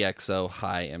EXO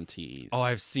High MTEs. Oh,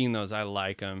 I've seen those. I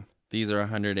like them. These are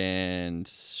 100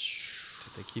 and...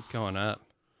 They keep going up.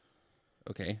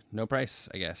 Okay, no price,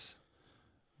 I guess.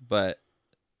 But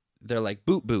they're like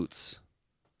boot boots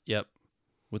Yep.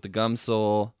 with the gum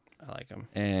sole I like them.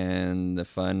 and the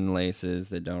fun laces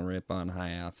that don't rip on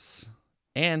high offs.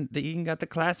 And you even got the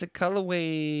classic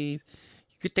colorways.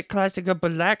 You get the classic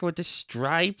black with the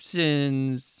stripes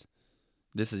and...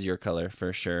 This is your color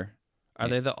for sure. Are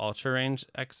they the Ultra Range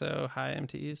EXO high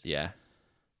MTEs? Yeah,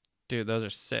 Dude, those are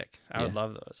sick. I would Yeah.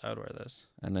 love those. I would wear those.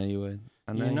 I know you would.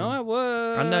 I know You know I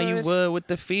would. I know you would with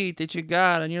the feet that you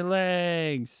got on your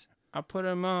legs. I'll put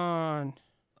them on.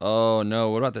 Oh no,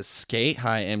 what about the skate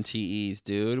high MTEs,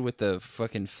 dude, with the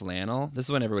fucking flannel? This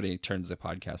is when everybody turns the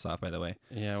podcast off, by the way.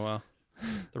 Yeah, well,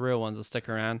 the real ones will stick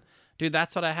around. Dude,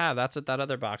 that's what I have. That's what that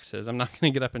other box is. I'm not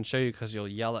going to get up and show you because you'll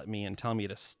yell at me and tell me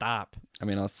to stop. I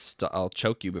mean, I'll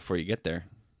choke you before you get there.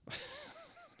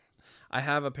 I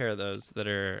have a pair of those that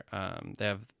are, they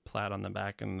have plaid on the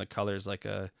back and the color's like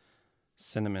a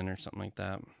cinnamon or something like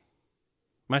that.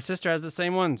 My sister has the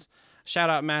same ones. Shout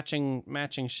out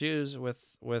matching shoes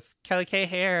with Kelly K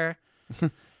hair.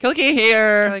 Kelly K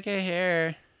here. Kelly K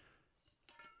hair.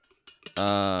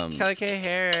 Kelly K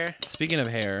hair. Speaking of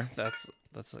hair,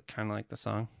 That's kind of like the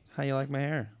song. how you like my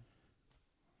hair?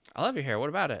 I love your hair. What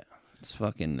about it? It's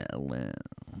fucking long.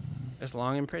 It's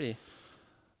long and pretty.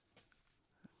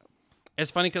 It's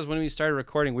funny because when we started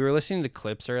recording, we were listening to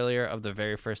clips earlier of the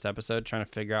very first episode, trying to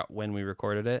figure out when we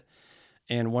recorded it.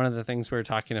 And one of the things we were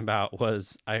talking about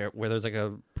was where there's like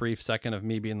a brief second of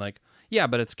me being like, yeah,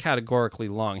 but it's categorically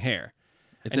long hair.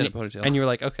 It's And in a ponytail. And you were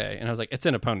like, okay. And I was like, it's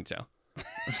in a ponytail.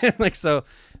 Like, so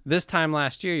this time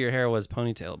last year, your hair was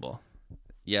ponytailable.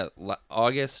 Yeah,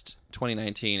 August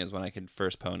 2019 is when I could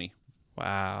first pony.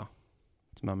 Wow.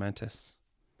 It's momentous.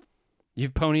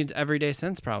 You've ponied every day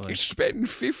since, probably. It's been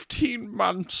 15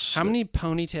 months. How many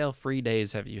ponytail free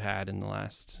days have you had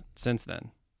since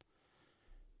then?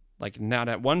 Like, not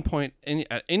at one point,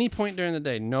 at any point during the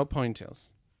day, no ponytails.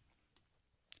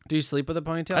 Do you sleep with a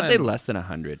ponytail? I'd say less than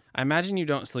 100 I imagine you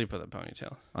don't sleep with a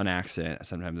ponytail. on accident.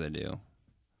 Sometimes I do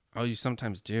Oh, you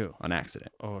sometimes do. on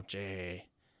accident. Oh, Jay.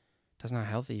 That's not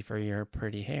healthy for your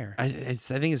pretty hair. I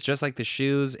think it's just like the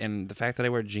shoes and the fact that I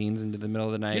wear jeans into the middle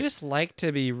of the night. You just like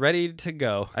to be ready to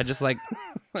go. I just like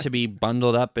to be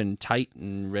bundled up and tight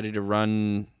and ready to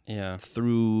run Yeah.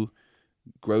 through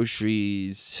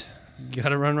groceries. You got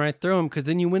to run right through them because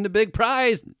then you win the big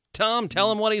prize. Tom,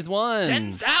 tell him what he's won.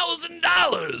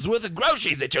 $10,000 worth of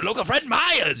groceries at your local Fred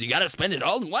Meyer's. You got to spend it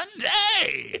all in one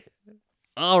day.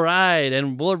 All right,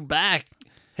 and we're back.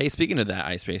 Hey, speaking of that,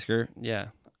 Ice Baker, Yeah.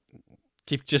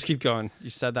 Keep going. You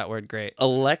said that word great.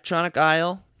 electronic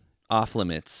aisle, off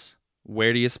limits.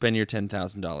 Where do you spend your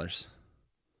 $10,000?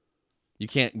 You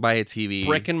can't buy a TV.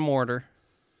 Brick and mortar.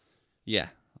 Yeah.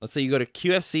 Let's say you go to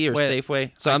QFC or Wait,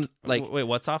 Safeway. So I'm like, wait,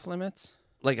 what's off limits?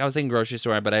 like I was thinking grocery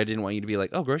store, but I didn't want you to be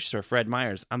like, oh, grocery store, Fred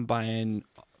Meyer's. I'm buying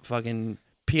fucking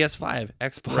PS5,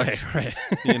 Xbox. Right.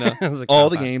 You know, It was a all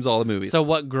the cop-out. games, all the movies. So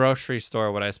what grocery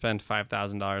store would I spend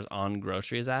 $5,000 on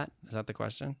groceries at? Is that the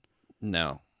question?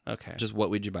 no, Okay. just what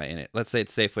would you buy in it? Let's say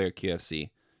it's Safeway or QFC.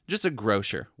 Just a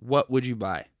grocer. What would you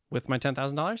buy? With my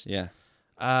 $10,000? Yeah.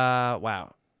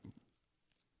 Wow.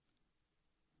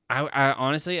 I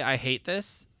honestly, I hate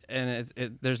this, and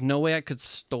there's no way I could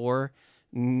store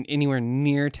anywhere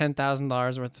near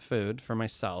 $10,000 worth of food for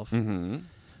myself. Mm-hmm.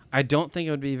 I don't think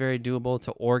it would be very doable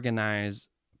to organize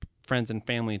friends and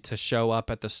family to show up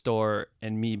at the store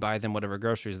and me buy them whatever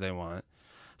groceries they want.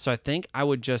 So I think I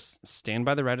would just stand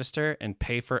by the register and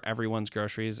pay for everyone's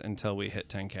groceries until we hit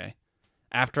 10K.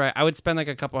 After I would spend like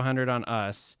a couple hundred on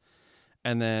us,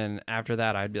 and then after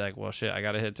that I'd be like, well, shit, I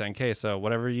got to hit 10K. So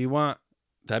whatever you want,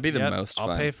 That'd be the yep, most I'll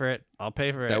fun. pay for it. I'll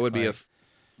pay for it. That would be a Like,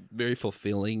 very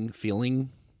fulfilling feeling.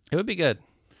 It would be good.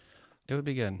 It would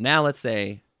be good. Now, let's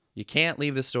say you can't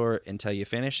leave the store until you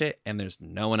finish it, and there's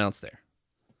no one else there.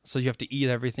 So you have to eat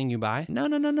everything you buy?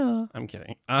 No. I'm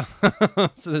kidding.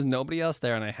 So there's nobody else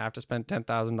there, and I have to spend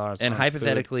 $10,000. And on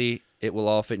hypothetically, it will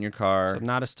all fit in your car. food. So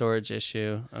not a storage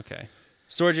issue. Okay.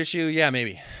 Storage issue, yeah,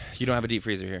 maybe. You don't have a deep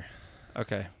freezer here.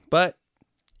 Okay. But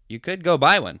you could go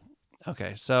buy one.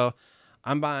 Okay. So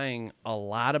I'm buying a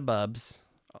lot of Bubs,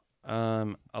 a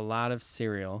lot of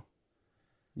cereal.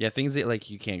 Yeah, things that like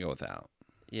you can't go without.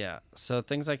 Yeah. So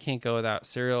things I can't go without: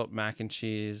 cereal, mac and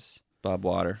cheese, Bob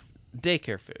Water.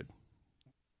 daycare food.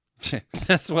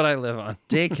 That's what I live on.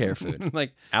 Daycare food.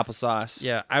 Like, Applesauce.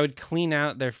 yeah, I would clean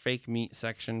out their fake meat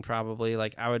section probably.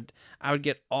 Like I would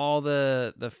get all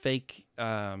the fake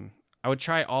I would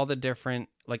try all the different,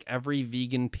 like every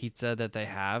vegan pizza that they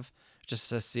have just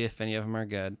to see if any of them are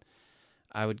good.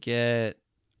 I would get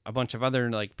a bunch of other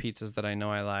like pizzas that I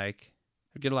know I like.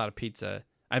 I'd get a lot of pizza.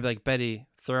 I'd be like, Betty,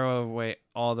 throw away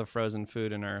all the frozen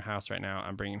food in our house right now.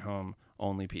 I'm bringing home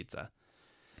only pizza.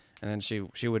 And then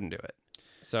she wouldn't do it.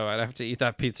 So I'd have to eat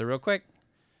that pizza real quick.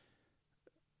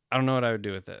 I don't know what I would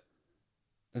do with it.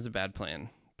 It's a bad plan.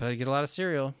 But I'd get a lot of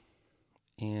cereal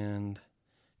and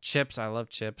chips. I love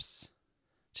chips.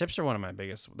 Chips are one of my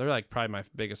biggest. They're like probably my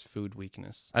biggest food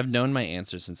weakness. I've known my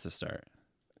answer since the start.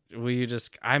 Will you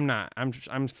just? I'm not.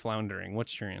 I'm floundering.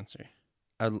 What's your answer?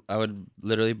 I would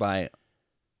literally buy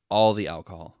all the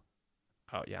alcohol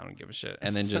Oh yeah, I don't give a shit.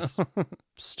 and then So- just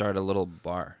start a little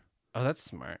bar. Oh, that's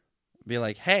smart. Be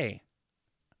like, hey,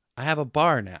 I have a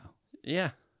bar now.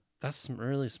 Yeah, that's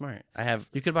really smart. I have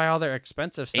You could buy all their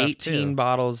expensive stuff 18 too.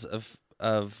 bottles of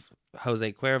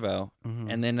Jose Cuervo Mhm.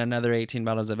 and then another 18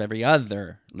 bottles of every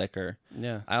other liquor.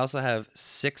 Yeah, I also have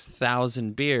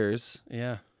 6,000 beers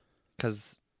yeah.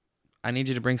 because I need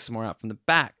you to bring some more out from the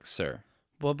back, sir.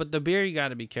 Well, but the beer you got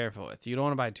to be careful with. You don't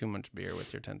want to buy too much beer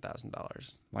with your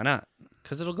 $10,000 Why not?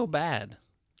 because it'll go bad.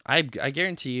 I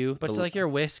guarantee you. But it's like your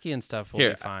whiskey and stuff will here,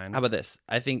 be fine. how about this?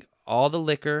 I think all the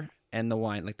liquor and the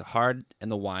wine, like the hard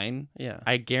and the wine, yeah.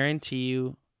 I guarantee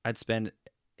you I'd spend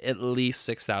at least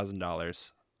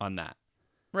 $6,000 on that.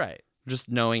 Right. Just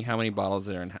knowing how many bottles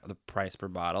there and the price per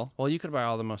bottle. Well, you could buy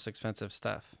all the most expensive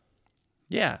stuff.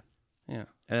 Yeah. Yeah.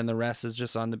 And then the rest is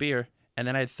just on the beer. And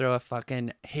then I'd throw a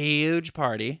fucking huge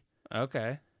party.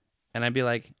 Okay. And I'd be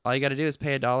like, all you got to do is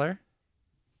pay $1.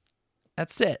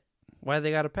 That's it. Why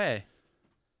they got to pay?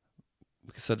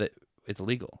 So that it's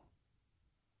legal.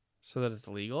 So that it's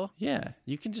legal? Yeah.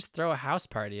 You can just throw a house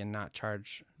party and not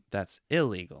charge. That's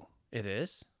illegal. It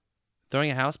is? Throwing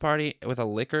a house party with a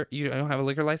liquor, you don't have a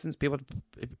liquor license, people,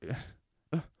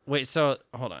 Wait, so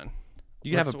hold on.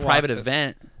 you can have Let's a walk private this.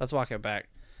 event. Let's walk it back.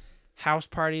 House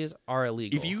parties are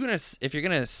illegal. If you're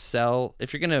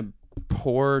gonna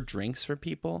pour drinks for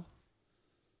people,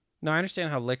 No, I understand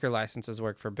how liquor licenses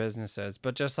work for businesses,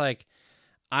 but just like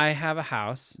I have a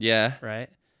house, yeah, right?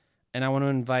 And I want to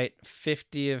invite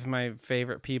 50 of my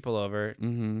favorite people over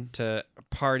mm-hmm, to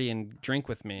party and drink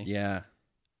with me. yeah,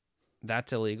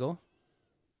 That's illegal.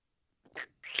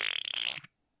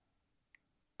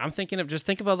 I'm thinking of just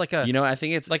think of like a I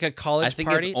think it's like a college I think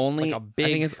party. it's only like a big, I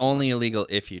think it's only illegal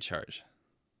if you charge.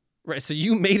 right. So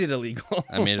you made it illegal.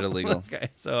 I made it illegal. Okay,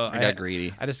 so I got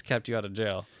greedy. I just kept you out of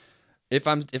jail. If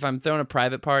I'm throwing a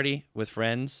private party with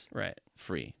friends, Right.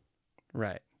 free.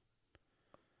 Right.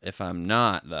 If I'm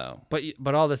not though,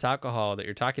 But all this alcohol that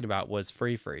you're talking about was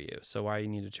free for you. So why you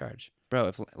need to charge? bro,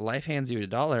 if life hands you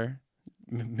 $1,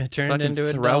 Turn it fucking into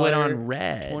a throw it $1.25. on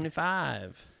red.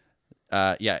 25.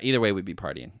 Yeah, either way we'd be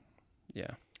partying.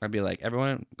 Yeah. I'd be like,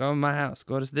 everyone go to my house,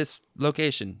 go to this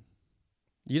location.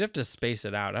 You'd have to space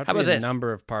it out. How How about a this?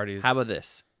 number of parties? How about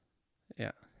this?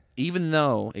 Yeah. Even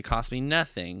though it cost me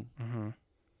nothing, Mm-hmm.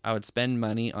 I would spend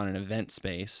money on an event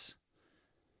space,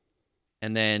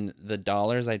 and then the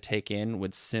dollars I take in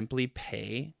would simply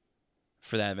pay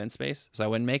for that event space. So I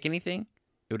wouldn't make anything.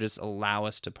 It would just allow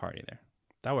us to party there.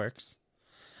 That works.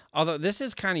 Although this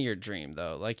is kind of your dream,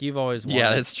 though. Like you've always wanted,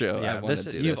 Yeah, that's true. I Yeah, wanna this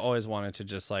do you've this. always wanted to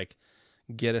just like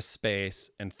get a space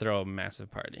and throw a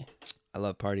massive party. I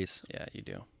love parties. Yeah, you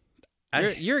do.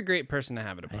 I- You're a great person to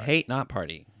have at a I party. hate not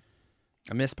partying.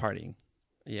 I miss partying.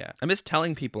 Yeah. I miss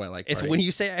telling people I like It's partying. when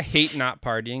you say I hate not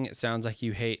partying, it sounds like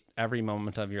you hate every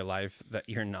moment of your life that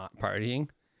you're not partying.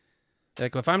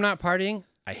 Like if I'm not partying,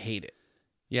 I hate it.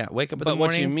 Yeah, wake up in But the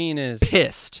morning what you mean is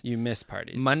pissed. you miss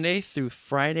parties. Monday through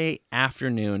Friday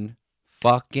afternoon,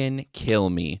 fucking kill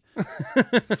me.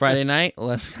 Friday night,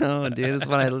 let's go, dude. This is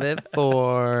what I live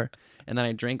for. And then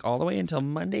I drink all the way until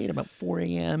Monday at about 4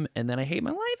 a.m. And then I hate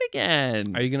my life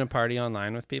again. Are you gonna party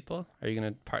online with people? Are you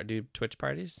gonna do Twitch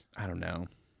parties? I don't know.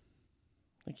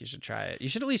 I think you should try it. You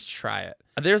should at least try it.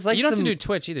 There's like you don't some, have to do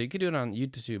Twitch either. You could do it on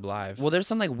YouTube Live. well, there's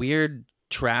some like weird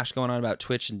trash going on about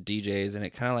Twitch and DJs, and it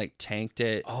kind of like tanked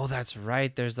it. Oh, that's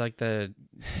right. There's like the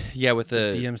Yeah, with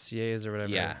the DMCA's or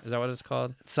whatever. yeah. Is that what it's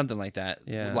called? something like that.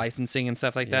 Yeah. Licensing and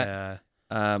stuff like that. Yeah.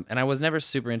 And I was never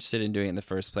super interested in doing it in the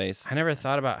first place. I never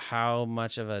thought about how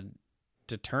much of a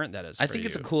deterrent that is. I for think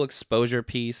it's a you. cool exposure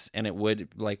piece, and it would,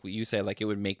 like what you say, like it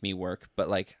would make me work, but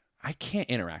like I can't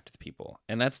interact with people,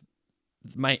 and that's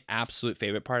my absolute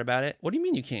favorite part about it. What do you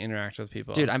mean you can't interact with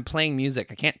people? Dude, I'm playing music.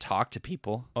 I can't talk to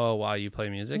people. Oh, while you play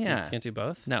music? Yeah. You can't do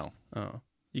both? No. Oh.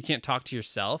 You can't talk to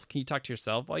yourself? Can you talk to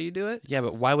yourself while you do it? Yeah,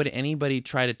 but why would anybody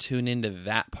try to tune into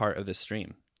that part of the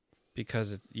stream?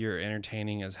 Because you're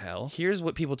entertaining as hell. Here's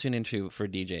what people tune into for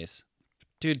DJs.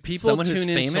 Dude, people Someone who's tune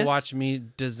in to famous? watch me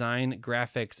design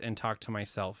graphics and talk to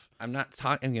myself. I'm not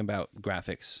talking about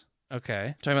graphics. Okay.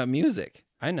 I'm talking about music.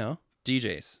 I know.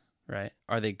 DJs. Right.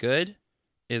 Are they good?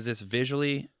 Is this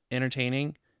visually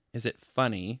entertaining? Is it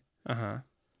funny? Uh-huh.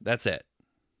 That's it.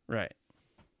 Right.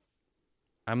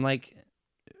 I'm like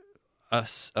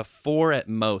a 4 at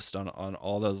most on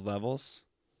all those levels.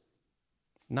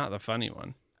 Not the funny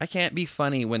one. I can't be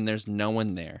funny when there's no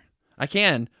one there. I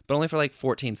can, but only for like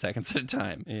 14 seconds at a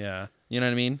time. Yeah. You know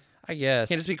what I mean? I I guess.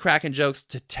 can't just be cracking jokes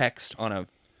to text on a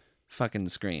fucking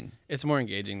screen. It's more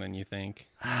engaging than you think.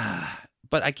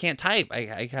 But I can't type.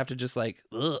 I have to just like,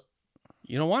 ugh.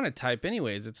 You don't want to type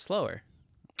anyways. It's slower.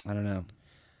 I don't know.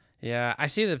 Yeah, I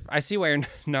see why you're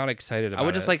not excited about it. I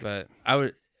would just like, but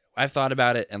I've thought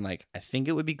about it and like, I think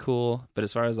it would be cool. But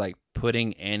as far as like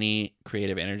putting any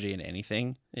creative energy into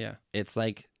anything, yeah, it's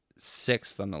like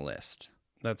 6th on the list.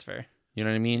 that's fair. You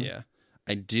know what I mean? Yeah.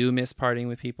 I do miss partying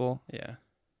with people, Yeah.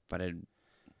 but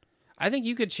I think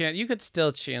you could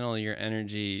still channel your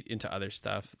energy into other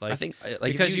stuff. Like I think like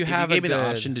because if you have if you gave a me the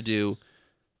good- option to do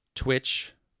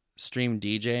Twitch stream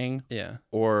DJing yeah,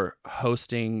 or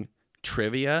hosting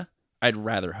trivia, I'd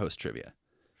rather host trivia.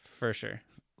 for sure.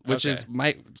 Which Okay. is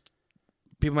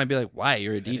people might be like, "Why?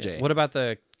 You're a DJ." What about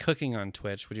the cooking on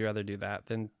Twitch? Would you rather do that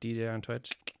than DJ on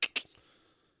Twitch?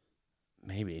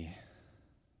 Maybe.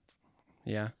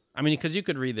 Yeah. I mean, because you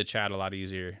could read the chat a lot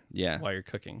easier Yeah. while you're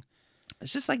cooking.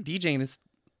 It's just like DJing this.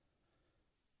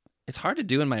 It's hard to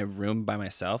do in my room by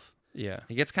myself. Yeah.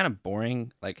 It gets kind of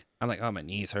boring. Like I'm like, "Oh, my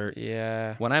knees hurt."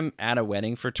 Yeah. When I'm at a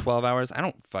wedding for 12 hours, I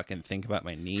don't fucking think about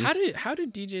my knees. How do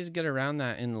DJs get around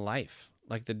that in life?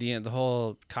 Like the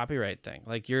whole copyright thing.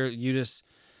 Like you're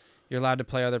allowed to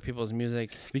play other people's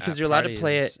music Because at you're allowed to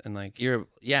play parties it- and like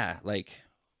like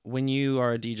when you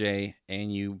are a DJ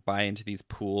and you buy into these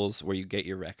pools where you get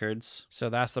your records. so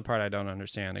that's the part I don't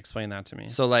understand. Explain that to me.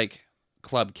 So like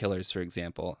Club Killers, for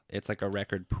example, it's like a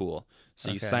record pool. So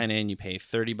you Okay. sign in, you pay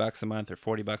 $30 a month or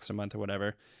 $40 a month or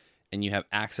whatever, and you have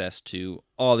access to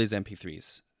all these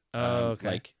MP3s. Oh, okay.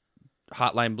 Like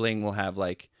Hotline Bling will have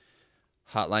like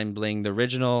Hotline Bling, the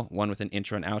original one with an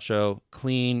intro and outro,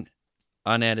 clean,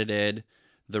 unedited,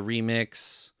 the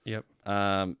remix, Yep.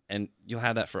 and you'll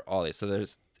have that for all these. So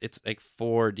it's like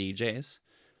 4 DJs.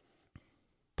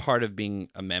 Part of being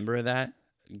a member of that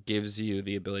gives you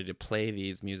the ability to play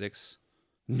these musics,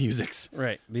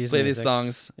 Right. These play these musics.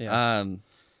 songs, Yeah.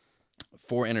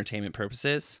 for entertainment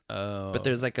purposes. Oh. But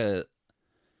there's like a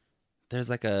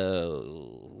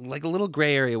little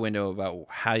gray area window about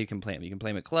how you can play them. You can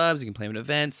play them at clubs. You can play them at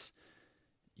events.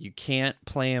 You can't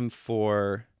play them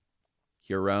for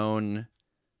your own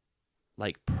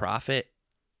like profit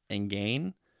and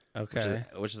gain. Okay.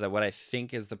 Which is what I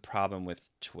think is the problem with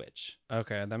Twitch,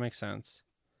 Okay, that makes sense.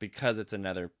 because it's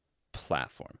another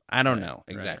platform. I don't Right, know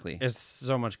right. exactly. There's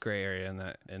so much gray area in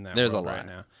that There's a world lot. right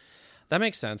now. That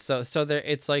makes sense. So there,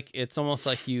 it's almost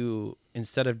like you,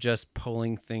 instead of just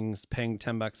pulling things, paying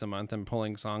 $10 a month and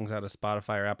pulling songs out of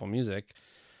Spotify or Apple Music,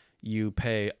 you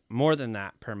pay more than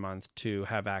that per month to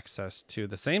have access to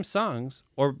the same songs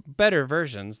or better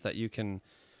versions that you can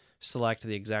select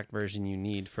the exact version you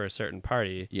need for a certain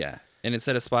party. Yeah. And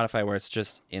instead of Spotify where it's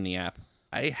just in the app,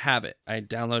 I have it. I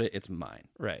download it. It's mine.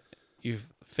 Right. You've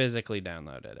physically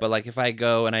downloaded it. But like if I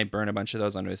go and I burn a bunch of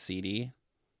those onto a CD,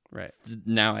 right.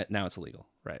 now it's illegal.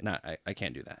 Right. I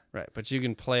can't do that. Right. But you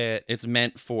can play it. It's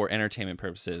meant for entertainment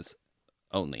purposes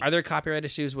only. Are there copyright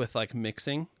issues with like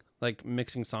mixing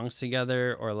songs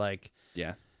together, or like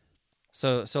Yeah.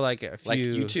 so like if Like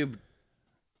you YouTube.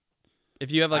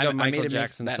 if you have like I a Michael made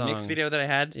Jackson that song, mix video that I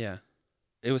had. yeah,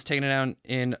 It was taken down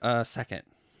in a second.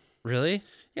 really,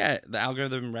 Yeah, the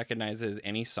algorithm recognizes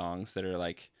any songs that are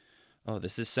like, oh,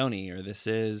 this is Sony or this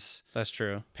is that's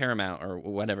true. Paramount or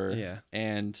whatever. Yeah.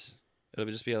 And it'll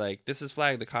just be like, this is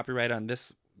flagged the copyright on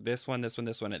this one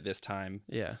at this time.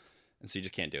 Yeah, And so you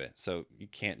just can't do it. So you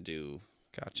can't do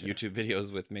gotcha. YouTube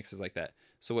videos with mixes like that.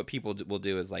 So what people will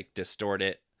do is like distort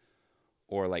it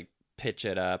or like pitch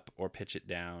it up or pitch it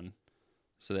down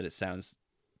so that it sounds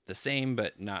the same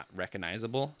but not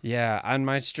recognizable. Yeah, on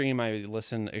my stream I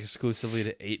listen exclusively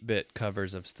to 8-bit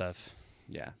covers of stuff.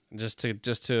 Yeah. Just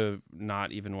to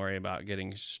not even worry about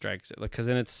getting strikes, because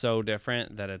then it's so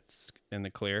different that it's in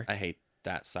the clear. I hate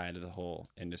that side of the whole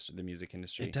industry, the music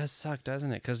industry. It does suck,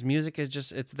 doesn't it? Because music is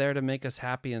just, it's there to make us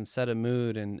happy and set a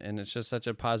mood, and it's just such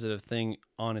a positive thing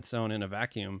on its own in a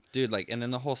vacuum. Dude, like, and then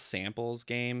the whole samples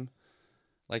game,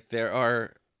 like there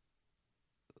are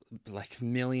like $1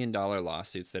 million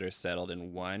lawsuits that are settled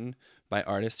and won by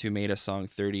artists who made a song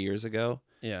 30 years ago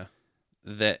Yeah.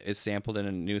 that is sampled in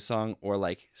a new song or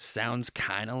like sounds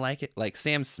kind of like it. Like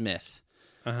Sam Smith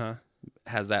Uh-huh.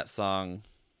 has that song.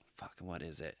 Fucking what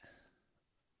is it?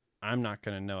 I'm not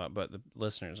going to know it, but the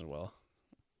listeners will.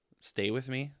 Stay with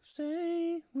me.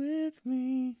 Stay with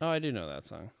me. Oh, I do know that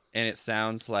song. And it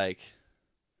sounds like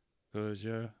who's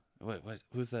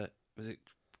that? Was it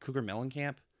Cougar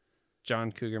Mellencamp?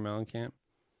 John Cougar Mellencamp.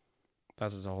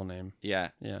 That's his whole name. Yeah.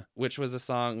 Yeah. Which was a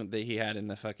song that he had in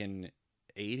the fucking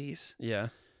 80s. Yeah.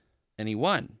 And he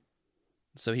won.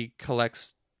 So he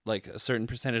collects like a certain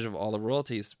percentage of all the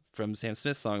royalties from Sam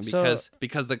Smith's song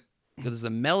because the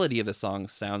melody of the song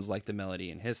sounds like the melody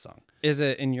in his song. Is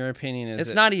it, in your opinion, It's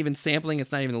not even sampling,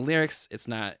 it's not even the lyrics, it's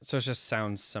not So it just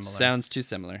sounds similar. sounds too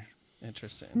similar.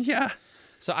 Interesting. Yeah.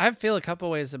 So I feel a couple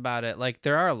ways about it. Like,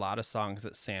 there are a lot of songs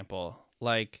that sample.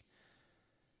 Like,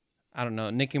 I don't know,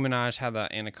 Nicki Minaj had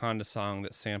that Anaconda song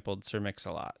that sampled Sir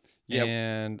Mix-a-Lot. Yep.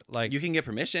 And like, You can get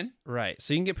permission, right.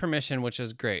 So you can get permission, which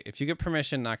is great. If you get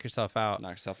permission, knock yourself out.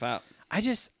 knock yourself out.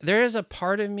 There is a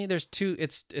part of me, there's two,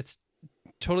 it's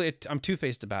totally, I'm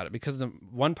two-faced about it, because the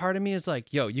one part of me is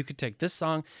like, yo, you could take this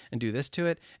song and do this to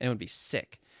it and it would be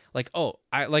sick. Like, oh,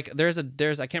 there's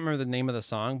I can't remember the name of the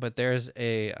song, but there's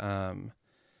a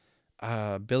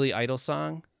Billy Idol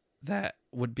song that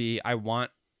would be, I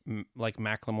want like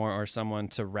Macklemore or someone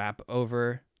to rap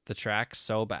over the track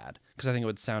so bad, because I think it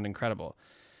would sound incredible.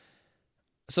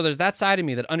 So there's that side of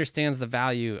me that understands the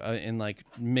value in like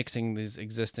mixing these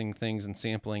existing things and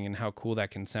sampling and how cool that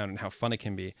can sound and how fun it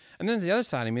can be. And then there's the other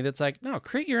side of me that's like, no,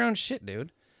 create your own shit,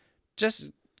 dude.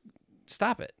 Just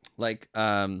stop it. Like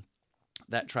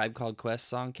that Tribe Called Quest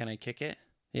song, Can I Kick It?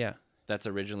 Yeah. That's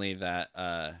originally that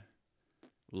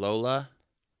Lola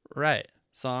Right.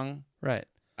 song. Right.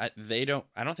 I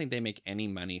don't think they make any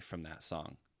money from that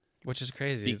song Which is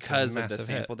crazy. It's a because of the massive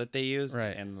sample hit. that they use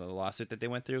Right. and the lawsuit that they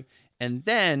went through. And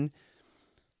then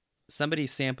somebody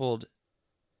sampled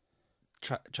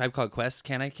Tribe Called Quest,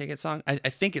 Can I Kick It song? I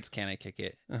think it's Can I Kick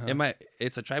It. Uh-huh.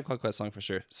 It's a Tribe Called Quest song for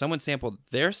sure. Someone sampled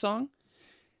their song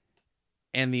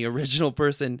and the original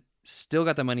person still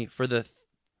got the money for the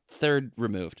third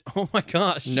removed. Oh my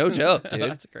gosh. No joke, dude.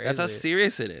 That's crazy. That's how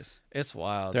serious it is. It's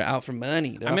wild. They're out for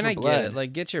money. They're I out mean, for I blood. get it.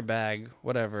 Like, get your bag,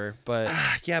 whatever. But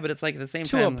Yeah, but it's like at the same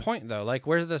to time. a point, though. Like,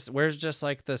 where's just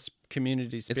like this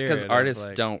community It's spirit? because of, artists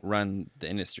like- don't run the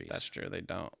industries. That's true. They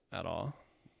don't at all.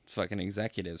 Fucking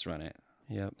executives run it.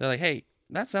 Yep. They're like, hey,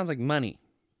 That sounds like money.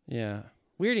 Yeah.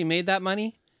 We already made that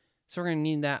money, so we're gonna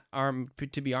need that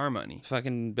to be our money.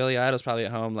 Fucking Billy Idol's probably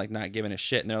at home, like, not giving a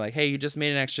shit. And they're like, hey, you just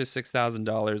made an extra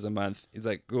 $6,000 a month. He's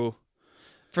like, cool.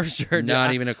 For sure. Not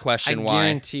dude. even a question I why.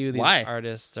 guarantee you these Why?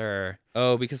 artists are.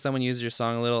 Oh, because someone used your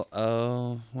song a little.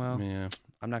 Oh, well, Yeah.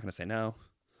 I'm not going to say no.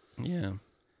 Yeah.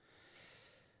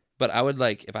 But I would,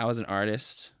 like, if I was an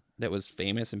artist that was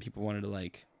famous and people wanted to,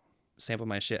 like, sample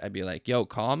my shit, I'd be like, yo,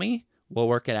 call me. We'll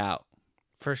work it out.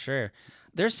 For sure.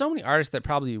 There's so many artists that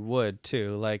probably would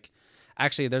too. Like,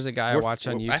 actually, there's a guy I watch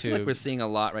on YouTube. I feel like we're seeing a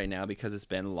lot right now because it's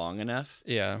been long enough.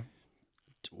 Yeah.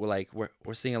 We're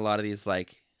seeing a lot of these,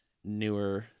 like,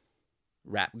 newer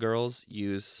rap girls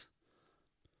use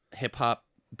hip hop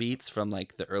beats from,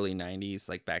 like, the early 90s,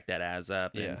 like Back That Ass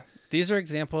Up. And, Yeah. These are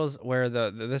examples where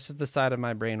this is the side of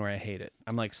my brain where I hate it.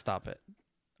 I'm like, stop it.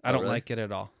 I Oh, don't really? like it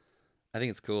at all. I think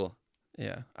it's cool.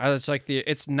 Yeah. It's like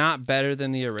it's not better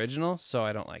than the original, so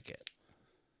I don't like it.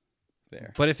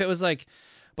 Fair. But if it was like,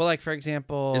 for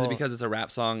example, Is it because it's a rap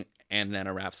song and then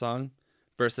a rap song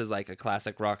versus, like, a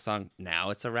classic rock song? Now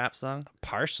it's a rap song.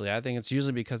 partially, I think it's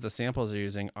usually because the samples they're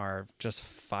using are just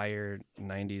fire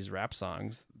 90s rap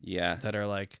songs Yeah. that are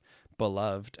like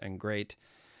beloved and great.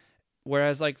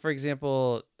 Whereas, like, for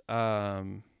example,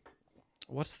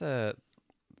 what's the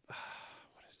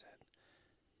what is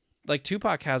it? Like,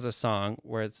 Tupac has a song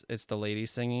where it's the lady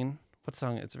singing. What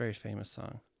song? It's a very famous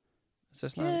song. Is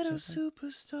this not?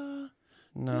 superstar.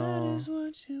 No.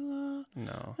 what you are.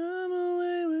 No. Come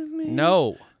away with me.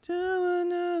 No. To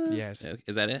another. Yes.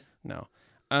 Is that it? No.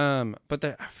 But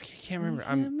I can't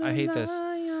remember. I hate this.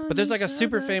 But there's like a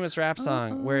super famous rap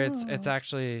song where it's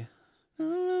actually.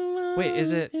 Wait,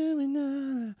 is it?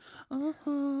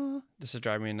 This is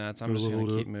driving me nuts. I'm just gonna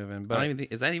keep moving. I don't But even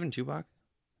think, is that even Tupac?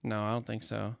 no, I don't think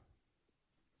so.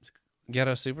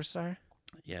 Ghetto Superstar?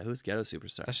 Yeah, who's Ghetto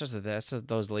Superstar? That's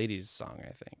those ladies' song.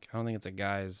 I think. I don't think it's a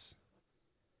guy's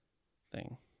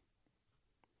thing.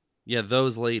 Yeah,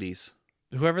 those ladies.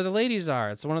 Whoever the ladies are,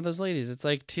 it's one of those ladies. It's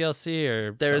like TLC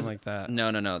or There's something like that.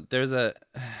 No. There's a.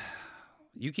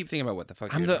 You keep thinking about what the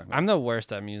fuck you're talking about. I'm the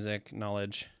worst at music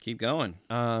knowledge. Keep going.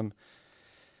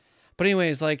 But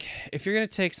anyways, like, if you're gonna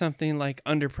take something like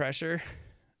Under Pressure,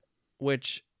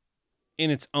 which in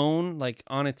its own, like,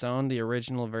 on its own, the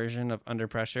original version of Under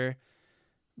Pressure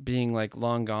being like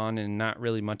long gone and not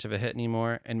really much of a hit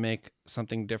anymore, and make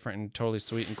something different and totally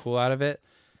sweet and cool out of it,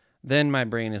 then my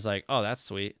brain is like, oh, that's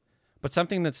sweet. But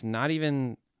something that's not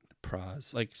even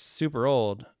Pros. like super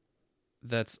old,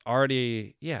 that's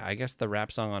already, yeah, I guess the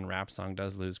rap song on rap song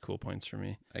does lose cool points for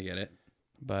me. I get it.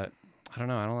 But I don't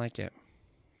know, I don't like it.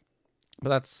 But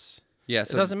that's Yeah, it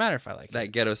so doesn't matter if I like that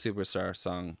it. Ghetto Superstar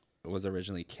song was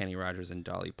originally Kenny Rogers and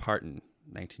Dolly Parton,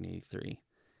 1983.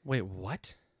 Wait,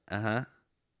 what? Uh-huh.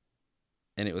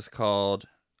 And it was called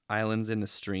Islands in the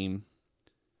Stream.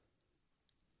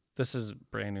 This is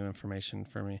brand new information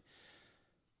for me.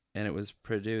 And it was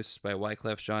produced by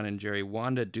Wyclef Jean and Jerry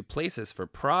Wanda Duplessis for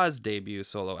Pra's debut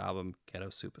solo album, Ghetto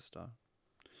Superstar.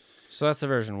 So that's the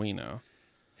version we know.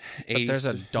 But there's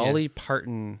a 80 Dolly yeah.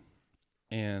 Parton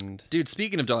and Dude,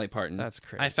 speaking of Dolly Parton, that's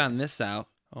crazy. I found this out.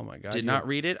 Oh my god. Did not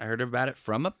read it. I heard about it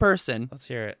from a person. Let's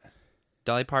hear it.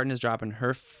 Dolly Parton is dropping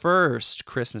her first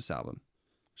Christmas album.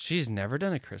 She's never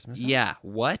done a Christmas album? Yeah,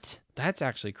 what? That's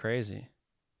actually crazy.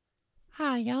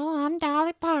 Hi, y'all. I'm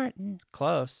Dolly Parton.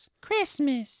 Close.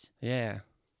 Christmas. Yeah.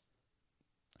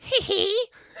 Hee hee.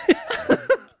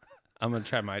 I'm gonna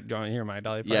try do you want to hear my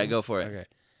Dolly Parton? Yeah, go for it. Okay.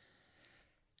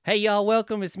 Hey y'all,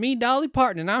 welcome. It's me, Dolly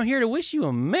Parton, and I'm here to wish you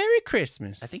a Merry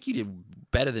Christmas. I think you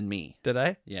did better than me. Did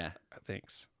I? Yeah.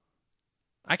 Thanks.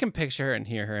 I can picture her and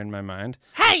hear her in my mind.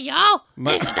 Hey, y'all.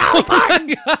 My- This is Dolly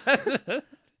Parton. Oh my God.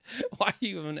 Why are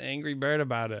you an angry bird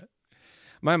about it?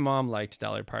 My mom liked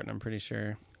Dolly Parton, I'm pretty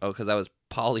sure. Oh, because I was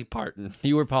Polly Parton.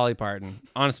 You were Polly Parton.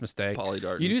 Honest mistake. Polly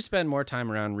Darton. You do spend more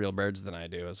time around real birds than I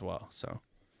do as well, so.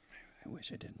 I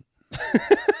wish I didn't.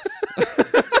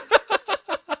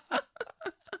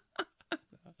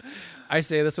 I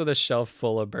say this with a shelf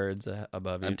full of birds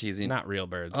above you. I'm teasing. Not real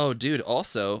birds. Oh, dude,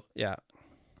 also, yeah.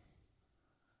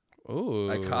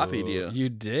 Ooh. I copied you. You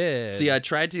did. see, I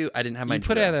tried to, I didn't have my You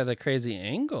put it drill. at a crazy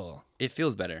angle. It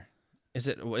feels better. Is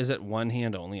it one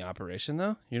hand only operation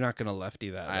though? You're not gonna lefty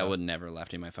that. I though. would never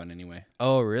lefty my phone anyway.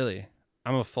 Oh really?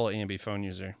 I'm a full AMB phone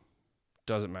user.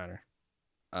 Doesn't matter.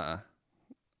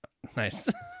 Nice.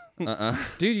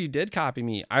 Dude, you did copy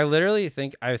me. I literally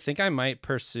think I might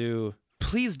pursue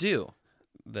Please do.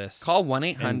 this. Call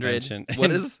 1-800. invention.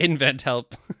 What is? invent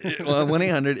help? Well,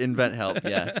 1-800 invent help.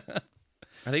 Yeah.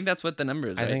 I think that's what the number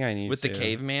is. I Right? think I need with to. the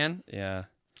caveman. Yeah.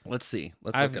 Let's see.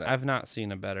 Let's look it up. I've not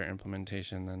seen a better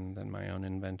implementation than my own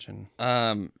invention.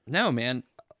 No, man.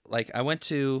 Like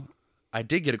I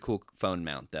did get a cool phone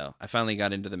mount though. I finally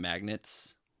got into the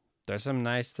magnets There's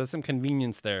some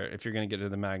convenience there if you're gonna get to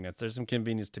the magnets. There's some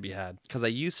convenience to be had. because I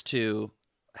used to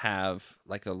have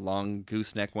like a long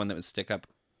gooseneck one that would stick up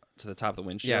to the top of the Yeah,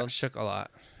 windshield. shook a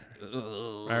lot.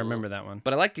 I remember that one.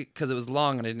 But I liked it because it was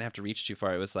long and I didn't have to reach too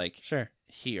far. It was like Sure.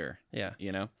 here, Yeah.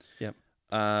 you know? Yep.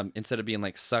 Instead of being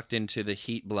like sucked into the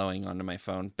heat blowing onto my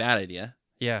phone. Bad idea.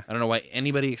 Yeah. I don't know why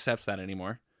anybody accepts that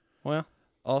anymore. Well,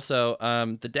 Also,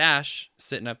 the dash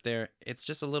sitting up there, it's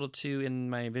just a little too in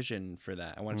my vision for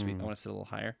that. I want it to be, I want to sit a little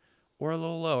higher or a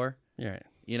little lower, you're right.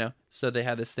 you know? So they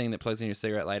have this thing that plugs in your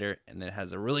cigarette lighter and it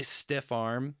has a really stiff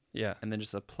arm Yeah. and then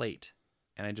just a plate.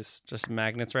 And I Just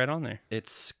magnets right on there.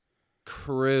 it's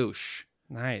crush.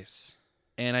 Nice.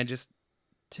 And I just,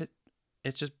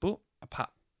 it's just boom, a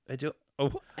pop. I do.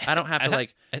 Oh, I don't have to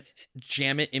like I-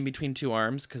 jam it in between two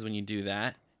arms because when you do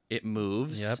that, it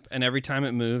moves. Yep. And every time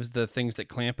it moves, the things that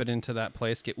clamp it into that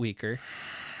place get weaker.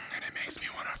 And it makes me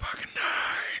want to fucking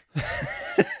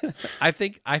die. I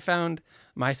think I found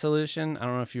my solution. I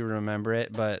don't know if you remember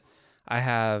it, but I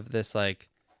have this like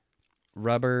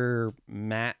rubber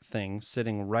mat thing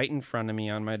sitting right in front of me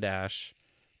on my dash,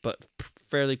 but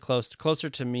fairly closer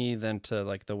to me than to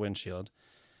like the windshield.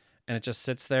 And it just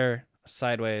sits there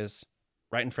sideways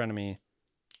right in front of me.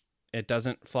 It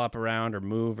doesn't flop around or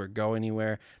move or go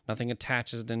anywhere. Nothing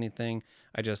attaches to anything.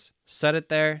 I just set it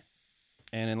there,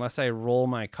 and unless I roll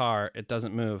my car, it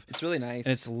doesn't move. It's really nice.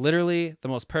 And it's literally the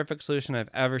most perfect solution I've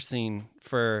ever seen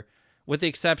with the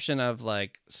exception of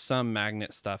like some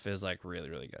magnet stuff is like really,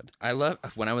 really good. I love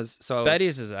when I was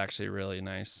Betty's is actually really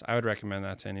nice. I would recommend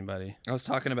that to anybody. I was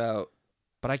talking about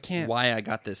But I can't. why I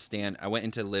got this stand. I went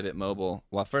into Live It Mobile.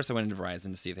 Well, first I went into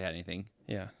Verizon to see if they had anything.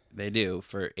 Yeah. They do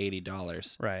for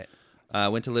 $80. Right.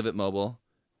 Went to Live It Mobile.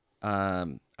 I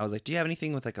was like, "Do you have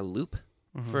anything with like a loop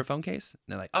for a phone case?" And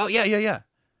they're like, "Oh yeah.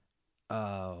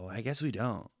 Oh, I guess we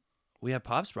don't. We have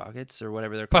pop sprockets or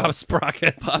whatever they're called. Pop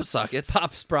sprockets. Pop sockets.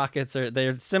 Pop sprockets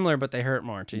they're similar, but they hurt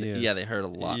more to use. Yeah, they hurt a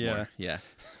lot Yeah. more. Yeah.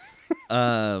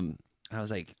 I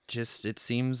was like, it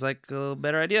seems like a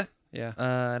better idea. Yeah.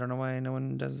 I don't know why no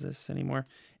one does this anymore.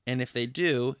 And if they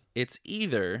do, it's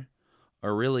either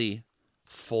a really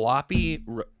floppy,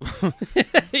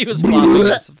 He was flopping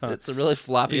his phone. it's a really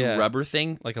floppy Yeah. rubber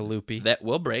thing Like a loopy. that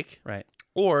will break, Right.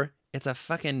 or it's a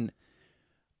fucking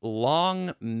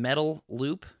long metal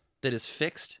loop that is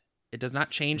fixed. It does not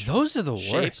change. Those are the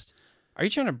shape. worst. Are you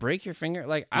trying to break your finger?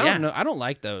 Like, I Yeah. don't know. I don't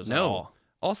like those at No. all.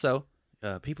 Also,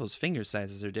 people's finger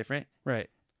sizes are different. Right.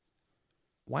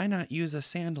 Why not use a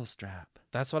sandal strap?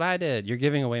 That's what I did. You're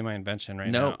giving away my invention right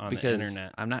No, now on because the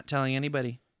internet. I'm not telling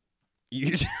anybody.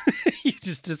 You you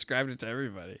just described it to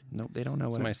everybody. Nope, they don't know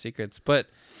That's what my secrets. But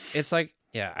it's like,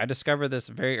 yeah, I discovered this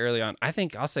very early on. I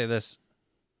think I'll say this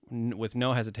with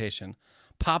no hesitation.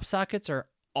 Pop sockets are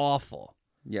awful.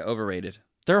 Yeah, overrated.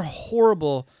 They're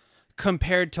horrible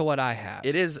compared to what I have.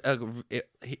 It is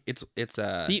it's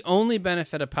a The only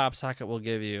benefit a pop socket will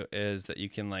give you is that you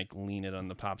can like lean it on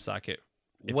the pop socket.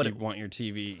 If What- you want your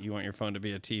TV, you want your phone to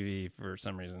be a TV for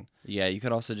some reason. yeah. You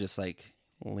could also just like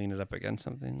Lean it up against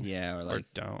something. yeah, or Or like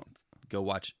don't. go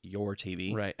watch your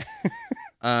TV. Right.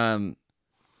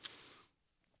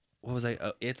 What was I?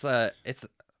 Oh, it's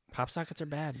Pop sockets are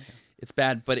bad, man. it's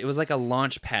bad, but it was like a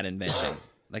launch pad invention.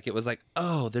 Like it was like,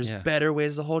 oh, there's Yeah. better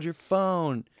ways to hold your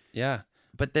phone. Yeah.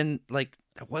 But then like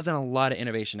there wasn't a lot of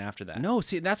innovation after that. No,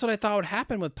 see, that's what I thought would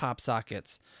happen with pop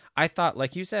sockets. I thought,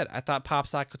 like you said, I thought pop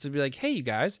sockets would be like, hey, you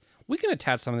guys, we can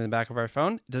attach something in the back of our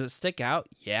phone. Does it stick out?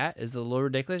 Yeah. Is it a little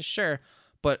ridiculous? Sure.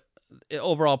 But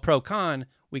overall, pro con,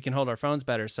 we can hold our phones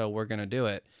better, so we're going to do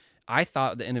it. I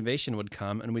thought the innovation would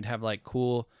come and we'd have like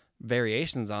cool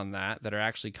variations on that are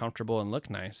actually comfortable and look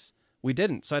nice. We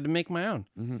didn't, so I had to make my own.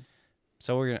 Mm-hmm.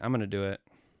 So I'm gonna do it.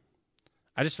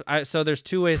 So there's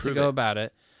two ways Prove to go it. about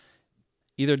it.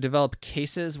 Either develop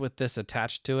cases with this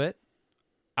attached to it.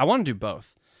 I want to do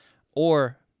both,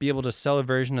 or be able to sell a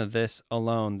version of this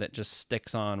alone that just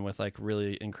sticks on with like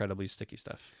really incredibly sticky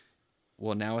stuff.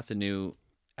 Well, now with the new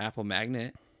Apple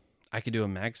Magnet, I could do a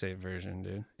MagSafe version,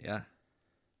 dude. yeah.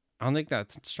 I don't think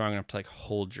that's strong enough to like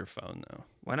hold your phone though.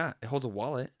 Why not? It holds a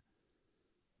wallet.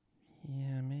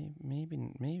 Yeah,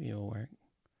 maybe it'll work.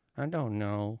 I don't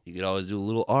know. You could always do a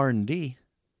little R&D.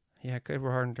 Yeah, good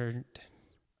hard. That'd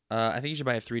I think you should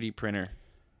buy a 3D printer.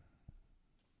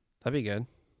 be good.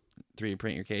 3D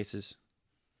print your cases.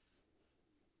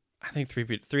 I think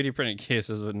 3D printed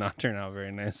cases would not turn out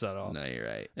very nice at all. No, you're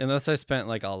right. Unless I spent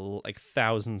like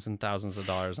thousands and thousands of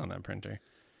dollars on that printer.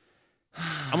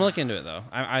 I'm gonna look into it though.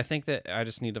 I think that I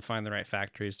just need to find the right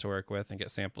factories to work with and get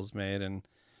samples made and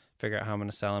figure out how I'm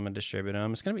gonna sell them and distribute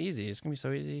them. It's gonna be easy. It's gonna be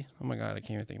so easy. Oh my god, I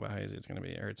can't even think about how easy it's gonna be.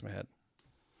 It hurts my head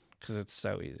because it's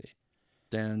so easy.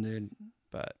 Damn, dude.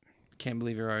 But Can't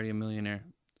believe you're already a millionaire.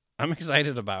 I'm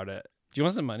excited about it. Do you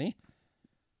want some money?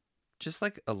 Just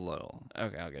like a little.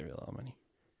 Okay, I'll give you a little money.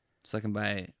 So I can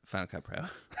buy Final Cut Pro.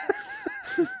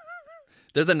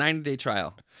 There's a 90-day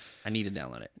trial. I need to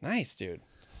download it. Nice, dude.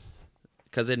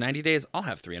 Because in 90 days, I'll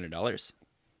have $300.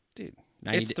 Dude,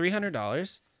 90 it's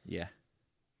 $300. Yeah.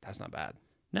 That's not bad.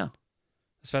 No.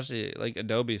 Especially like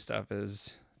Adobe stuff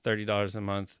is $30 a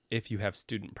month if you have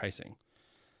student pricing.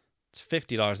 It's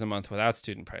 $50 a month without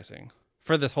student pricing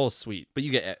for this whole suite. But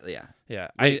you get, yeah. Yeah,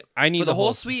 Wait, I need For the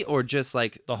whole suite or just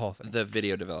like the whole thing. the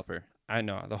video developer? I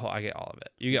know the whole. I get all of it.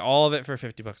 You get all of it for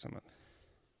 $50 a month.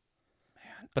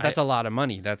 Man, but that's a lot of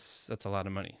money. That's a lot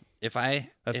of money. That's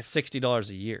 $60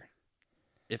 a year.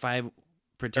 if I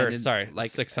pretended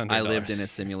like $600. I lived in a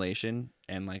simulation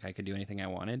and like I could do anything I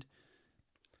wanted,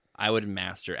 I would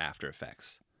master After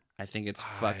Effects. I think it's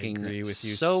fucking I agree with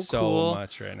you so cool.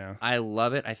 much right now. I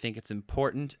love it. I think it's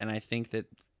important, and I think that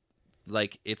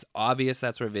like it's obvious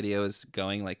that's where video is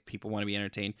going. Like people want to be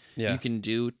entertained. Yeah. You can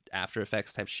do After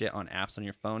Effects type shit on apps on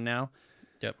your phone now.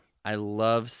 Yep. I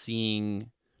love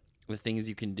seeing the things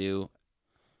you can do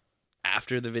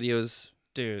after the videos,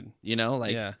 Dude. you know,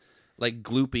 like Yeah. like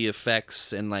gloopy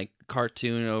effects and like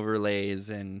cartoon overlays,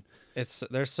 and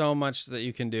There's so much that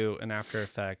you can do in After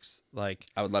Effects. Like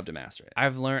I would love to master it.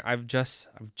 I've just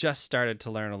started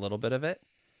to learn a little bit of it.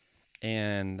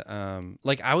 And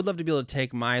like I would love to be able to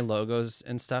take my logos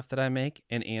and stuff that I make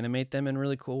and animate them in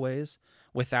really cool ways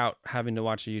without having to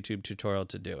watch a YouTube tutorial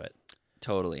to do it.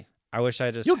 Totally. I wish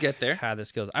I just You'll get there. had the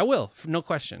skills. I will, no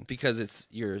question. Because it's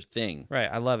your thing. Right,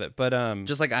 I love it. But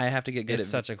Just like I have to get good it's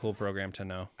at such a cool program to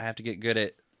know. I have to get good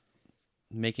at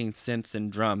making synths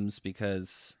and drums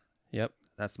because Yep.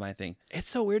 that's my thing. It's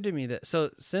so weird to me that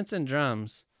synths and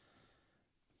drums.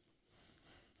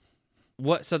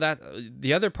 So that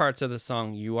the other parts of the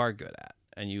song you are good at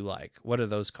and you like. What are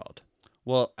those called?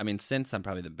 Well, I mean, synths I'm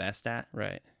probably the best at,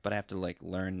 Right. but I have to like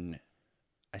learn.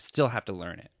 I still have to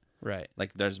learn it. Right.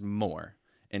 Like there's more.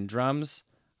 In drums,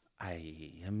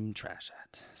 I am trash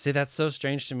at. See, that's so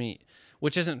strange to me,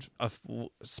 which isn't a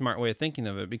smart way of thinking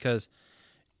of it, because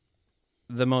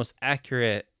the most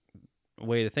accurate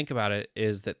way to think about it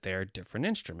is that they're different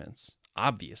instruments.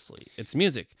 Obviously, it's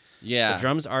music. Yeah. The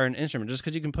drums are an instrument. Just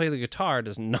because you can play the guitar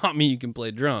does not mean you can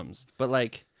play drums. But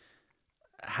like,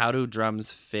 how do drums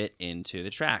fit into the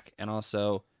track? And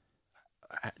also,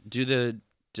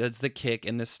 does the kick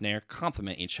and the snare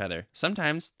complement each other?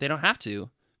 Sometimes they don't have to.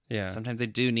 Yeah. Sometimes they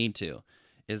do need to.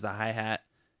 Is the hi-hat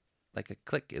like a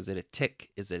click? Is it a tick?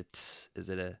 Is it a tss? Is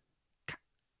it a,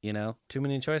 you know? Too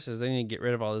many choices. They need to get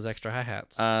rid of all those extra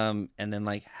hi-hats. And then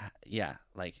like, yeah,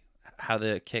 like how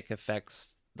the kick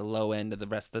affects the low end of the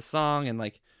rest of the song, and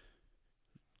like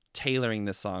tailoring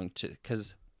the song to,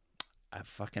 because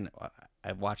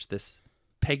I watched this.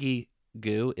 Peggy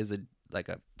Goo is a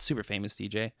super famous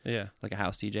DJ, yeah. like a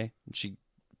house DJ. And she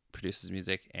produces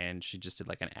music, and she just did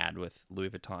like an ad with Louis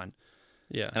Vuitton.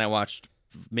 Yeah. And I watched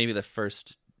maybe the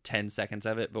first 10 seconds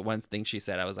of it, but one thing she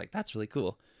said, I was like, that's really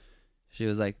cool. She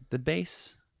was like, the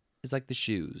bass is like the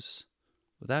shoes.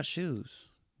 Without shoes,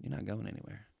 you're not going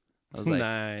anywhere. I was like,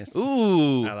 nice.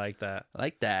 ooh, I like that. I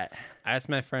like that. I asked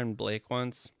my friend Blake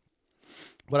once.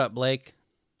 What up, Blake?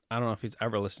 I don't know if he's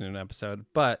ever listened to an episode,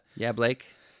 but Yeah, Blake.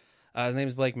 his name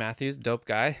is Blake Matthews. Dope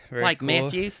guy. Very Blake cool.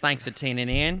 Matthews, thanks for tuning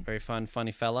in. Very fun,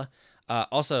 funny fella.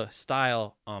 Also,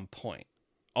 style on point.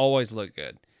 Always look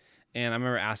good. And I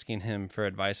remember asking him for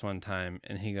advice one time,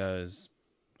 and he goes,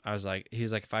 he's like,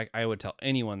 if I would tell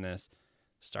anyone this,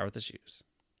 start with the shoes.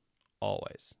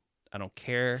 Always. I don't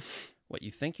care what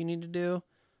you think you need to do.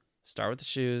 Start with the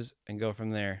shoes and go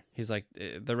from there. He's like,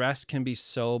 the rest can be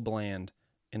so bland,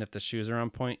 and if the shoes are on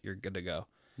point, you're good to go.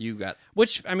 You got,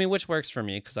 Which works for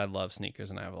me because I love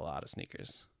sneakers and I have a lot of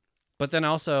sneakers. But then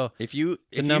also the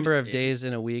number of days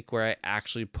in a week where I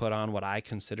actually put on what I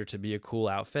consider to be a cool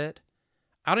outfit,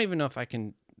 I don't even know if I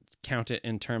can count it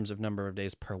in terms of number of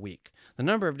days per week. The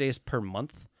number of days per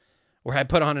month where I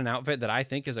put on an outfit that I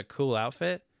think is a cool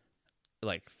outfit,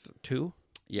 like 2.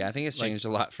 Yeah, I think it's changed a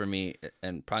lot for me,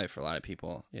 and probably for a lot of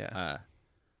people. Yeah.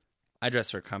 I dress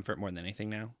for comfort more than anything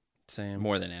now, Same.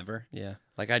 more than ever. Yeah.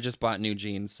 Like I just bought new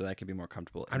jeans so that I could be more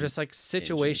comfortable. I'm just like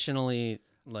situationally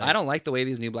like I don't like the way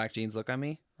these new black jeans look on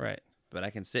me, Right. but I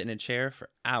can sit in a chair for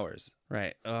hours.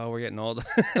 Right. Oh, we're getting old.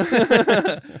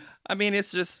 I mean,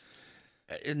 it's just,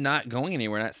 not going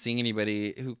anywhere, not seeing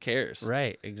anybody. Who cares?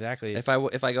 Right, exactly. If I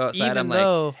go outside, Even I'm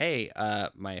though- like, hey,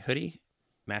 my hoodie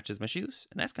matches my shoes,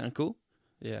 and that's kind of cool.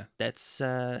 yeah. That's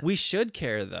We should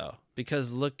care though,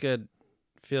 because look good,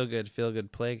 feel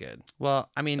good, play good. well,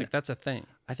 I mean, Like that's a thing.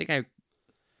 I think I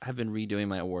have been redoing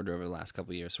my wardrobe over the last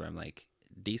couple of years, where I'm like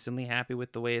decently happy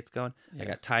with the way it's going. I Yeah.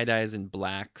 got tie dyes and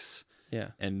blacks Yeah.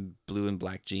 and blue and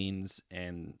black jeans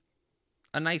and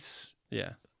a nice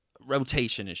Yeah.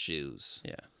 rotation of shoes,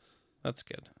 Yeah. That's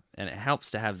good. and it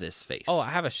helps to have this face. Oh, I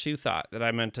have a shoe thought that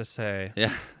I meant to say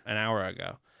yeah. an hour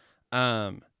ago.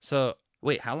 So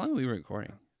Wait, how long are we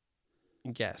recording?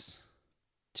 guess.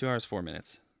 2 hours 4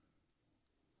 minutes.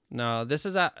 No, this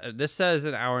says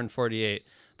an hour and 48,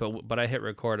 but I hit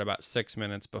record about 6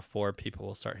 minutes before people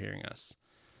will start hearing us.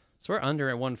 So we're under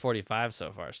at 145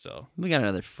 so far still. We got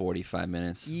another 45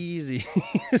 minutes. Easy.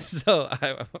 So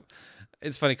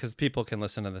it's funny because people can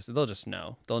listen to this. They'll just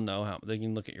know. They'll know how they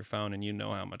can look at your phone and you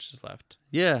know how much is left.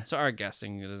 Yeah. So our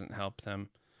guessing doesn't help them.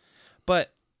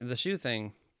 But the shoe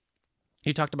thing,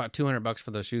 you talked about $200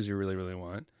 for those shoes you really, really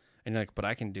want. And you're like, but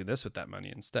I can do this with that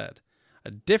money instead.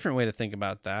 A different way to think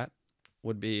about that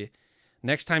would be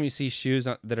next time you see shoes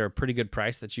that are a pretty good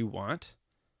price that you want,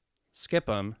 skip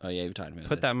them, Oh yeah, you've talked about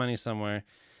put this. that money somewhere,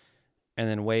 and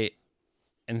then wait.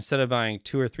 Instead of buying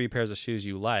 2 or 3 pairs of shoes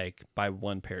you like, buy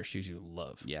 1 pair of shoes you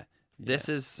love. Yeah. This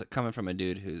is coming from a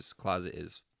dude whose closet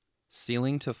is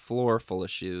ceiling to floor full of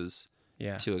shoes,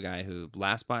 Yeah. to a guy who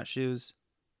last bought shoes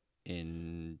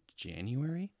in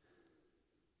January.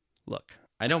 Look,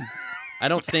 I don't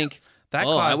think that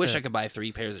oh, I closet, wish I could buy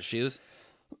 3 pairs of shoes.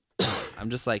 I'm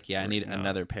just like, yeah, I need No.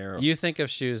 another pair. You think of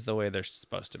shoes the way they're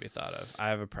supposed to be thought of. I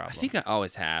have a I problem. think I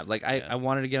always have. Like Yeah. I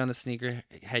wanted to get on the sneaker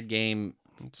head game.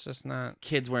 It's just not.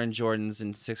 Kids wearing Jordans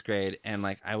in 6th grade, and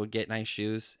like I would get nice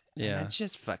shoes. Yeah. And I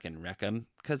just fucking wreck them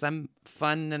because I'm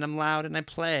fun and I'm loud and I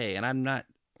play and I'm not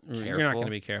You're not careful. going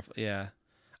to be careful. Yeah.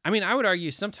 I mean, I would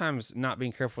argue sometimes not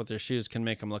being careful with your shoes can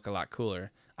make them look a lot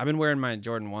cooler. I've been wearing my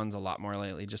Jordan 1s a lot more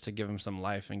lately just to give them some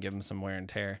life and give them some wear and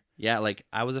tear. Yeah, like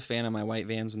I was a fan of my white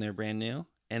Vans when they were brand new,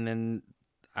 and then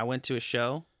I went to a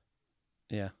show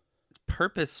Yeah.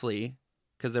 purposefully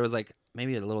because there was like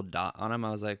maybe a little dot on them. I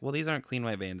was like, well, these aren't clean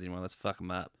white Vans anymore. Let's fuck them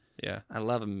up. Yeah. I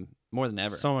love them more than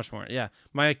ever. So much more. Yeah.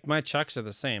 My Chucks are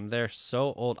the same. They're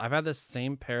so old. I've had this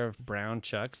same pair of brown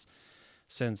Chucks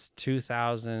since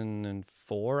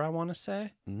 2004, I want to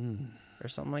say, or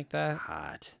something like that.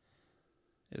 Hot.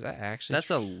 Is that actually That's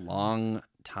a long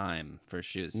time for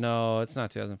shoes. No, it's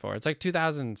not 2004. It's like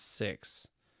 2006.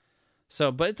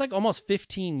 So, but it's like almost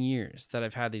 15 years that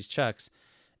I've had these Chucks,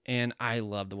 and I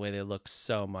love the way they look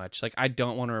so much. Like I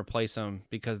don't want to replace them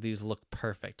because these look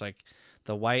perfect. Like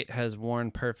the white has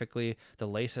worn perfectly, the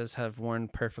laces have worn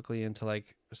perfectly into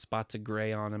like spots of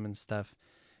gray on them and stuff,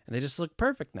 and they just look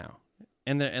perfect now.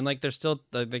 And they're still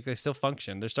like they still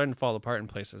function. They're starting to fall apart in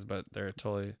places, but they're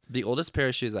totally The oldest pair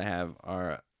of shoes I have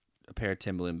are a pair of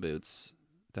Timberland boots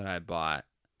that I bought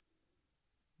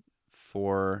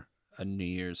for a New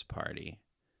Year's party,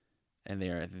 and they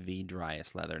are the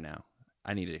driest leather now.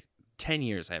 I needed 10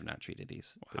 years I have not treated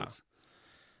these Wow. boots.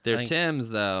 They're think- Timbs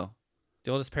though.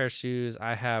 the oldest pair of shoes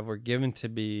I have were given to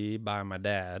me by my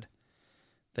dad.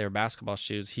 They were basketball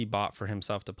shoes he bought for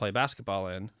himself to play basketball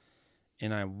in.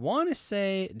 And I want to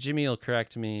say, Jimmy will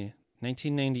correct me,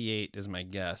 1998 is my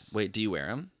guess. Wait, do you wear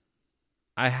them?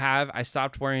 I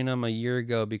stopped wearing them a year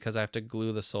ago because I have to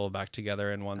glue the sole back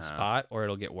together in one spot or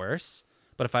it'll get worse.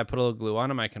 But if I put a little glue on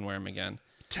them, I can wear them again.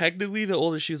 Technically, the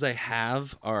oldest shoes I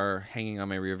have are hanging on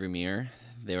my rearview mirror.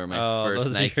 They were my first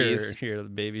those Nikes. are your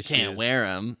baby shoes. Can't wear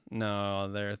them.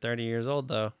 No, they're 30 years old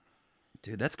though.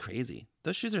 Dude, that's crazy.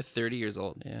 Those shoes are 30 years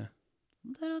old. Yeah.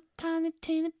 Little tiny,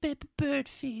 teeny baby bird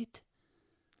feet.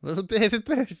 Little baby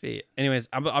bird feet. Anyways,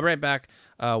 I'll be right back.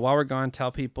 While we're gone,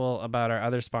 tell people about our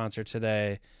other sponsor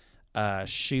today,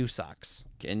 Shoe Socks.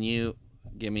 Can you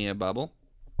give me a bubble?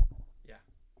 Yeah.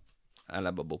 I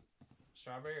love bubble.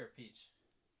 Strawberry or peach?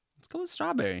 Let's go with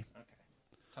strawberry. Okay.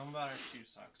 Tell them about our Shoe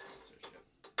Socks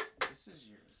sponsorship. This is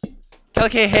yours. Kelly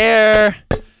K hair.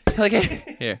 Kelly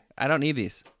K. Here, I don't need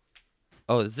these.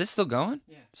 Oh, is this still going?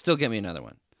 Yeah. Still get me another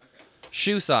one. Okay.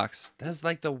 Shoe socks. That's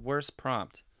like the worst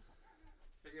prompt.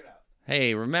 Figure it out.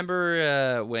 Hey,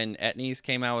 remember when Etnies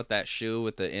came out with that shoe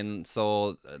with the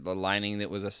insole, the lining that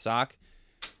was a sock?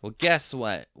 Well, guess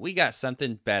what? We got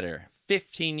something better.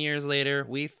 15 years later,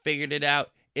 we figured it out.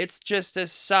 It's just a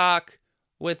sock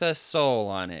with a sole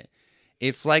on it.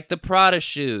 It's like the Prada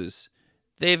shoes.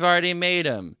 They've already made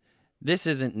them. This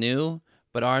isn't new,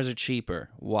 but ours are cheaper.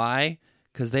 Why?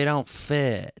 Because they don't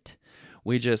fit.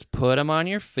 We just put them on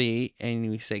your feet and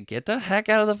we say, get the heck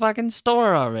out of the fucking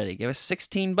store already. Give us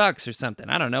 $16 or something.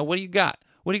 I don't know. What do you got?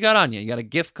 What do you got on you? You got a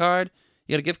gift card?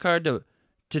 You got a gift card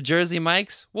to Jersey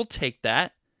Mike's? We'll take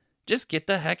that. Just get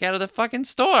the heck out of the fucking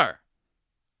store.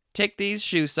 Take these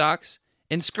shoe socks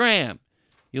and scram.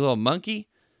 You little monkey.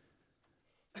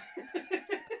 You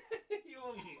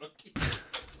little monkey.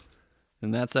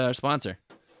 And that's our sponsor.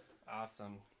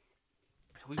 Awesome.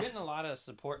 We're getting a lot of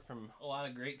support from a lot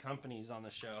of great companies on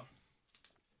the show.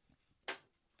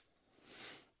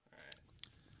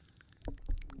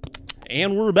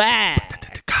 And we're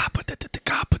back.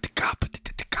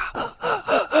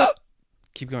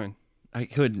 Keep going. I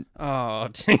couldn't. Oh,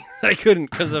 dang, I couldn't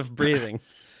because of breathing.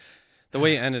 The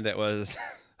way you ended it was,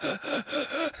 Yeah,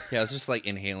 I was just like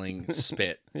inhaling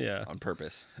spit yeah, on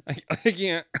purpose. I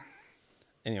can't.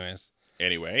 Anyways,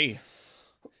 Anyway.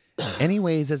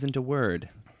 Anyways isn't a word.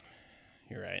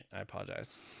 you're right. I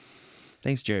apologize.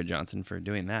 Thanks, Jared Johnson, for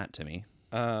doing that to me.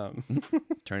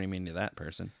 Turning me into that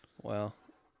person. Well,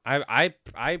 I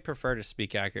prefer to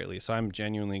speak accurately, so I'm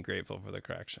genuinely grateful for the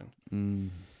correction.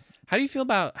 How do you feel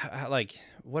about like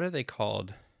what are they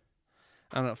called?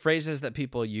 I don't know, phrases that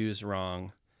people use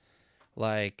wrong,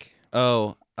 like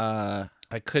Oh, I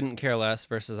couldn't care less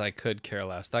versus I could care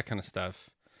less, that kind of stuff.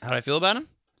 how do I feel about him?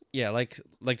 Yeah, like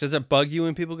does it bug you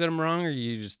when people get them wrong, or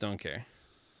you just don't care?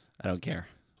 I don't care.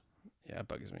 Yeah, it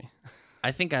bugs me.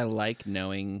 I think I like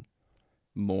knowing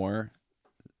more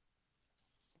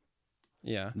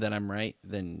Yeah. that I'm right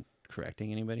than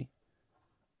correcting anybody.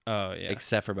 Oh yeah.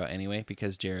 Except for about anyway,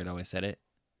 because Jared always said it.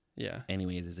 Yeah.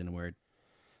 Anyways isn't a word.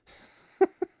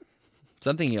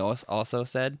 Something he also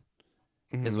said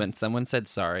is when someone said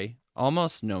sorry,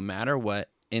 almost no matter what,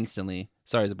 instantly,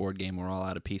 sorry is a board game, we're all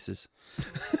out of pieces.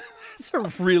 That's a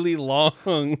really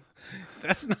long.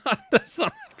 That's not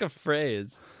like a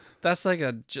phrase. That's like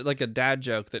a dad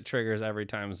joke that triggers every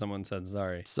time someone said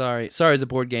sorry. Sorry is a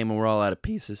board game and we're all out of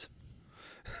pieces.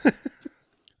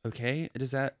 Okay,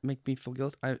 does that make me feel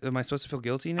guilty? Am I supposed to feel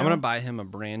guilty now? I'm gonna buy him a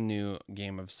brand new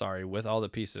game of sorry with all the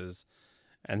pieces,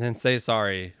 and then say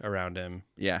sorry around him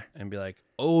Yeah. and be like,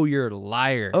 "Oh, you're a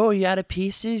liar. Oh, you out of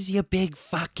pieces, you big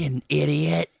fucking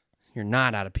idiot. You're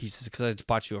not out of pieces because I just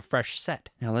bought you a fresh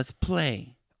set. Now let's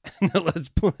play. Now let's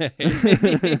play."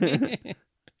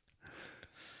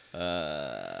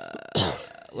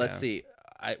 Let's see.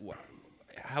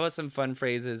 How about some fun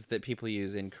phrases that people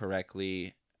use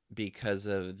incorrectly because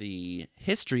of the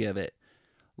history of it?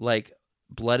 Like,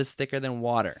 blood is thicker than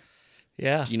water.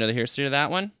 Yeah. Do you know the history of that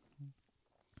one?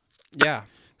 Yeah.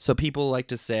 So people like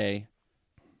to say,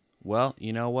 well,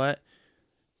 you know what?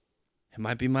 It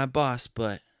might be my boss,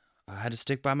 but I had to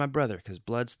stick by my brother because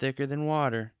blood's thicker than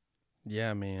water.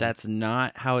 Yeah, man. That's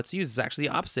not how it's used. It's actually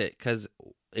the opposite because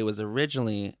it was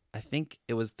originally, I think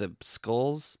it was the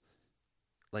Skulls,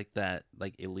 like that,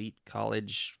 like elite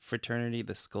college fraternity,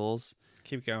 the Skulls.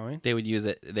 Keep going. They would use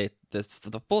it.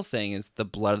 The full saying is the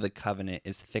blood of the covenant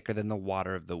is thicker than the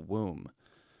water of the womb,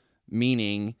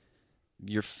 meaning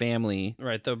your family.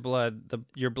 Right.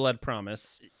 Your blood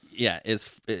promise. Yeah, is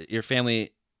your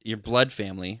family, your blood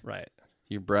family. Right.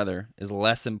 Your brother is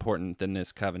less important than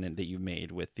this covenant that you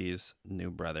made with these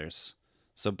new brothers.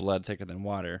 So blood thicker than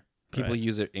water. People Right.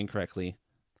 use it incorrectly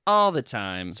all the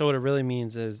time. So what it really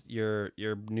means is your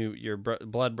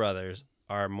blood brothers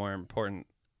are more important,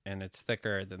 and it's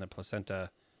thicker than the placenta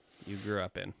you grew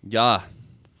up in. Yeah.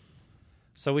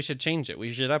 So we should change it.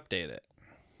 We should update it.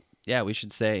 Yeah, we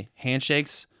should say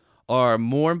handshakes are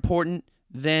more important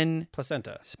than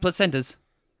Placenta. placentas.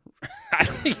 I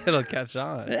think it'll catch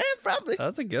on. Probably.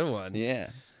 That's a good one.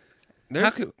 Yeah.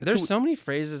 There's so many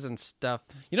phrases and stuff.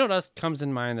 You know what else comes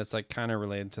in mind that's like kind of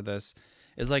related to this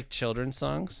is like children's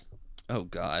songs. Oh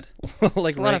God. Like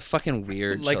There's a lot of fucking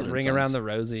weird like children's Ring songs. Around the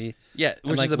Rosie. Yeah,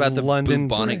 and, which like, is about the London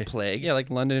bubonic Bridge. plague. Yeah, like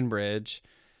London Bridge.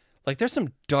 Like there's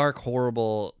some dark,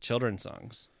 horrible children's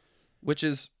songs. Which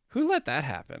is, Who let that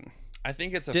happen? I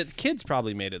think it's Kids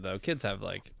probably made it though. Kids have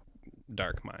like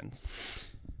dark minds.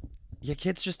 yeah,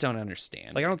 kids just don't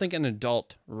understand. Like I don't think an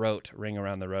adult wrote Ring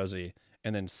Around the Rosie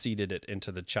and then seeded it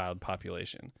into the child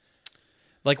population.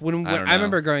 Like when I don't know. I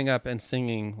remember growing up and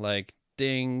singing like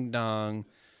Ding Dong,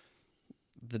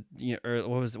 or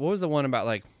what was the one about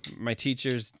like my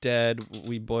teacher's dead,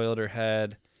 we boiled her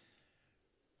head.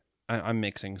 I'm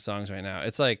mixing songs right now.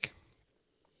 It's like,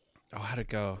 how'd it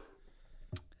go?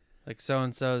 Like so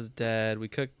and so's dead, we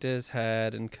cooked his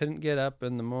head and couldn't get up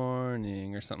in the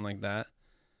morning or something like that.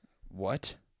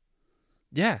 What?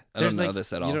 Yeah, I don't there's, know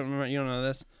this at all. You don't remember? You don't know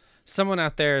this? Someone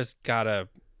out there has got a.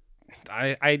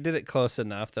 I did it close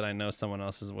enough that I know someone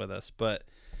else is with us, but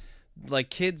like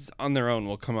kids on their own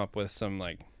will come up with some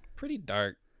like pretty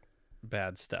dark,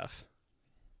 bad stuff.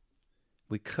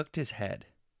 We cooked his head.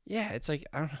 Yeah, it's like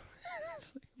I don't know.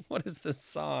 It's like, what is this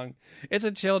song? It's a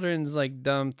children's like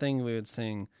dumb thing we would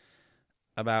sing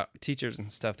about teachers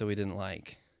and stuff that we didn't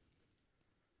like.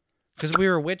 Because we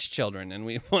were witch children and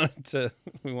we wanted to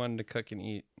cook and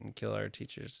eat and kill our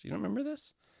teachers. You don't remember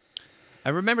this? I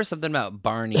remember something about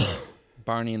Barney.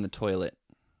 Barney in the toilet.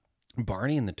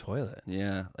 Barney in the toilet.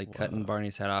 Yeah, like cutting Whoa.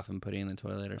 Barney's head off and putting it in the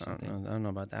toilet or I something. don't know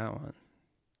about that one.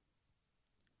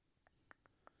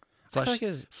 I Flushed, feel like it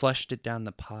was, flushed it down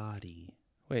the potty.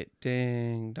 wait,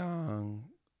 ding dong.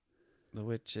 The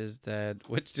witch is dead.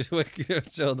 Witch is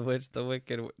wicked. Show the witch the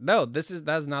wicked. No,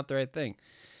 that's not the right thing.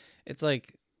 It's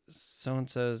like so and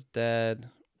so's dead.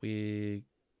 We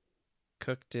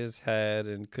cooked his head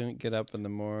and couldn't get up in the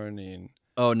morning.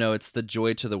 Oh no, it's the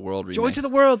Joy to the World remix. Joy to the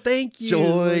world, thank you.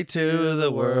 Joy to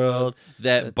the world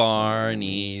that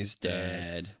Barney's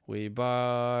dead. We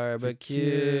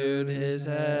barbecued his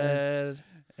head.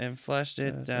 And flushed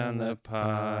it down the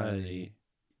potty.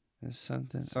 There's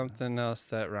Something else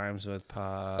that rhymes with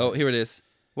pot. Oh, here it is.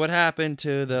 What happened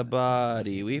to the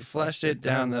body? We flushed it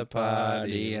down the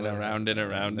potty, and around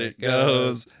it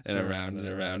goes, and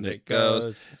around it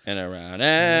goes, and around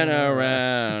and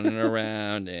around and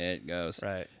around it goes.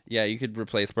 Right. Yeah, you could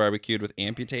replace barbecued with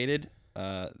amputated,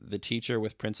 the teacher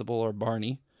with principal or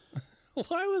Barney.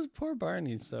 Why was poor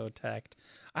Barney so attacked?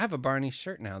 I have a Barney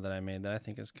shirt now that I made that I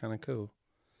think is kind of cool.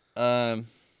 Oh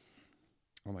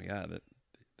my God,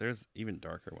 there's even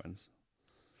darker ones.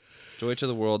 Joy to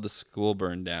the world, the school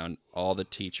burned down. All the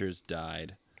teachers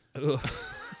died.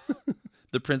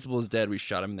 The principal is dead. We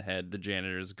shot him in the head. The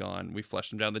janitor is gone. We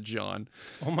flushed him down the John.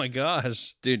 Oh my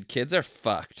gosh. Dude, kids are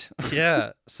fucked.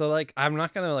 Yeah. So like I'm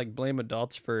not gonna like blame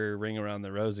adults for Ring Around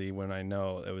the Rosie when I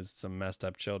know it was some messed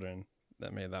up children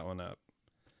that made that one up.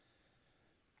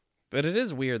 But it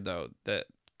is weird though that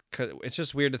it's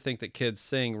just weird to think that kids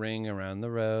sing "Ring Around the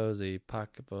Rosie,"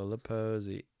 pocket full of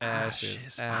posy,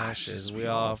 ashes, ashes, we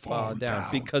all fall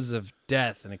down because of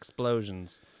death and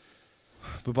explosions.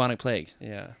 Bubonic plague.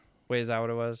 Yeah. Wait, is that what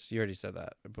it was? You already said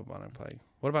that. Bubonic plague.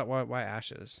 What about why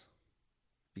ashes?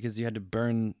 Because you had to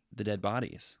burn the dead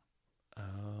bodies.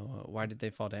 Oh, why did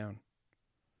they fall down?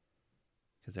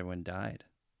 Because everyone died.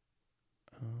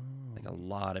 Oh. Like a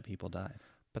lot of people died.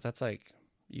 But that's like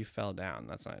you fell down.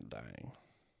 That's not dying.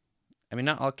 I mean,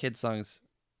 not all kids' songs.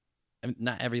 I mean,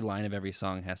 not every line of every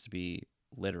song has to be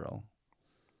literal.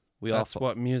 That's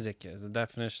what music is. The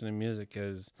definition of music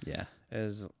is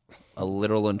a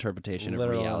literal interpretation of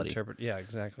reality. Yeah,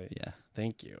 exactly. Yeah.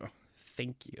 Thank you.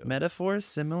 Metaphors,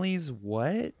 similes,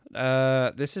 what?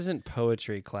 This isn't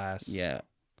poetry class. Yeah.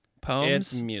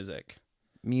 Poems, It's music.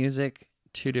 music,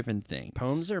 two different things.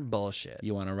 Poems are bullshit.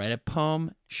 You want to write a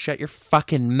poem? Shut your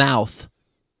fucking mouth.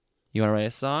 You want to write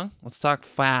a song? Let's talk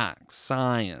facts,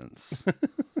 science.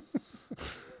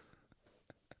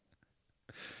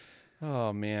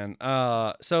 Oh man.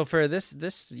 So for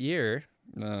this year,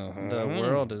 the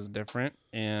world is different,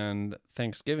 and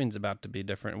Thanksgiving's about to be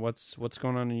different. What's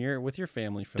going on with your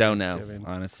family for Don't know, Thanksgiving?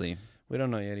 honestly. We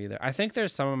don't know yet either. I think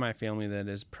there's some of my family that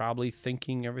is probably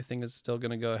thinking everything is still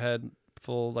going to go ahead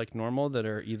full like normal, that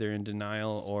are either in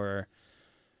denial or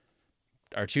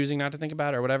are choosing not to think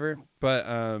about it or whatever. But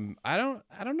I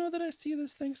don't know that I see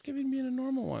this Thanksgiving being a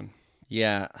normal one.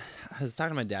 Yeah, I was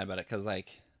talking to my dad about it because,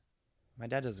 like, my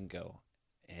dad doesn't go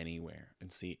anywhere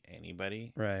and see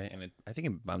anybody. Right. And I think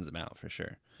it bums him out for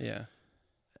sure. Yeah.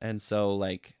 And so,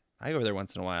 like, I go over there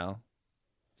once in a while,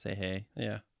 say hey.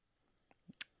 Yeah.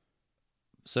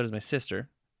 So does my sister.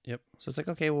 Yep. So it's like,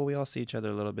 okay, well, we all see each other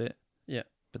a little bit. Yeah.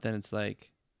 But then it's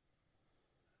like,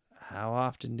 how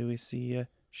often do we see you?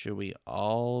 Should we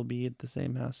all be at the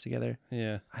same house together?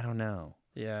 Yeah. I don't know.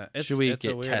 Yeah. Should we it's a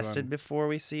get weird tested one. before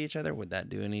we see each other? Would that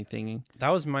do anything? That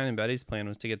was mine and Betty's plan,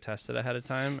 was to get tested ahead of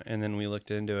time, and then we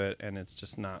looked into it, and it's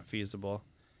just not feasible.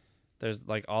 There's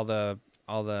like all the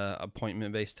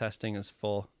appointment based testing is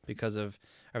full because of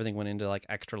everything went into like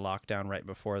extra lockdown right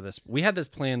before this. We had this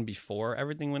plan before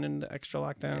everything went into extra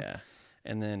lockdown. Yeah.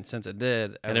 And then since it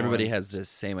did, And everybody everyone has this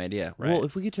same idea. Right. Well,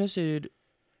 if we get tested,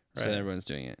 so Right. everyone's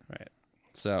doing it. Right.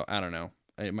 So I don't know.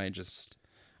 It might just.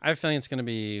 I have a feeling it's going to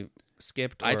be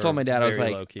skipped. I or told my dad, I was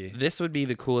very like, low-key. this would be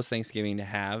the coolest Thanksgiving to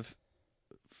have.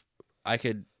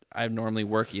 I normally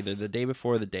work either the day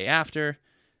before or the day after.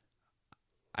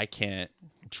 I can't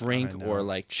drink I or know.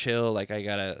 like chill. Like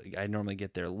I normally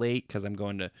get there late because I'm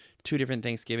going to 2 different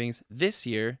Thanksgivings. This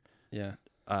year, Yeah.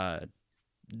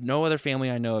 no other family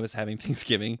I know of is having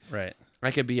Thanksgiving. Right. I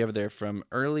could be over there from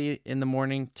early in the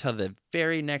morning till the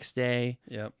very next day,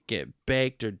 Yep. get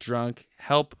baked or drunk,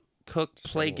 help cook,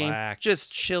 play games, relax.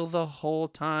 just chill the whole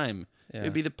time. Yeah.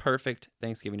 It'd be the perfect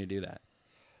Thanksgiving to do that.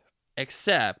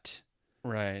 Except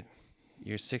Right.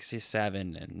 you're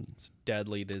 67 and It's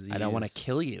deadly disease. I don't want to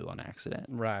kill you on accident.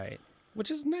 Right. Which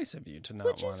is nice of you to not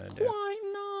Which want is to do.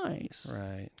 quite nice.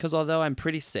 Right. Because although I'm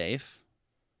pretty safe,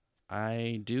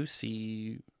 I do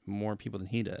see more people than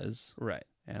he does. Right.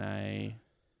 And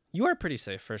You are pretty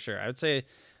safe for sure. I would say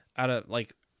out of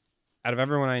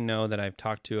everyone I know that I've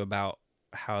talked to about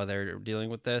how they're dealing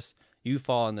with this, you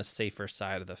fall on the safer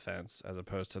side of the fence as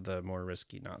opposed to the more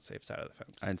risky, not safe side of the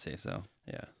fence. I'd say so.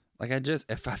 Yeah. Like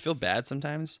if I feel bad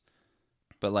sometimes,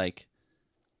 but like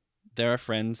there are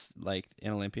friends like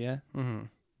in Olympia Mm-hmm.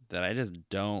 that I just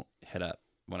don't hit up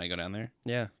when I go down there.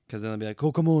 Yeah. Because then they'll be like,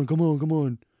 oh, come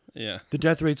on. Yeah. The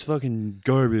death rate's fucking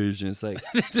garbage. And it's like,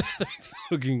 That's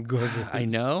fucking garbage. I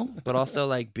know, but also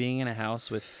like being in a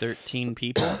house with 13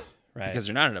 people, Right. because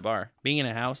you're not at a bar. Being in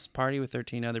a house party with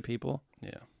 13 other people,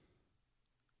 yeah.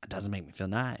 it doesn't make me feel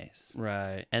nice.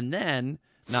 Right. And then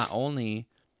not only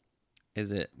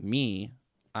is it me,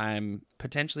 I'm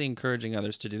potentially encouraging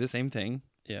others to do the same thing.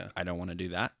 Yeah. I don't want to do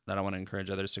that. I don't want to encourage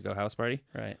others to go house party.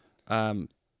 Right.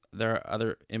 There are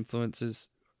other influences,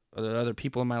 there are other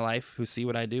people in my life who see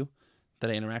what I do that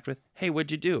I interact with. Hey,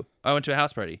 what'd you do? I went to a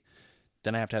house party.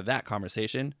 Then I have to have that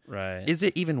conversation. Right. Is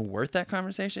it even worth that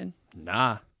conversation?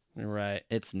 Nah, Right.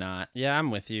 it's not. Yeah,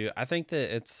 I'm with you. I think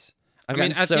that it's. I've I mean,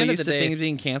 gotten at so the end of used the to day, things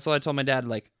being canceled. I told my dad,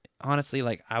 like, honestly,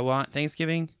 like, I want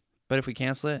Thanksgiving, but if we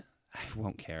cancel it, I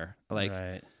won't care. Like,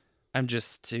 right. I'm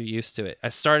just too used to it. I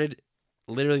started,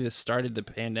 literally, the start of the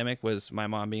pandemic was my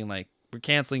mom being like, we're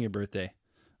canceling your birthday.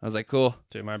 I was like, cool.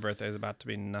 Dude, my birthday is about to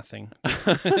be nothing.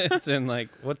 It's in like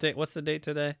what date? What's the date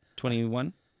today?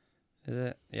 21? Is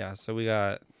it? Yeah. So we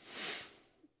got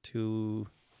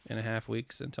 2.5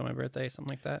 weeks until my birthday, something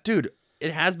like that. Dude,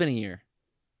 it has been a year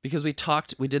because we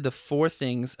did the 4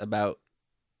 things about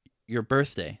your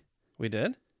birthday. We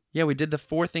did. Yeah, we did the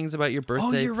 4 things about your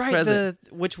birthday. Oh, you're right. present,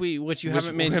 Which you which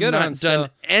haven't made we have good not on. done Still,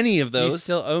 any of you those.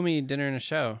 still owe me dinner and a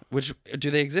show. Which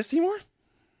do they exist anymore?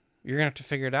 You're gonna have to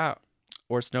figure it out.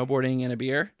 Or snowboarding and a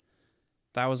beer?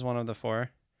 That was one of the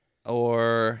 4.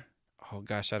 Or Oh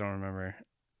gosh, I don't remember.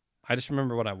 I just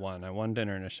remember what I won. I won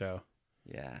dinner and a show.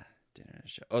 yeah, dinner and a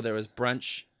show. Oh, there was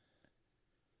brunch.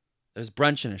 There was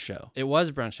brunch and a show. It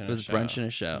was brunch and It was a show. brunch and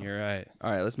a show. You're right.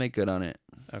 All right, let's make good on it.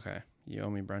 Okay, you owe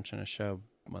me brunch and a show,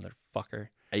 motherfucker.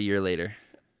 A year later.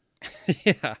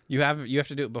 Yeah, you have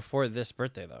to do it before this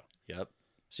birthday though. Yep.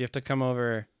 So you have to come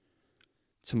over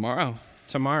Tomorrow.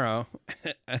 tomorrow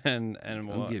and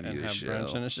we'll give you a have show.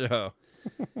 brunch and a show.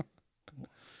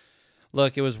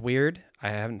 Look, it was weird. I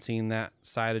haven't seen that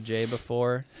side of Jay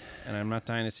before, and I'm not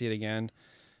dying to see it again.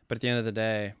 But at the end of the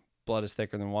day, blood is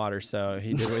thicker than water, so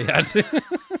he did what he had to.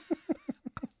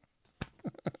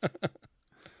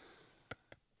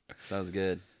 That was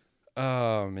good.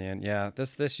 Oh man, yeah.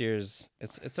 This year's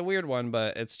it's a weird one,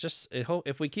 but it's just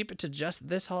if we keep it to just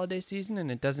this holiday season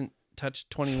and it doesn't touch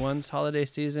 21's holiday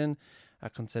season, I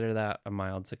consider that a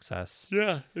mild success.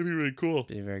 Yeah, it'd be really cool.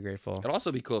 Be very grateful. It'd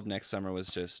also be cool if next summer was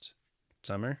just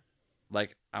Summer?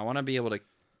 like I want to be able to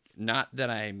not that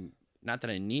I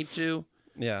need to.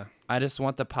 Yeah. I just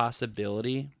want the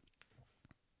possibility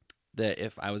that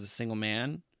if I was a single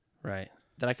man, Right.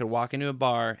 that I could walk into a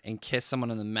bar and kiss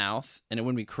someone on the mouth and it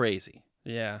wouldn't be crazy.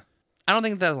 Yeah. I don't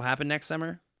think that'll happen next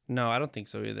summer, No, I don't think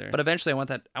so either. but eventually I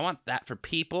want that for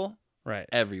people right.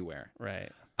 everywhere. Right.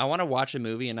 I want to watch a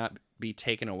movie and not be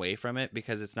taken away from it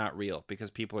because it's not real, because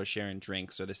people are sharing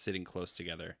drinks or they're sitting close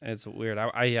together. It's weird.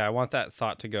 I want that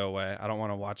thought to go away. I don't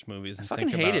want to watch movies I and fucking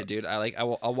think hate about it, dude.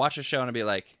 I'll watch a show and I'll be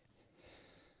like,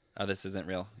 oh, this isn't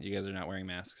real. You guys are not wearing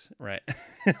masks. Right.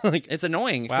 Like It's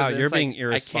annoying. Wow, 'cause you're it's like, being I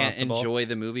irresponsible. can't enjoy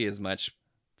the movie as much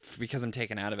because I'm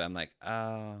taken out of it. I'm like,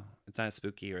 oh, it's not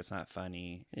spooky or it's not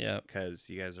funny yeah. because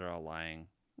you guys are all lying.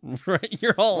 Right.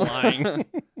 You're all lying.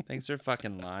 Thanks for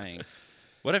fucking lying.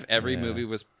 What if every Yeah. movie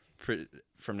was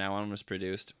from now on was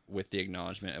produced with the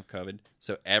acknowledgement of COVID,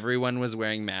 so everyone was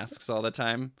wearing masks all the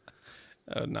time?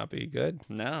 That would not be good.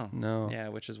 No. No. Yeah,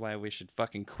 which is why we should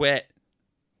fucking quit.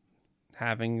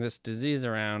 Having this disease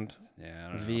around Yeah, I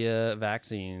don't know. via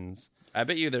vaccines. I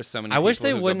bet you there's so many I people wish they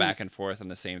who go wouldn't- back and forth on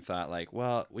the same thought, like,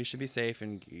 well, we should be safe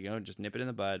and, just nip it in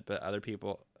the bud. But other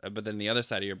people, but then the other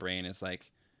side of your brain is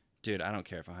like, dude, I don't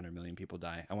care if 100 million people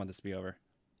die. I want this to be over.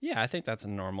 Yeah, I think that's a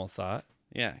normal thought.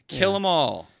 Yeah, kill them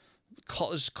all.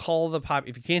 Just call the pop.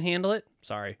 If you can't handle it,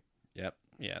 sorry. Yep.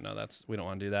 Yeah, no, we don't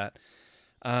want to do that.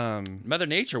 Mother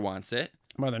Nature wants it.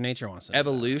 Mother Nature wants it.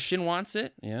 Evolution wants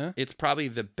it. Yeah. It's probably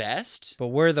the best. But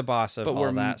we're the boss of But all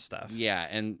we're that stuff. Yeah,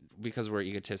 and because we're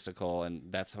egotistical, and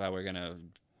that's why we're gonna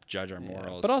judge our Yeah.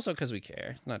 morals. But also because we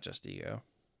care, not just ego.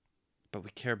 But we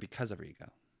care because of our ego.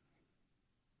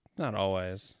 Not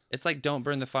always. It's like don't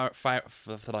burn the fire.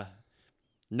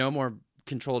 No more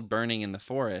controlled burning in the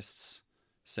forests,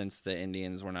 since the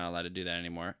Indians were not allowed to do that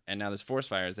anymore. And now there's forest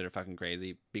fires that are fucking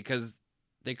crazy because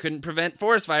they couldn't prevent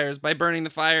forest fires by burning the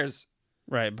fires.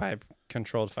 Right, by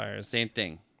controlled fires. Same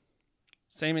thing.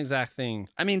 Same exact thing.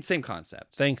 I mean, same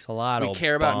concept. Thanks a lot, We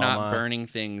care about not Obama. burning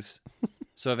things,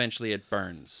 so eventually it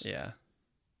burns. Yeah.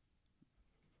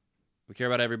 We care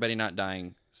about everybody not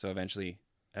dying, so eventually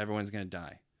everyone's going to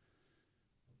die.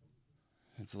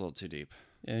 It's a little too deep.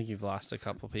 I think you've lost a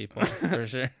couple people for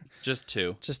sure. Just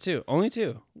two. Just two. Only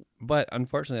two. But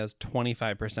unfortunately, that's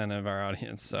 25% of our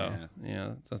audience. So,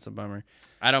 yeah, that's a bummer.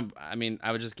 I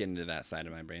would just get into that side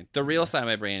of my brain. The real side of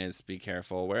my brain is be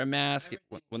careful. Wear a mask.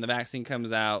 When the vaccine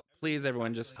comes out, please,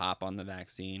 everyone, just hop on the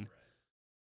vaccine.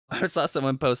 I saw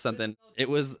someone post something.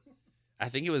 I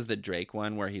think it was the Drake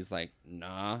one where he's like,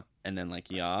 nah, and then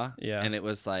like, yeah. Yeah. And it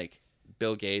was like,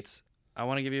 Bill Gates, I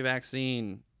want to give you a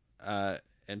vaccine.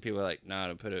 And people are like,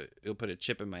 no, it'll put a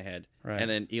chip in my head. Right.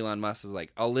 And then Elon Musk is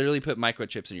like, I'll literally put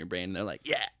microchips in your brain. And they're like,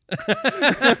 yeah.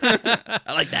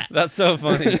 I like that. That's so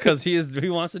funny because he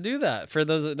wants to do that. For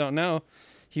those that don't know,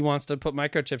 he wants to put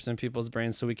microchips in people's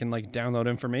brains so we can like download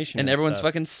information. And everyone's stuff.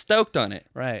 fucking stoked on it.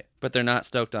 Right. But they're not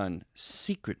stoked on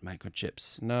secret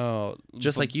microchips. No.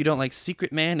 Just like you don't like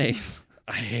secret mayonnaise.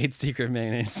 I hate secret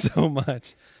mayonnaise so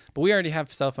much. But we already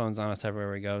have cell phones on us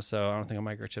everywhere we go, so I don't think a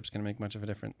microchip's going to make much of a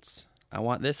difference. I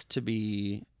want this to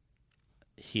be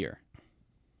here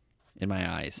in my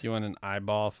eyes. Do you want an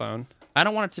eyeball phone? I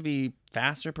don't want it to be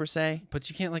faster per se. But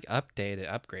you can't like upgrade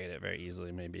it very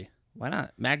easily maybe. Why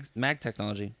not? Mag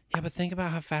technology. Yeah, but think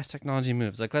about how fast technology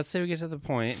moves. Like, let's say we get to the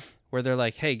point where they're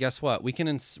like, "Hey, guess what? We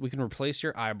can replace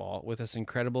your eyeball with this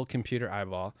incredible computer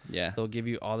eyeball. Yeah. They'll give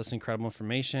you all this incredible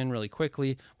information really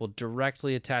quickly. We'll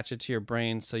directly attach it to your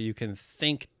brain so you can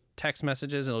think text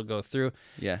messages. It'll go through.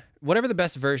 Yeah. Whatever the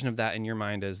best version of that in your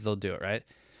mind is, they'll do it, right?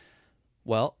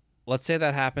 Well, let's say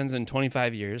that happens in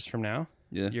 25 years from now.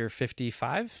 Yeah. You're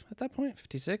 55 at that point.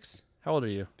 56. How old are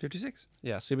you? 56.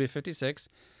 Yeah, so you'll be 56.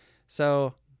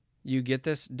 So you get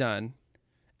this done,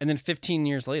 and then 15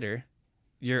 years later,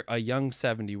 you're a young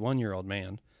 71-year-old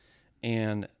man,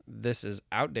 and this is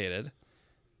outdated.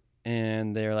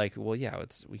 And they're like, well, yeah,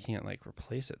 we can't like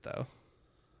replace it though.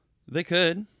 They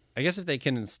could. I guess if they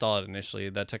can install it initially,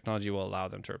 that technology will allow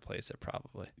them to replace it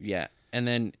probably. Yeah. And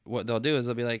then what they'll do is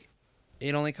they'll be like,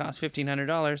 it only costs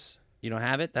 $1,500. You don't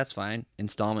have it? That's fine.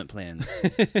 Installment plans.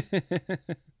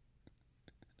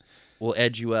 We'll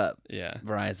edge you up. Yeah.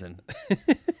 Verizon.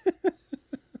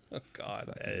 Oh God,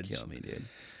 Fucking Edge. kill me, dude.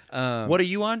 Um, What are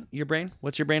you on? Your brain?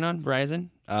 What's your brain on? Verizon?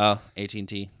 Oh,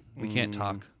 AT&T. We can't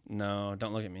talk. No,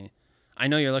 don't look at me. I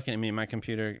know you're looking at me. My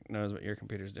computer knows what your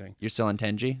computer's doing. You're still on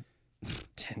 10G?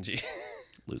 10G.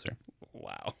 Loser.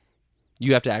 Wow.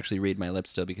 You have to actually read my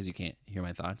lips still because you can't hear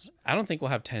my thoughts. I don't think we'll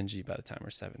have 10G by the time we're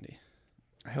 70.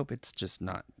 I hope it's just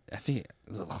not. I think.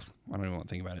 Ugh, I don't even want to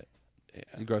think about it. Yeah.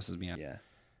 It grosses me out. Yeah.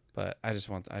 But I just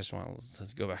want to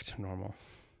go back to normal.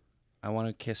 I want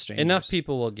to kiss strangers. Enough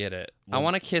people will get it. I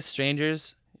want to kiss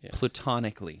strangers Yeah.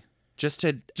 platonically. Just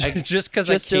to just because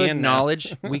I just can to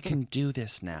acknowledge we can do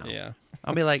this now. now. Yeah.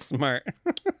 I'll be like, Smart.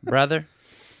 brother,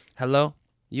 hello,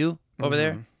 you over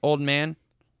there, Mhm. old man.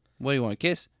 What do you want to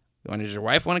kiss? Does your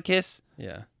wife want to kiss?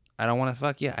 Yeah. I don't want to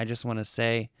fuck you. I just want to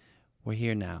say, we're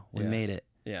here now. We Yeah. made it.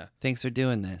 Yeah. Thanks for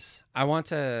doing this. I want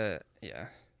to. Yeah.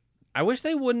 I wish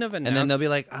they wouldn't have announced. And then they'll be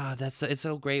like, "Oh, it's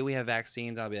so great. We have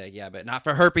vaccines." I'll be like, "Yeah, but not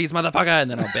for herpes, motherfucker." And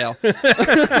then I'll bail.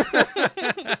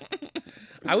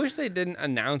 I wish they didn't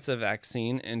announce a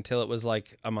vaccine until it was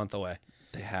like a month away.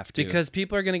 They have to Because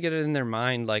people are going to get it in their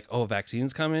mind like, oh,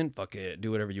 vaccine's coming? Fuck it.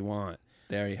 Do whatever you want.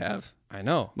 there you have. I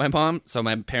know. My mom. So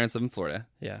my parents live in Florida.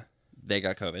 Yeah. They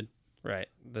got COVID. Right.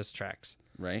 This tracks.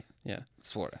 Right. Yeah.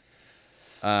 It's Florida.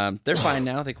 They're fine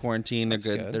now. They quarantine. They're That's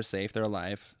good. good. They're safe. They're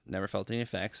alive. Never felt any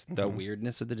effects. The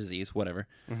weirdness of the disease, whatever.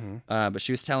 Mm-hmm. But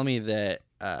she was telling me that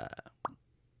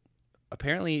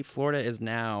apparently Florida is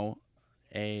now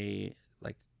a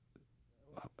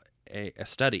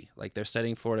study. Like they're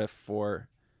studying Florida for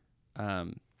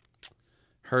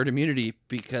herd immunity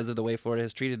because of the way Florida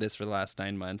has treated this for the last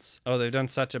 9 months. Oh, they've done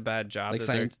such a bad job Like that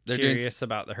science- they're doing curious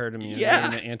about the herd immunity Yeah.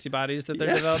 and the antibodies that they're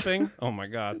Yes. developing. Oh, my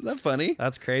God. Isn't that funny?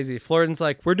 That's crazy. Floridan's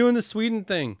like, we're doing the Sweden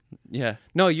thing. Yeah.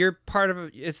 No, you're part of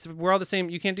it. We're all the same.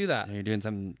 You can't do that. You're doing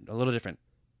something a little different.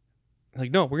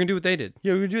 Like, no, we're going to do what they did.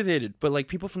 Yeah, we do what they did. But like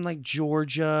people from like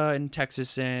Georgia and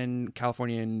Texas and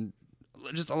California and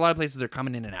just a lot of places, they're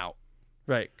coming in and out.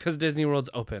 Right. Because Disney World's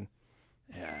open.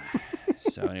 Yeah.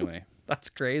 So anyway, That's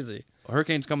crazy. A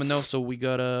hurricane's coming though, so we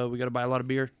gotta buy a lot of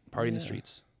beer, party in the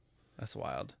streets. That's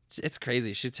wild. It's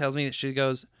crazy. She tells me that she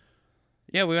goes,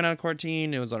 yeah, we went out of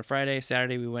quarantine. It was on a Friday.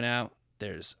 Saturday we went out.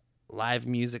 There's live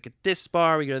music at this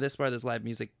bar. We go to this bar. There's live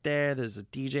music there. There's a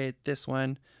DJ at this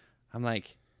one. I'm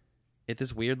like, at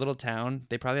this weird little town,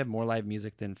 they probably have more live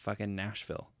music than fucking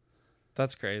Nashville.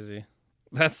 That's crazy.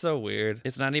 That's so weird.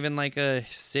 It's not even like a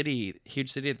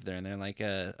huge city that they're in. They're like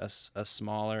a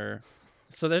smaller.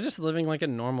 So they're just living like a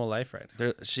normal life right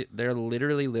now. They're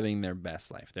literally living their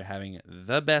best life. They're having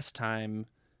the best time.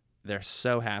 They're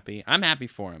so happy. I'm happy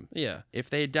for them. Yeah. If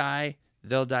they die,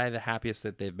 they'll die the happiest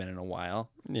that they've been in a while.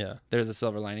 Yeah. There's a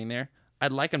silver lining there.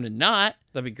 I'd like them to not.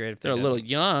 That'd be great if They're a did. little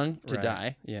young to Right.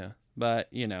 die, Yeah.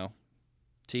 but to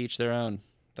each their own.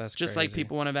 That's Just like crazy.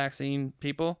 people want to vaccine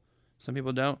people, some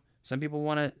people don't. Some people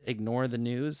want to ignore the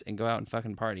news and go out and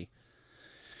fucking party.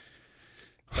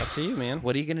 It's up to you, man.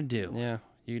 What are you gonna do? Yeah.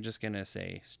 You're just gonna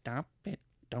say, "Stop it!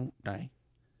 Don't die!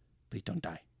 Please don't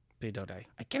die! Be don't die.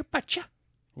 I care about you.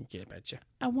 Yeah, betcha.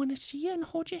 I want to see you and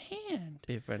hold your hand.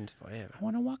 Be friends forever. I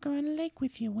want to walk around the lake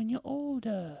with you when you're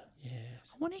older.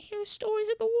 Yes. I want to hear the stories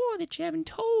of the war that you haven't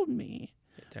told me.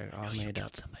 They're I all know you made killed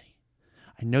up. somebody.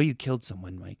 I know you killed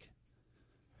someone, Mike."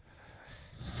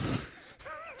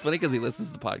 It's funny because he listens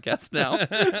to the podcast now.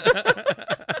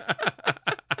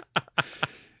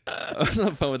 I was on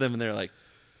the phone with him, and they're like,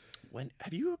 "When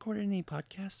have you recorded any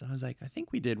podcasts?" And I was like, "I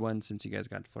think we did one since you guys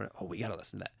got to Florida." "Oh, we gotta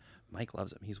listen to that." Mike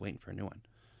loves him. He's waiting for a new one.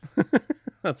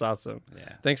 That's awesome.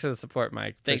 Yeah. Thanks for the support,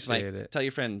 Mike. Thanks, Mike. Appreciate it. Tell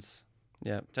your friends.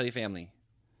 Yeah. Tell your family.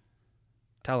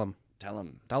 Tell them. Tell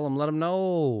them. Tell them. Let them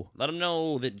know. Let them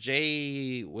know that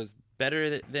Jay was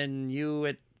better than you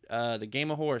at the game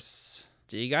of horse.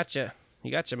 You gotcha. You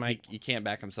gotcha, Mike. You can't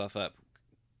back himself up.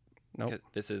 Nope. 'Cause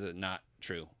this is not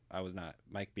true. I was not.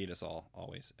 Mike beat us all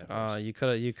always. At horse. You could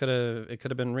have. It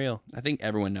could have been real. I think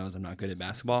everyone knows I'm not good at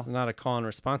basketball. It's not a call and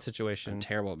response I'm situation.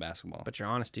 terrible at basketball. But your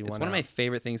honesty it's won one of my out.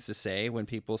 favorite things to say when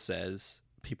people says.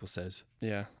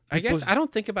 Yeah. I guess I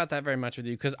don't think about that very much with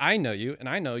you because I know you and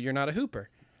I know you're not a hooper.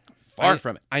 Far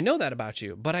from it. I know that about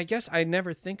you, but I guess I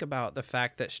never think about the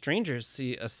fact that strangers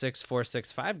see a 6'4",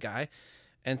 6'5" guy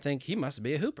and think he must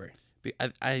be a hooper.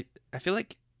 I feel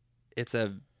like it's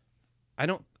a I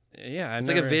don't. Yeah. it's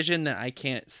like a vision that I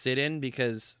can't sit in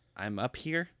because I'm up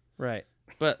here. Right.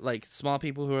 But like small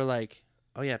people who are like,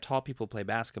 "Oh yeah, tall people play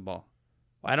basketball."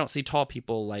 Well, I don't see tall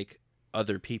people like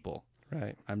other people.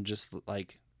 Right. I'm just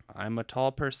like, I'm a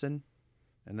tall person,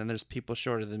 and then there's people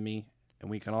shorter than me, and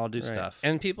we can all do Right. stuff.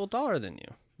 And people taller than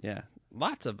you. Yeah,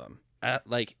 Lots of them.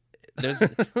 like there's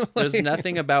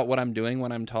nothing about what I'm doing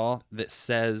when I'm tall that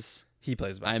says He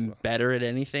plays I'm basketball. better at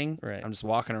anything. Right. I'm just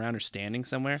walking around or standing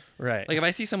somewhere. Right. Like if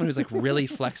I see someone who's like really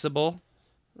flexible,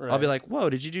 I'll be like, "Whoa,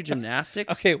 did you do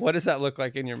gymnastics?" okay, what does that look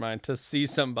like in your mind to see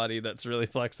somebody that's really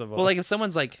flexible? Well, like if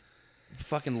someone's like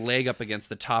fucking leg up against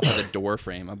the top of the door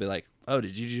frame, I'll be like, "Oh,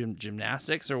 did you do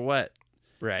gymnastics or what?"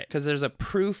 right. Because there's a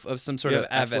proof of some sort You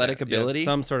of have athletic evidence. You have ability.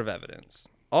 some sort of evidence.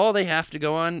 All they have to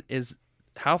go on is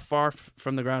how far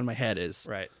from the ground my head is.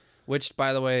 Right. Which,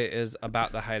 by the way, is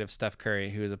about the height of Steph Curry,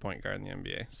 who is a point guard in the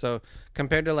NBA. So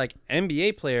compared to like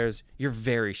NBA players, you're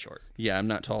very short. Yeah, I'm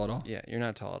not tall at all. Yeah, you're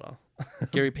not tall at all.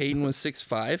 Gary Payton was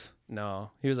 6'5".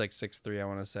 No, he was like 6'3", I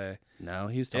want to say. No,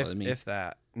 he was taller than me. If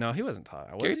that. No, he wasn't tall.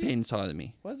 Was Gary he? Payton's taller than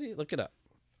me. Was he? Look it up.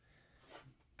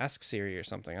 Ask Siri or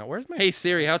something. Where's my... Hey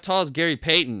Siri, how tall is Gary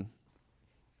Payton?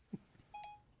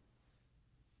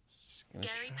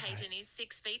 Gary Payton is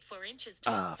 6 feet 4 inches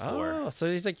tall. Oh,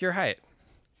 so he's like your height.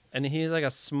 And he's like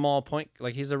a small point...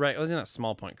 Like he's a right... Well, he's not a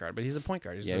small point guard, but he's a point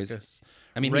guard. He's Yeah, like he's-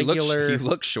 a I mean, regular... he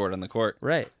looks short on the court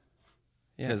Right.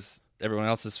 Yeah. because everyone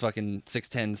else is fucking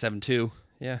 6'10", 7'2".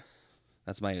 Yeah.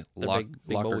 That's my They're locker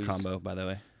big boys. combo, by the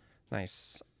way.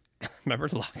 Nice. Remember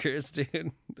lockers,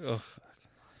 dude? Oh.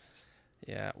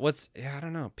 Yeah. I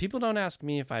don't know. People don't ask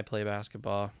me if I play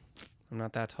basketball. I'm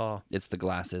not that tall. It's the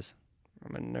glasses.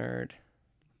 I'm a nerd.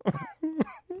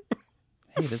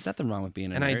 Hey, there's nothing wrong with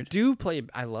being a And I nerd. do play...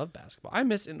 I love basketball. I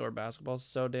miss indoor basketball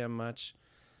so damn much.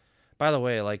 By the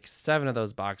way, like 7 of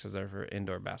those boxes are for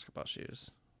indoor basketball shoes.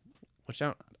 Which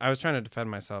I was trying to defend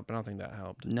myself, but I don't think that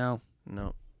helped. No,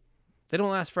 No. They don't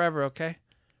last forever, okay?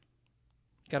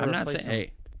 Gotta I'm not replace saying. them.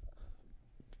 Hey,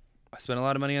 I spent a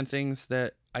lot of money on things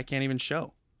that I can't even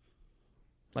show.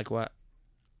 Like what?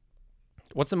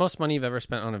 What's the most money you've ever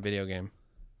spent on a video game?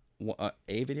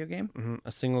 A video game?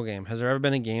 A single game. Has there ever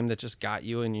been a game that just got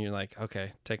you and you're like,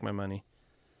 okay, take my money?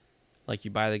 Like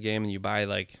you buy the game and you buy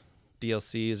like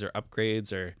DLCs or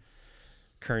upgrades or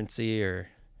currency or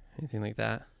anything like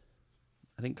that?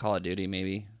 I think Call of Duty,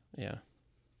 maybe. Yeah.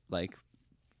 Like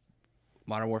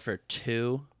Modern Warfare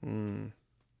 2.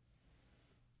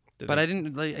 But I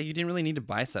didn't like. You didn't really need to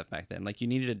buy stuff back then. Like you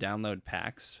needed to download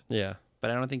packs, Yeah. but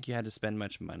I don't think you had to spend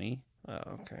much money Oh,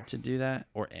 okay. to do that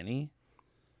or any.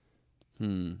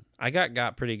 I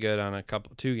got pretty good on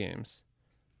 2 games.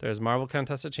 There's Marvel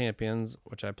Contest of Champions,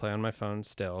 which I play on my phone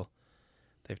still.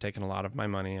 They've taken a lot of my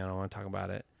money. I don't want to talk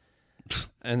about it.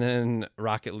 And then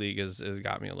Rocket League is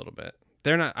got me a little bit.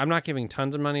 I'm not giving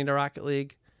tons of money to Rocket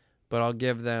League, but I'll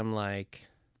give them like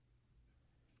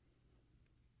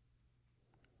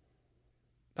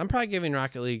I'm probably giving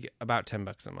Rocket League about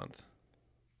 $10 a month.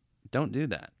 Don't do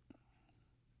that.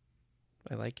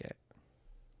 I like it.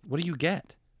 What do you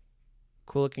get?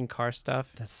 Cool looking car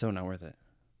stuff, That's so not worth it.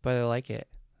 but I like it.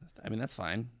 I mean, that's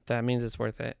fine. That means it's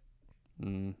worth it.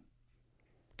 Mm.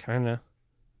 Kinda.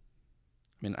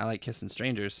 I mean, I like kissing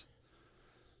strangers.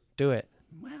 Do it.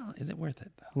 Well, is it worth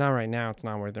it though? Not right now. It's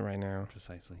not worth it right now.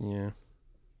 Precisely. Yeah.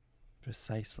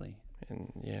 Precisely.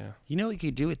 And yeah. You know what you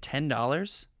could do with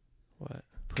 $10? What?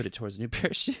 Put it towards a new pair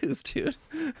of shoes, dude.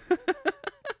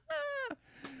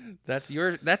 That's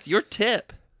your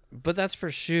tip. But that's for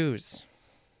shoes.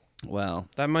 Well,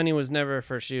 That money was never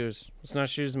for shoes. It's not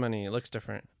shoes money. It looks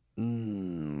different.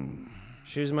 mm,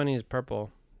 Shoes money is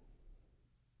purple.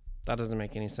 That doesn't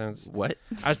make any sense. what?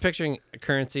 I was picturing a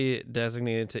currency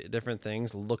designated to different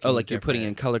things looking Oh, like you're putting in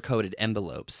different. color-coded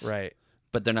envelopes. Right.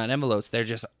 But they're not envelopes.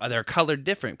 They're colored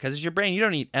different because it's your brain. You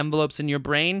don't need envelopes in your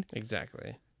brain.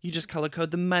 Exactly. You just color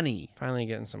code the money. Finally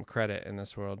getting some credit in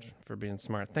this world for being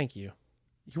smart. Thank you.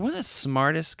 You're one of the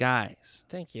smartest guys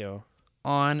Thank you.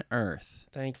 on earth.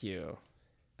 Thank you.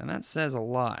 And that says a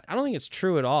lot. I don't think it's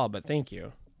true at all, but thank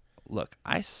you. Look,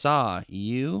 I saw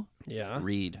you Yeah.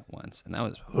 read once, and that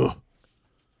was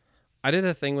I did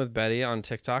a thing with Betty on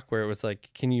TikTok where it was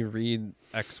like, can you read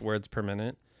X words per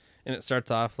minute? And it starts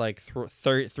off like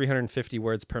 350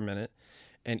 words per minute,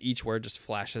 and each word just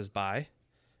flashes by,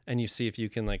 and you see if you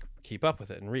can like keep up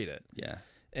with it and read it. yeah.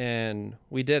 And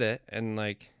we did it, and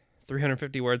like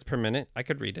 350 words per minute, I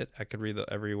could read it. I could read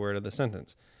every word of the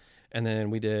sentence. And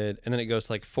then and then it goes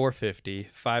to like 450,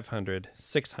 500,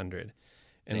 600,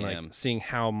 and Damn. like seeing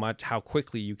how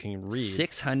quickly you can read.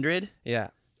 600? Yeah.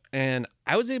 And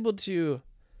I was able to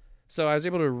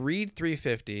read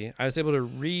 350. I was able to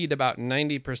read about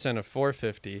 90% of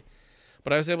 450,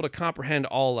 but I was able to comprehend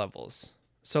all levels.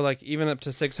 So like even up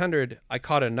to 600, I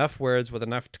caught enough words with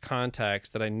enough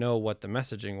context that I know what the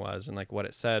messaging was and like what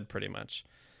it said pretty much.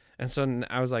 And so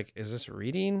I was like, is this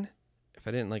reading? If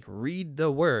I didn't like read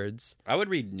the words. I would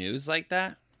read news like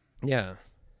that, Yeah.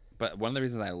 but one of the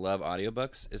reasons I love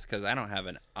audiobooks is because I don't have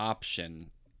an option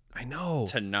I know.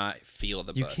 to not feel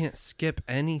the You book. can't skip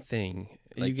anything.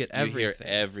 Like, you get You everything. hear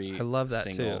every I love that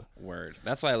single too. word.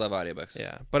 That's why I love audiobooks.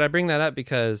 Yeah, but I bring that up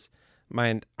because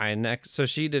so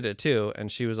she did it too,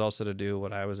 and she was also to do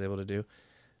what I was able to do.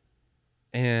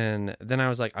 And then I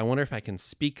was like, I wonder if I can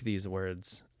speak these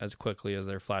words as quickly as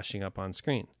they're flashing up on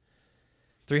screen.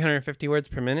 350 words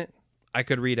per minute, I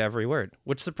could read every word,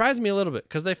 which surprised me a little bit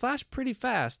because they flash pretty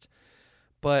fast.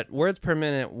 But words per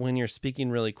minute when you're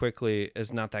speaking really quickly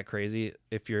is not that crazy.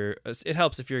 It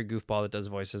helps if you're a goofball that does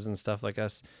voices and stuff like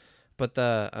us. But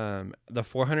the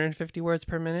 450 words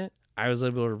per minute, I was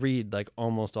able to read like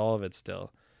almost all of it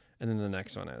still. And then the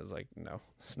next one, I was like, no,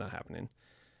 it's not happening.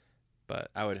 But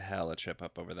I would hella trip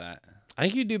up over that. I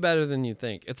think you do better than you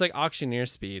think. It's like auctioneer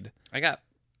speed. I got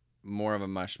more of a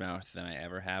mush mouth than I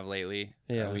ever have lately.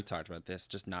 Yeah. We talked about this,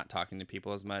 just not talking to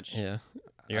people as much. Yeah.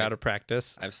 You're out of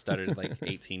practice. I've stuttered like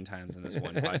 18 times in this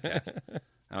one podcast.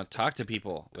 I don't talk to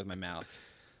people with my mouth.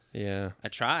 Yeah. I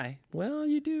try. Well,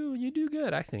 you do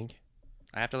good, I think.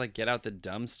 I have to like get out the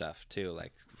dumb stuff too.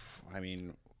 Like, I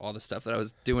mean, all the stuff that I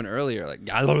was doing earlier. Like,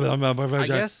 I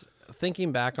guess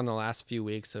thinking back on the last few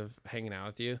weeks of hanging out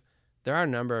with you, there are a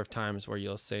number of times where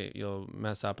you'll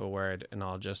mess up a word and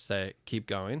I'll just say, keep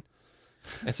going.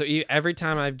 And so every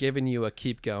time I've given you a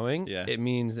keep going, Yeah. it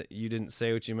means that you didn't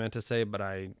say what you meant to say, but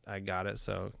I got it.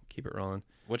 So keep it rolling.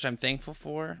 which I'm thankful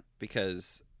for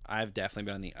because I've definitely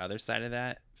been on the other side of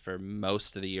that for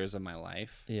most of the years of my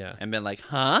life. Yeah. And been like,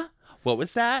 huh? What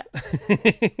was that?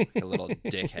 Like a little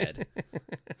dickhead.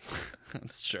 I'm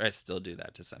sure I still do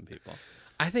that to some people.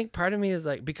 I think part of me is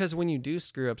like, because when you do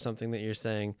screw up something that you're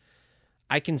saying,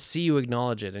 I can see you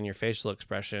acknowledge it in your facial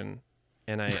expression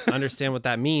and I understand what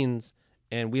that means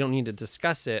and we don't need to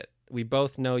discuss it. We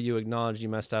both know you acknowledge you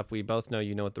messed up. We both know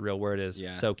you know what the real word is.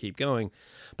 Yeah. So keep going.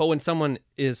 But when someone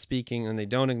is speaking and they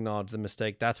don't acknowledge the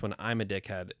mistake, that's when I'm a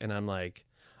dickhead and I'm like,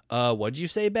 what'd you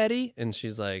say, Betty? And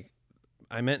she's like,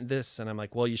 I meant this. And I'm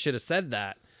like, well, you should have said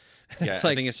that. Yeah, It's I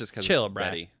like, think it's just because chill, it's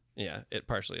brat. Betty. Yeah, it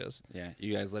partially is. Yeah,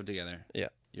 you guys live together. Yeah.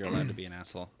 You're allowed to be an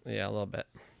asshole. Yeah, a little bit.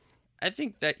 I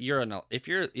think that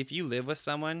if you live with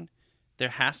someone, there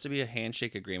has to be a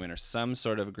handshake agreement or some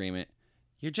sort of agreement.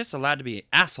 You're just allowed to be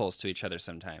assholes to each other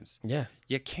sometimes. Yeah,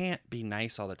 You can't be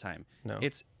nice all the time. No.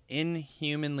 It's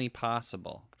inhumanly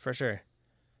possible. for sure.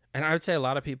 And I would say a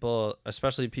lot of people,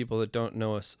 especially people that don't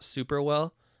know us super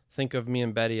well, think of me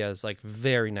and Betty as like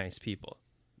very nice people.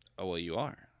 Oh, well, you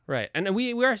are. Right. And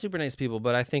we are super nice people,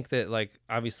 but I think that like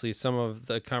obviously some of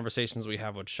the conversations we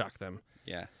have would shock them.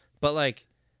 Yeah. But like,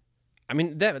 I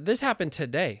mean, this happened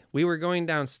today. We were going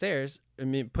downstairs,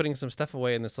 putting some stuff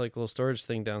away in this like little storage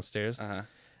thing downstairs. Uh-huh.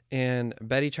 And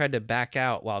Betty tried to back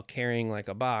out while carrying like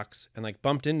a box and like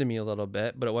bumped into me a little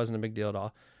bit, but it wasn't a big deal at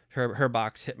all. Her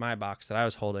box hit my box that I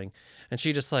was holding. And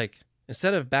she just like,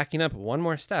 instead of backing up one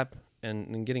more step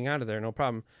and getting out of there, no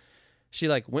problem, she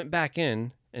like went back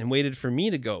in and waited for me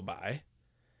to go by.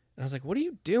 And I was like, what are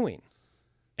you doing?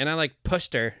 And I like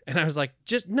pushed her and I was like,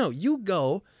 just no, you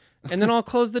go. And then I'll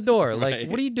close the door. Like, Right.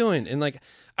 what are you doing? And like,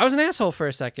 I was an asshole for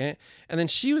a second. And then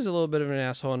she was a little bit of an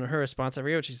asshole in her response. I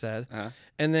forget what she said. Uh-huh.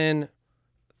 And then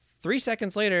 3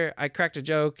 seconds later, I cracked a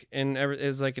joke and it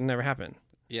was like, it never happened.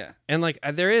 Yeah. And like,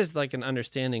 there is like an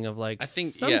understanding of like, I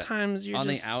think sometimes you're on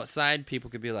just the outside, people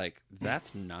could be like,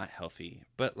 that's not healthy.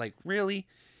 But like, really,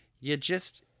 you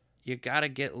got to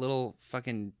get little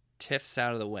fucking tiffs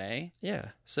out of the way Yeah.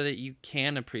 so that you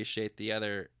can appreciate the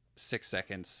other 6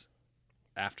 seconds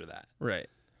after that. Right.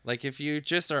 Like, if you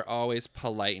just are always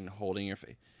polite and holding your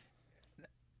face.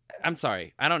 I'm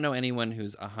sorry. I don't know anyone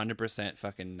who's 100%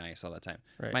 fucking nice all the time.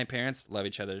 Right. My parents love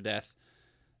each other to death.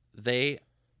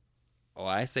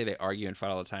 I say they argue and fight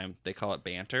all the time. They call it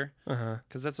banter Uh-huh.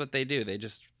 because that's what they do. They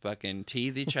just fucking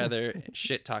tease each other,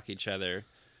 shit talk each other.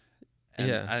 And,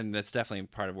 Yeah. and that's definitely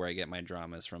part of where I get my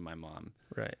dramas from my mom.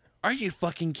 Right. Are you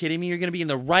fucking kidding me? You're going to be in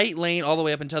the right lane all the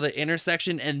way up until the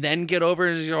intersection and then get over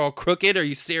and you're all crooked? Are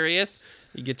you serious?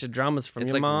 You get your dramas from It's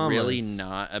your like mom. really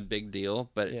not a big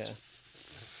deal, but it's Yeah.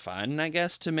 fun, I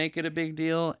guess, to make it a big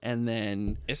deal. And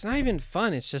then, It's not even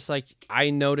fun. It's just like,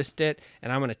 I noticed it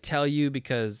and I'm going to tell you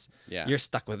because Yeah. you're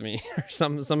stuck with me or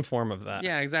some form of that.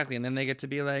 yeah, exactly. And then they get to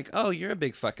be like, oh, you're a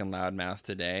big fucking loudmouth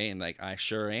today. And like, I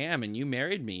sure am. And you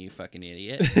married me, you fucking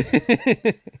idiot.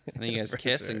 And then you guys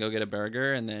kiss and go get a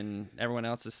burger. And then everyone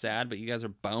else is sad, but you guys are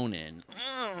boning.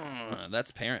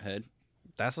 That's parenthood.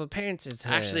 That's what parents is.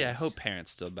 Actually, I hope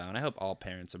parents still bone. I hope all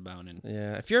parents are boning.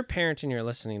 Yeah. If you're a parent and you're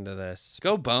listening to this,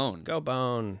 Go bone. go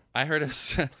bone. I heard I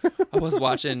was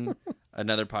watching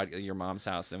another podcast, Your Mom's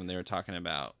House, and when they were talking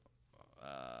about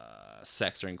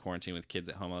sex during quarantine with kids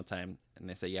at home all the time, and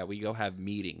they say, yeah, we go have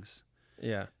meetings.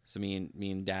 Yeah. So me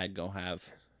and Dad go have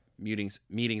meetings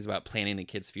about planning the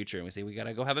kids' future, and we say we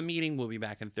gotta go have a meeting. We'll be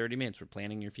back in 30 minutes. We're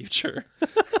planning your future.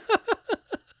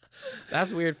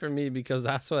 That's weird for me because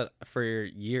that's what, for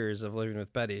years of living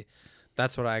with Betty,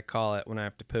 that's what I call it when I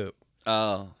have to poop.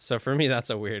 Oh, So for me, that's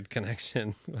a weird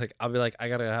connection. Like, I'll be like, I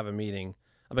got to have a meeting.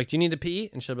 I'm like, do you need to pee?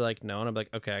 And she'll be like, no. And I'm like,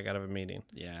 okay, I got to have a meeting.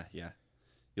 yeah.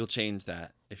 You'll change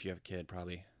that if you have a kid,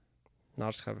 probably. And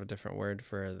I'll just have a different word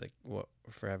for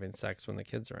for having sex when the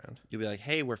kid's around. You'll be like,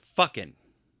 hey, we're fucking.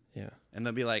 Yeah. And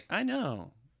they'll be like, I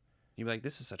know. You'll be like,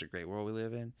 this is such a great world we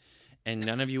live in. And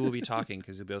none of you will be talking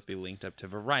because you'll both be linked up to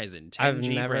Verizon,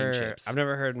 10G brain chips. I've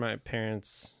never heard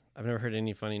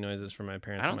any funny noises from my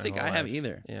parents. I in don't my think whole I have life.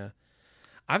 either. Yeah.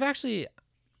 I've actually,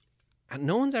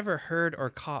 no one's ever heard or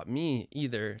caught me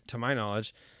either, to my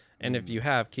knowledge. And if you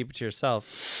have, keep it to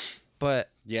yourself. But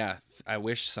Yeah, I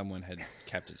wish someone had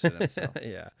kept it to themselves.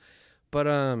 yeah. But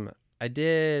I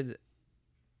did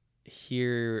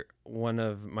hear one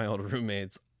of my old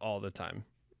roommates all the time.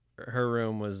 Her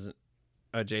room was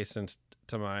adjacent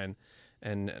to mine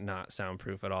and not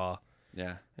soundproof at all.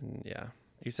 Yeah. And yeah.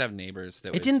 I used to have neighbors that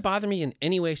It would... didn't bother me in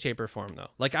any way, shape, or form, though.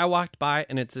 Like, I walked by,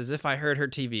 and it's as if I heard her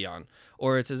TV on,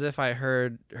 or it's as if I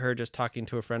heard her just talking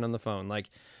to a friend on the phone. Like,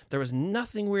 there was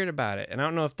nothing weird about it. And I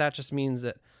don't know if that just means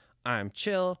that I'm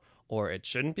chill, or it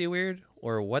shouldn't be weird,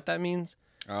 or what that means.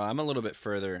 I'm a little bit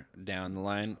further down the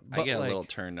line. I But, get a like, little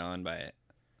turned on by it.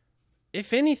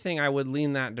 If anything, I would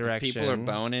lean that If direction. people are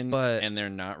boning but and they're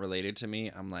not related to me,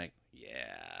 I'm like,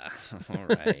 yeah, all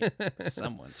right.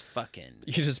 Someone's fucking.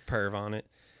 you just perv on it.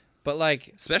 But,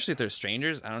 like, Especially if they're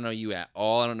strangers. I don't know you at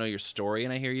all. I don't know your story,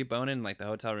 and I hear you boning in, like, the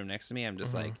hotel room next to me. I'm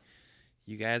just like,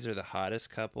 you guys are the hottest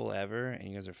couple ever, and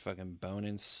you guys are fucking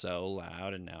boning so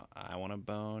loud, and now I want to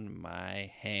bone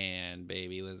my hand,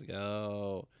 baby. Let's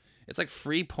go. It's like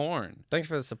free porn. thanks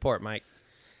for the support, Mike.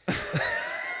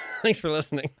 Thanks for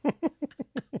listening.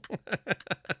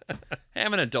 Hey,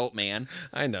 I'm an adult man.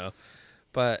 I know.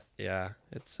 But yeah,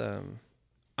 it's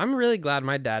I'm really glad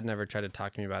my dad never tried to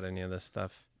talk to me about any of this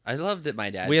stuff. I love that my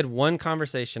dad. We had one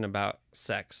conversation about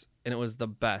sex and it was the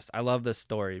best. I love this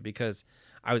story because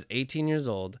I was 18 years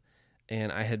old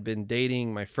and I had been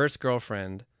dating my first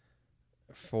girlfriend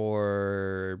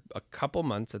for a couple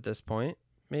months at this point,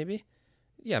 maybe.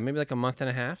 Yeah, maybe like a month and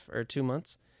a half or 2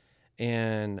 months.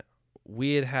 And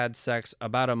we had sex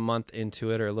about a month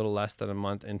into it, or a little less than a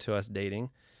month into us dating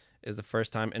is the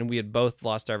first time. And we had both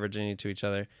lost our virginity to each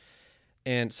other.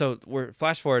 And so we're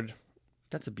flash forward.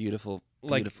 That's a beautiful,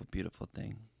 Like- beautiful, beautiful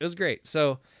thing. It was great.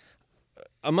 So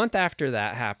a month after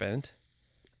that happened,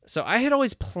 so I had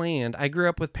always planned. I grew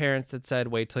up with parents that said,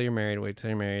 wait till you're married, wait till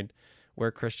you're married. We're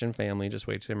a Christian family, just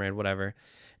wait till you're married, whatever.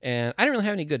 And I didn't really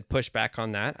have any good pushback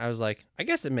on that. I was like, I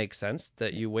guess it makes sense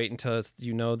that you wait until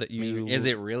you know that you... Is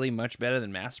it really much better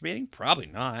than masturbating? Probably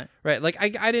not. Right. Like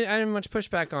I didn't much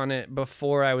pushback on it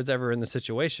before I was ever in the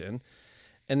situation.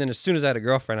 And then as soon as I had a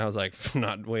girlfriend, I was like, I'm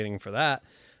not waiting for that.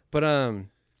 But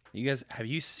You guys, have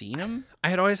you seen them? I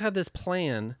had always had this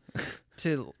plan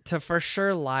to for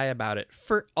sure lie about it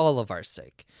for all of our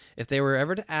sake. If they were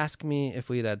ever to ask me if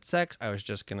we'd had sex, I was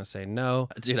just gonna say no.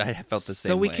 Dude, I felt the same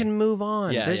so we way. can move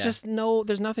on. Yeah, there's yeah. just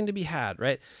there's nothing to be had,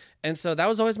 right? And so that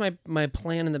was always my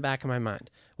plan in the back of my mind.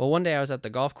 Well, one day I was at the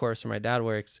golf course where my dad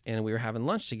works, and we were having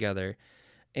lunch together,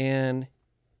 and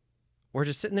we're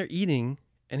just sitting there eating,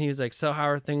 and he was like, "So how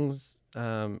are things?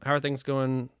 How are things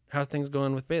going? How's things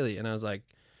going with Bailey?" And I was like,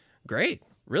 "Great,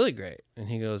 really great." And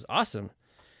he goes, "Awesome."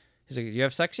 He's like, "You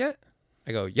have sex yet?"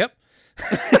 I go, "Yep."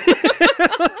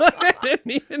 I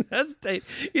didn't even hesitate.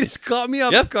 He just caught me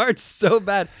off guard so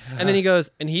bad. And then he goes,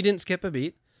 and he didn't skip a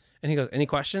beat. And he goes, "Any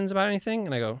questions about anything?"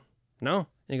 And I go, "No." And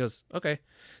he goes, "Okay."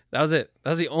 That was it.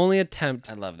 That was the only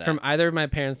attempt I love that. from either of my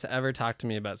parents to ever talk to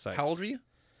me about sex. How old were you?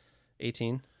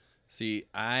 18. See,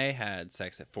 I had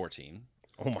sex at 14,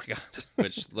 Oh my God.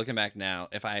 which looking back now,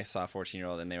 if I saw a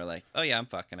 14-year-old and they were like, "Oh yeah, I'm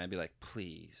fucking," I'd be like,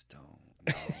 "Please don't."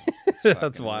 No, it's That's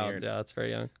fucking wild. weird. Yeah, that's very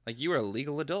young. Like, you were a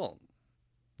legal adult.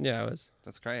 Yeah, I was.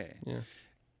 That's crazy. Yeah.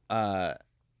 I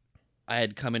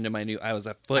had come into I was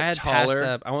a foot I had taller. passed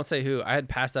up. I won't say who. I had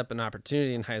passed up an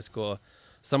opportunity in high school.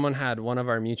 Someone had one of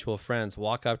our mutual friends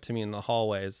walk up to me in the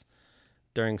hallways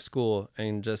during school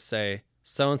and just say,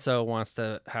 "So and so wants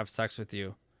to have sex with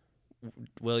you.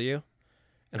 Will you?"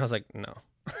 And I was like, "No."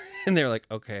 And they were like,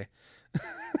 "Okay."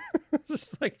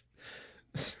 Just like,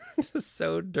 just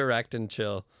so direct and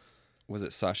chill. Was it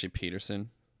Sashi Peterson?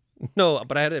 No,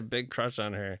 but I had a big crush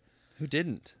on her. Who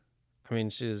didn't? I mean,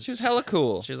 she was hella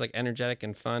cool. She was like energetic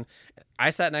and fun. I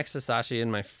sat next to Sashi in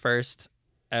my first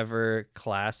ever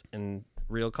class in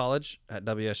real college at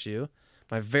WSU.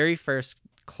 My very first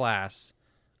class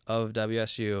of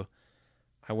WSU.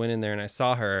 I went in there and I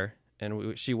saw her,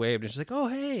 and she waved, and she's like, "Oh,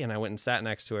 hey." And I went and sat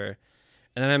next to her.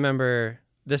 And then I remember,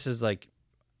 this is like,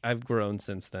 I've grown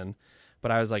since then,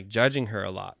 but I was like judging her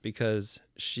a lot because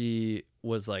she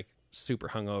was like super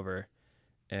hungover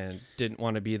and didn't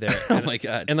want to be there. Oh And- my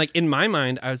God. And like in my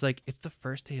mind, I was like, "It's the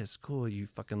first day of school, you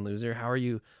fucking loser. How are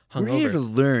you hungover?" We're here to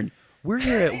learn. We're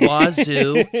here at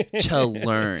Wazoo to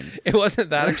learn. It wasn't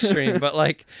that extreme, but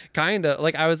like kind of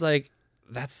like I was like,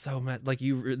 "That's so much. Like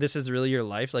this is really your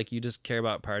life. Like you just care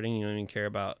about partying. You don't even care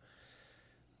about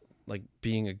like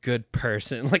being a good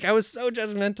person." Like I was so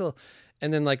judgmental.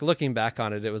 And then like looking back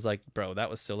on it, it was like, bro, that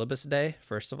was syllabus day.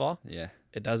 First of all, Yeah.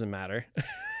 it doesn't matter.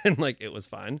 And like it was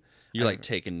fine. You're like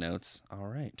taking notes. All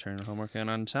right, turn your homework in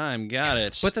on time. Got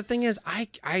it. But the thing is,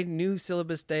 I knew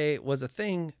syllabus day was a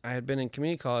thing. I had been in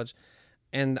community college,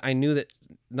 and I knew that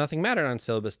nothing mattered on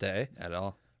syllabus day. at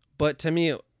all. But to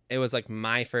me, it was like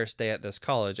my first day at this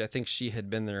college. I think she had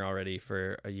been there already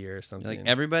for a year or something. Like,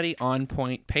 everybody on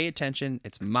point, pay attention.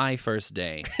 It's my first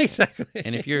day. exactly.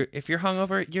 And if you're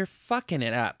hungover, you're fucking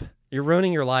it up. You're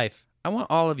ruining your life. I want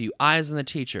all of you eyes on the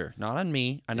teacher, not on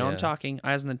me. I know I'm Yeah. talking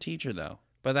eyes on the teacher though.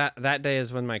 But that day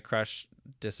is when my crush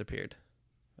disappeared.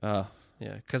 Oh,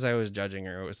 Yeah, because I was judging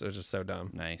her. It was just so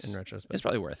dumb. nice. In retrospect, It's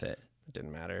probably worth it. it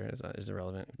didn't matter. It's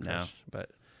irrelevant. No. Crush.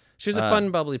 But she was a fun,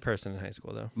 bubbly person in high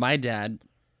school, though. My dad,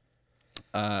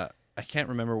 I can't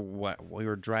remember what we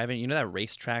were driving. You know that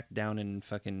racetrack down in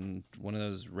fucking one of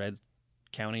those red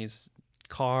counties?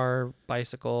 Car,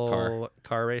 bicycle,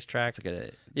 car racetrack. It's like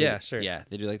a Yeah, sure. Yeah,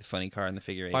 they do like the funny car and the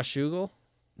figure eight. Washougal?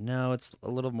 No, it's a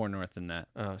little more north than that.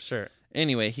 Oh, sure.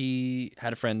 Anyway, he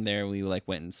had a friend there. We like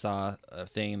went and saw a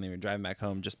thing, and they were driving back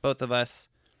home, just both of us,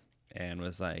 and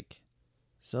was like,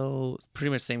 so pretty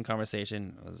much same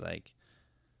conversation. It was like,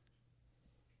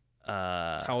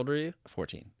 How old were you?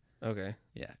 14. Okay.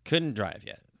 Yeah, couldn't drive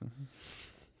yet.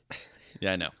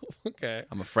 Yeah, I know. Okay.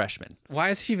 I'm a freshman. Why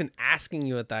is he even asking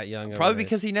you at that young? Probably of age?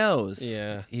 because he knows.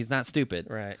 Yeah. he's not stupid.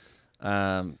 Right.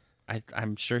 I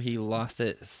I'm sure he lost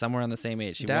it somewhere on the same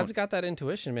age. He Dad's won't- got that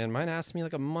intuition, man. Mine asked me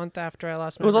like a month after I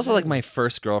lost my It was also like virginity. my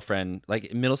first girlfriend. Like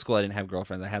in middle school, I didn't have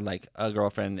girlfriends. I had like a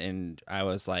girlfriend, and I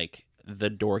was like the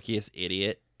dorkiest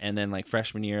idiot. And then like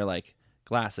freshman year, like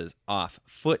glasses off,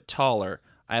 foot taller.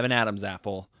 I have an Adam's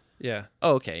apple. Yeah.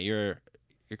 Oh, okay, you're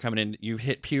coming in. You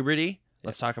hit puberty.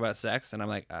 Let's talk about sex. And I'm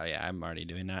like, oh yeah, I'm already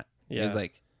doing that. Yeah. He's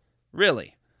like,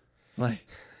 really? Like,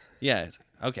 yeah. It's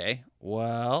like, okay.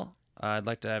 Well, I'd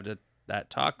like to have that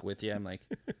talk with you. I'm like,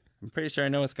 I'm pretty sure I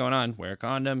know what's going on. Wear a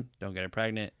condom. Don't get her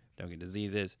pregnant. Don't get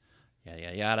diseases. Yada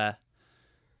yada yada.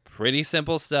 Pretty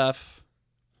simple stuff.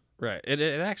 Right. It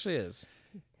actually is.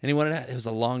 And he wanted it was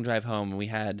a long drive home, and we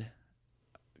had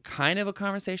kind of a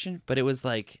conversation, but it was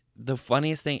like the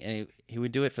funniest thing. And he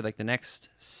would do it for like the next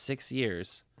 6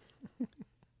 years.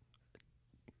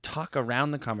 Talk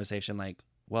around the conversation like,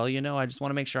 well, I just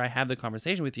want to make sure I have the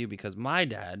conversation with you because my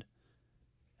dad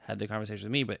had the conversation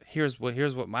with me, but here's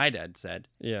what my dad said.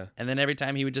 Yeah. And then every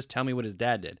time he would just tell me what his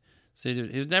dad did. So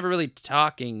he was never really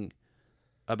talking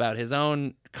about his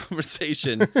own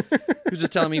conversation. He was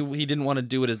just telling me he didn't want to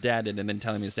do what his dad did and then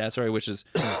telling me his dad's story, which is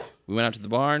we went out to the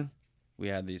barn. We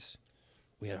had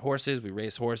horses. We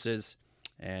raced horses.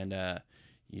 And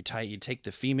you take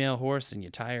the female horse and you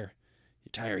tie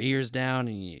her ears down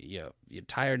and you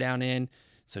tie her down in.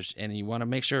 And you want to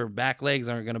make sure her back legs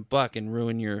aren't going to buck and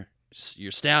ruin your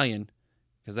stallion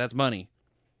because that's money.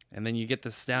 And then you get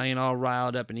the stallion all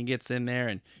riled up and he gets in there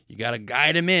and you got to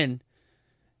guide him in.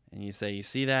 And you say, you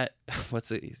see that?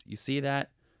 You see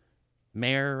that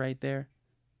mare right there?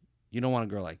 You don't want a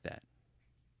girl like that.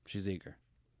 She's eager.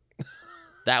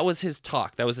 That was his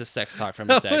talk. That was his sex talk from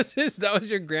his dad. That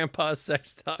was your grandpa's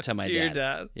sex talk To my your dad.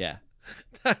 dad. Yeah.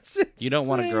 That's insane. You don't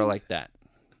want a girl like that.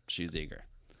 She's eager.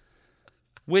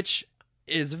 Which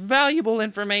is valuable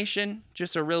information.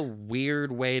 Just a real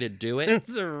weird way to do it.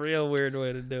 It's a real weird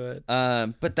way to do it.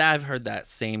 But I've heard that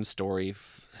same story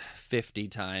 50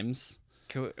 times.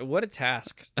 What a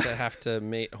task to have to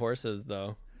mate horses,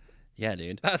 though. Yeah,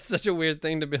 dude. That's such a weird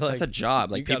thing to be like. That's a job.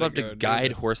 you Like people have gotta to go do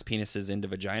guide this. horse penises into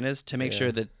vaginas to make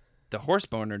sure that the horse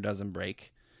boner doesn't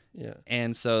break. Yeah.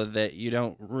 And so that you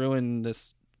don't ruin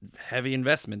this heavy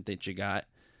investment that you got.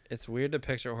 It's weird to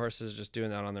picture horses just doing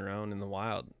that on their own in the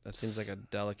wild. That seems like a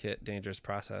delicate, dangerous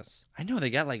process. I know they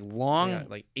got like long Yeah,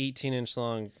 like 18-inch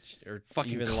long or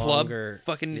fucking even club longer.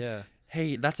 fucking Yeah.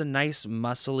 Hey, that's a nice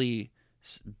muscly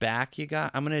back you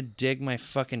got. I'm gonna dig my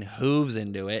fucking hooves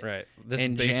into it, Right. This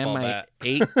and jam baseball my bat.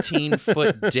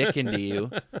 18-foot dick into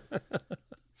you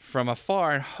from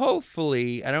afar, and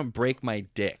hopefully I don't break my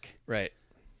dick. Right.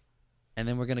 And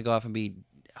then we're gonna go off and be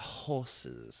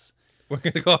horses, We're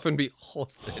gonna go off and be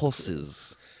horses.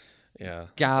 horses Yeah.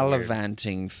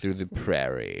 gallivanting through the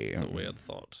prairie. It's a weird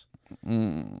thought.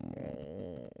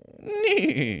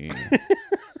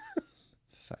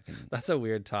 Fucking That's a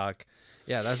weird talk.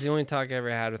 Yeah, that's the only talk I ever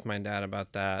had with my dad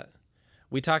about that.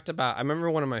 We talked about, I remember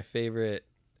one of my favorite,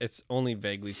 it's only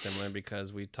vaguely similar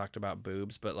because we talked about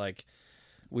boobs, but like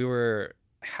we were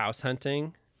house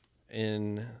hunting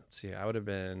in, let's see, I would have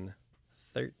been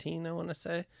 13, I want to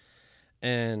say.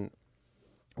 And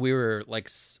I'd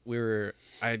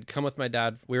come with my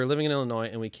dad. We were living in Illinois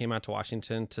and we came out to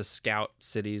Washington to scout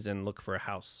cities and look for a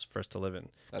house for us to live in.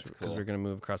 That's Because cool. we were going to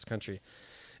move across the country.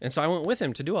 And so I went with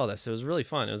him to do all this. It was really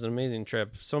fun. It was an amazing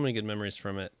trip. So many good memories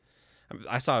from it.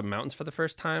 I saw mountains for the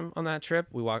first time on that trip.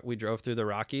 We drove through the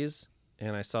Rockies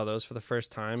and I saw those for the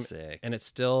first time. Sick. And it's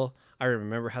still, I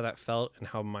remember how that felt and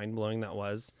how mind-blowing that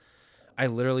was. I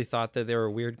literally thought that they were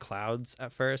weird clouds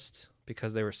at first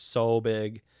because they were so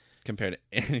big. compared to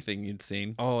anything you'd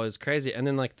seen. Oh, it was crazy. And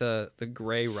then like the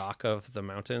gray rock of the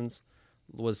mountains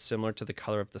was similar to the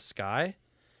color of the sky.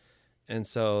 And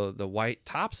so the white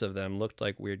tops of them looked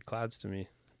like weird clouds to me.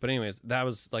 But anyways, that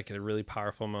was like a really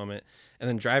powerful moment. And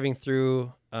then driving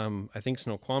through, I think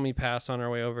Snoqualmie Pass on our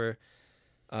way over,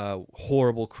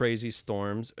 horrible, crazy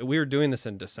storms. We were doing this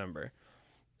in December.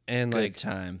 And Good like,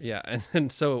 time. yeah.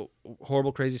 And so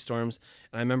horrible, crazy storms.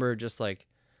 And I remember just like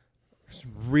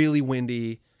really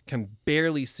windy, can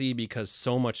barely see because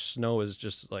so much snow is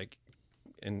just like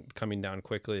and coming down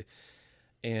quickly.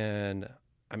 And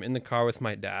I'm in the car with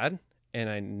my dad and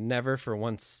I never for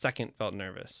 1 second felt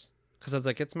nervous because I was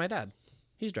like, it's my dad.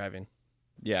 He's driving.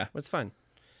 Yeah, It's fine.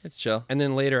 it's chill. And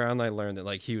then later on, I learned that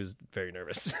like he was very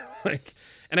nervous.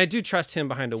 And I do trust him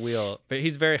behind a wheel, but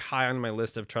he's very high on my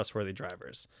list of trustworthy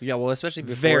drivers. Yeah, well, especially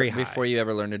Very high. before you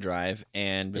ever learn to drive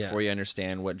and Yeah. before you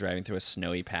understand what driving through a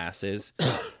snowy pass is,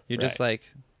 you're just Right. like,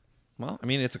 well, I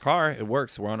mean, it's a car. It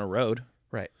works. We're on a road.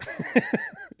 Right.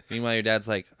 Meanwhile, your dad's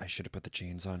like, I should have put the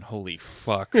chains on. Holy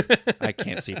fuck. I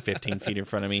can't see 15 feet in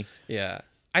front of me. Yeah.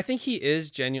 I think he is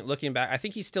genuine. Looking back, I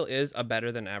think he still is a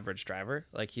better than average driver.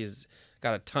 Like he's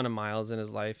got a ton of miles in his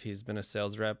life. He's been a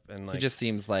sales rep, and like He just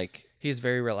seems like he's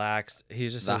very relaxed.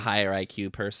 He's just the higher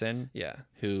IQ person yeah,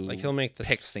 who like he'll make the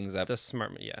picks things up. the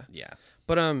smart yeah. Yeah.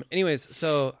 But anyways,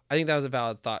 so I think that was a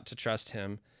valid thought to trust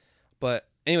him. But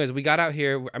anyways, we got out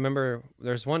here. I remember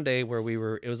there's one day where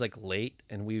it was like late,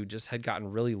 and we just had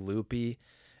gotten really loopy,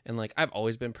 and like I've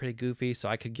always been pretty goofy, so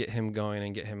I could get him going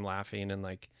and get him laughing, and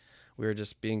like we were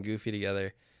just being goofy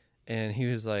together. And he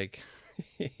was like,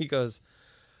 he goes,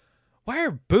 "Why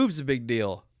are boobs a big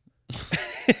deal?"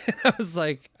 I was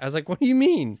like, "What do you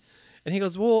mean?" And he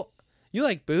goes, "Well, you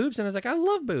like boobs?" And I was like, "I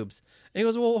love boobs." And he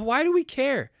goes, "Well, why do we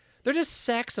care? They're just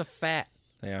sacks of fat.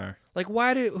 They are. Like,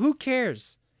 who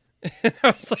cares?" And I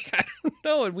was like, "I don't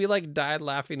know." And we like died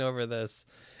laughing over this.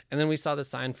 And then we saw the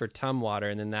sign for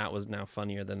Tumwater, and then that was now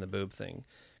funnier than the boob thing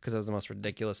because it was the most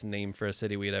ridiculous name for a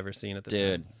city we had ever seen at the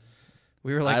Dude. time.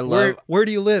 We were like, I where, love- where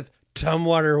do you live?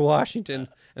 Tumwater, Washington.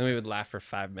 And we would laugh for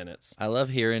 5 minutes. I love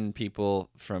hearing people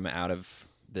from out of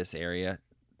this area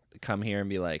come here and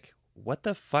be like, what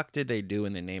the fuck did they do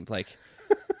when they named like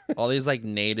all these like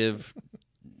native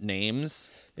names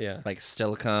Yeah. like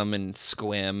Stillicum and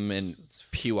Squim and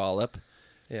Puyallup.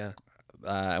 Yeah.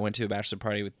 I went to a bachelor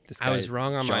party with this guy. I was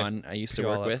wrong on John my I used to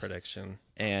work Puyallup with. prediction.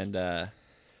 And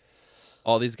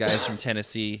all these guys from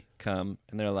Tennessee come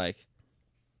and they're like,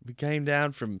 we came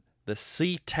down from the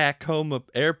Sea-Tacoma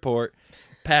airport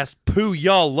past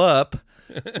Puyallup.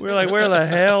 We're like, where the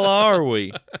hell are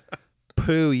we?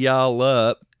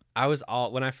 Puyallup. I was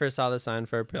when I first saw the sign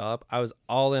for Puyallup, I was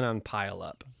all in on pile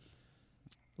up.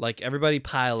 Like everybody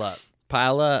pile up.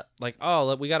 Pile up. Like, oh,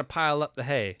 look, we got to pile up the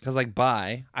hay. Because like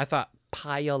buy, I thought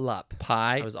pile up.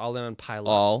 pie, I was all in on pile up.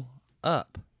 all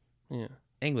up. Yeah.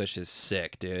 English is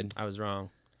sick, dude. I was wrong.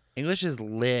 English is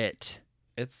lit.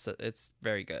 It's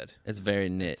very good. It's very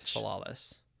It's niche.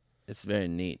 flawless. It's very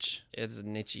niche. It's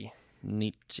niche.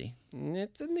 Niche.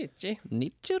 It's a niche.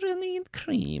 Niche and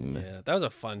cream. Yeah, that was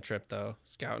a fun trip though.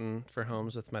 Scouting for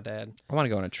homes with my dad. I want to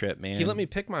go on a trip, man. He let me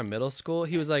pick my middle school.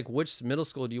 He was like, "Which middle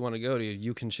school do you want to go to?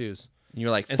 You can choose." And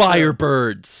you're like, And so-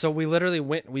 Firebirds. So we literally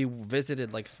we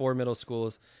visited like 4 middle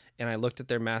schools, and I looked at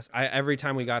their every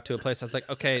time we got to a place, I was like,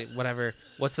 okay, whatever.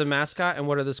 What's the mascot and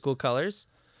what are the school colors?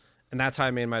 And that's how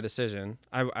I made my decision.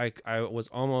 I was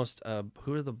almost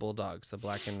who are the Bulldogs, the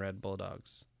black and red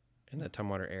Bulldogs in the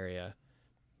Tumwater area?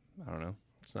 I don't know.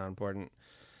 It's not important.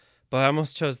 But I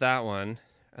almost chose that one.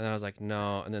 And then I was like,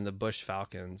 no. And then the Bush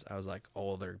Falcons, I was like,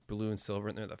 oh, they're blue and silver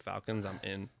and they're the Falcons. I'm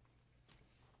in.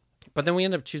 But then we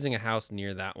ended up choosing a house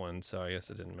near that one, so I guess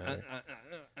it didn't matter.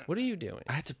 What are you doing?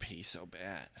 I had to pee so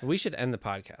bad. We should end the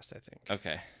podcast, I think.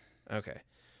 Okay. Okay.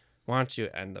 Why don't you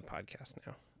end the podcast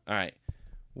now? All right.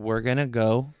 We're going to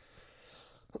go.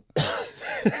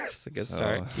 That's a good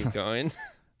start. Keep going.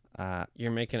 Uh,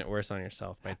 You're making it worse on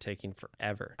yourself by taking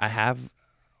forever. I have,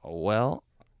 well,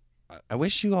 I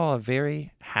wish you all a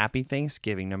very happy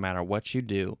Thanksgiving no matter what you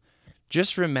do.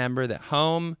 Just remember that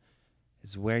home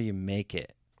is where you make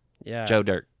it. Yeah. Joe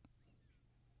Dirt.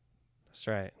 That's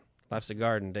right. Life's a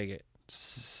garden. Dig it.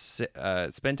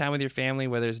 Spend time with your family,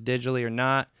 whether it's digitally or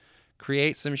not.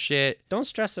 Create some shit. Don't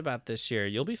stress about this year.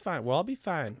 You'll be fine. We'll all be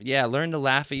fine. Yeah, learn to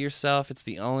laugh at yourself. It's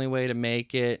the only way to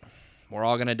make it. We're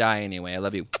all going to die anyway. I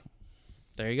love you.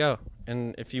 There you go.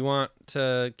 And if you want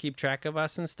to keep track of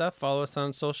us and stuff, follow us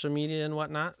on social media and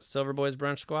whatnot. Silver Boys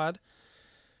Brunch Squad.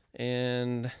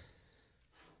 And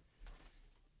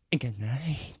Good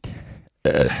night.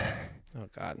 oh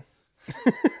God.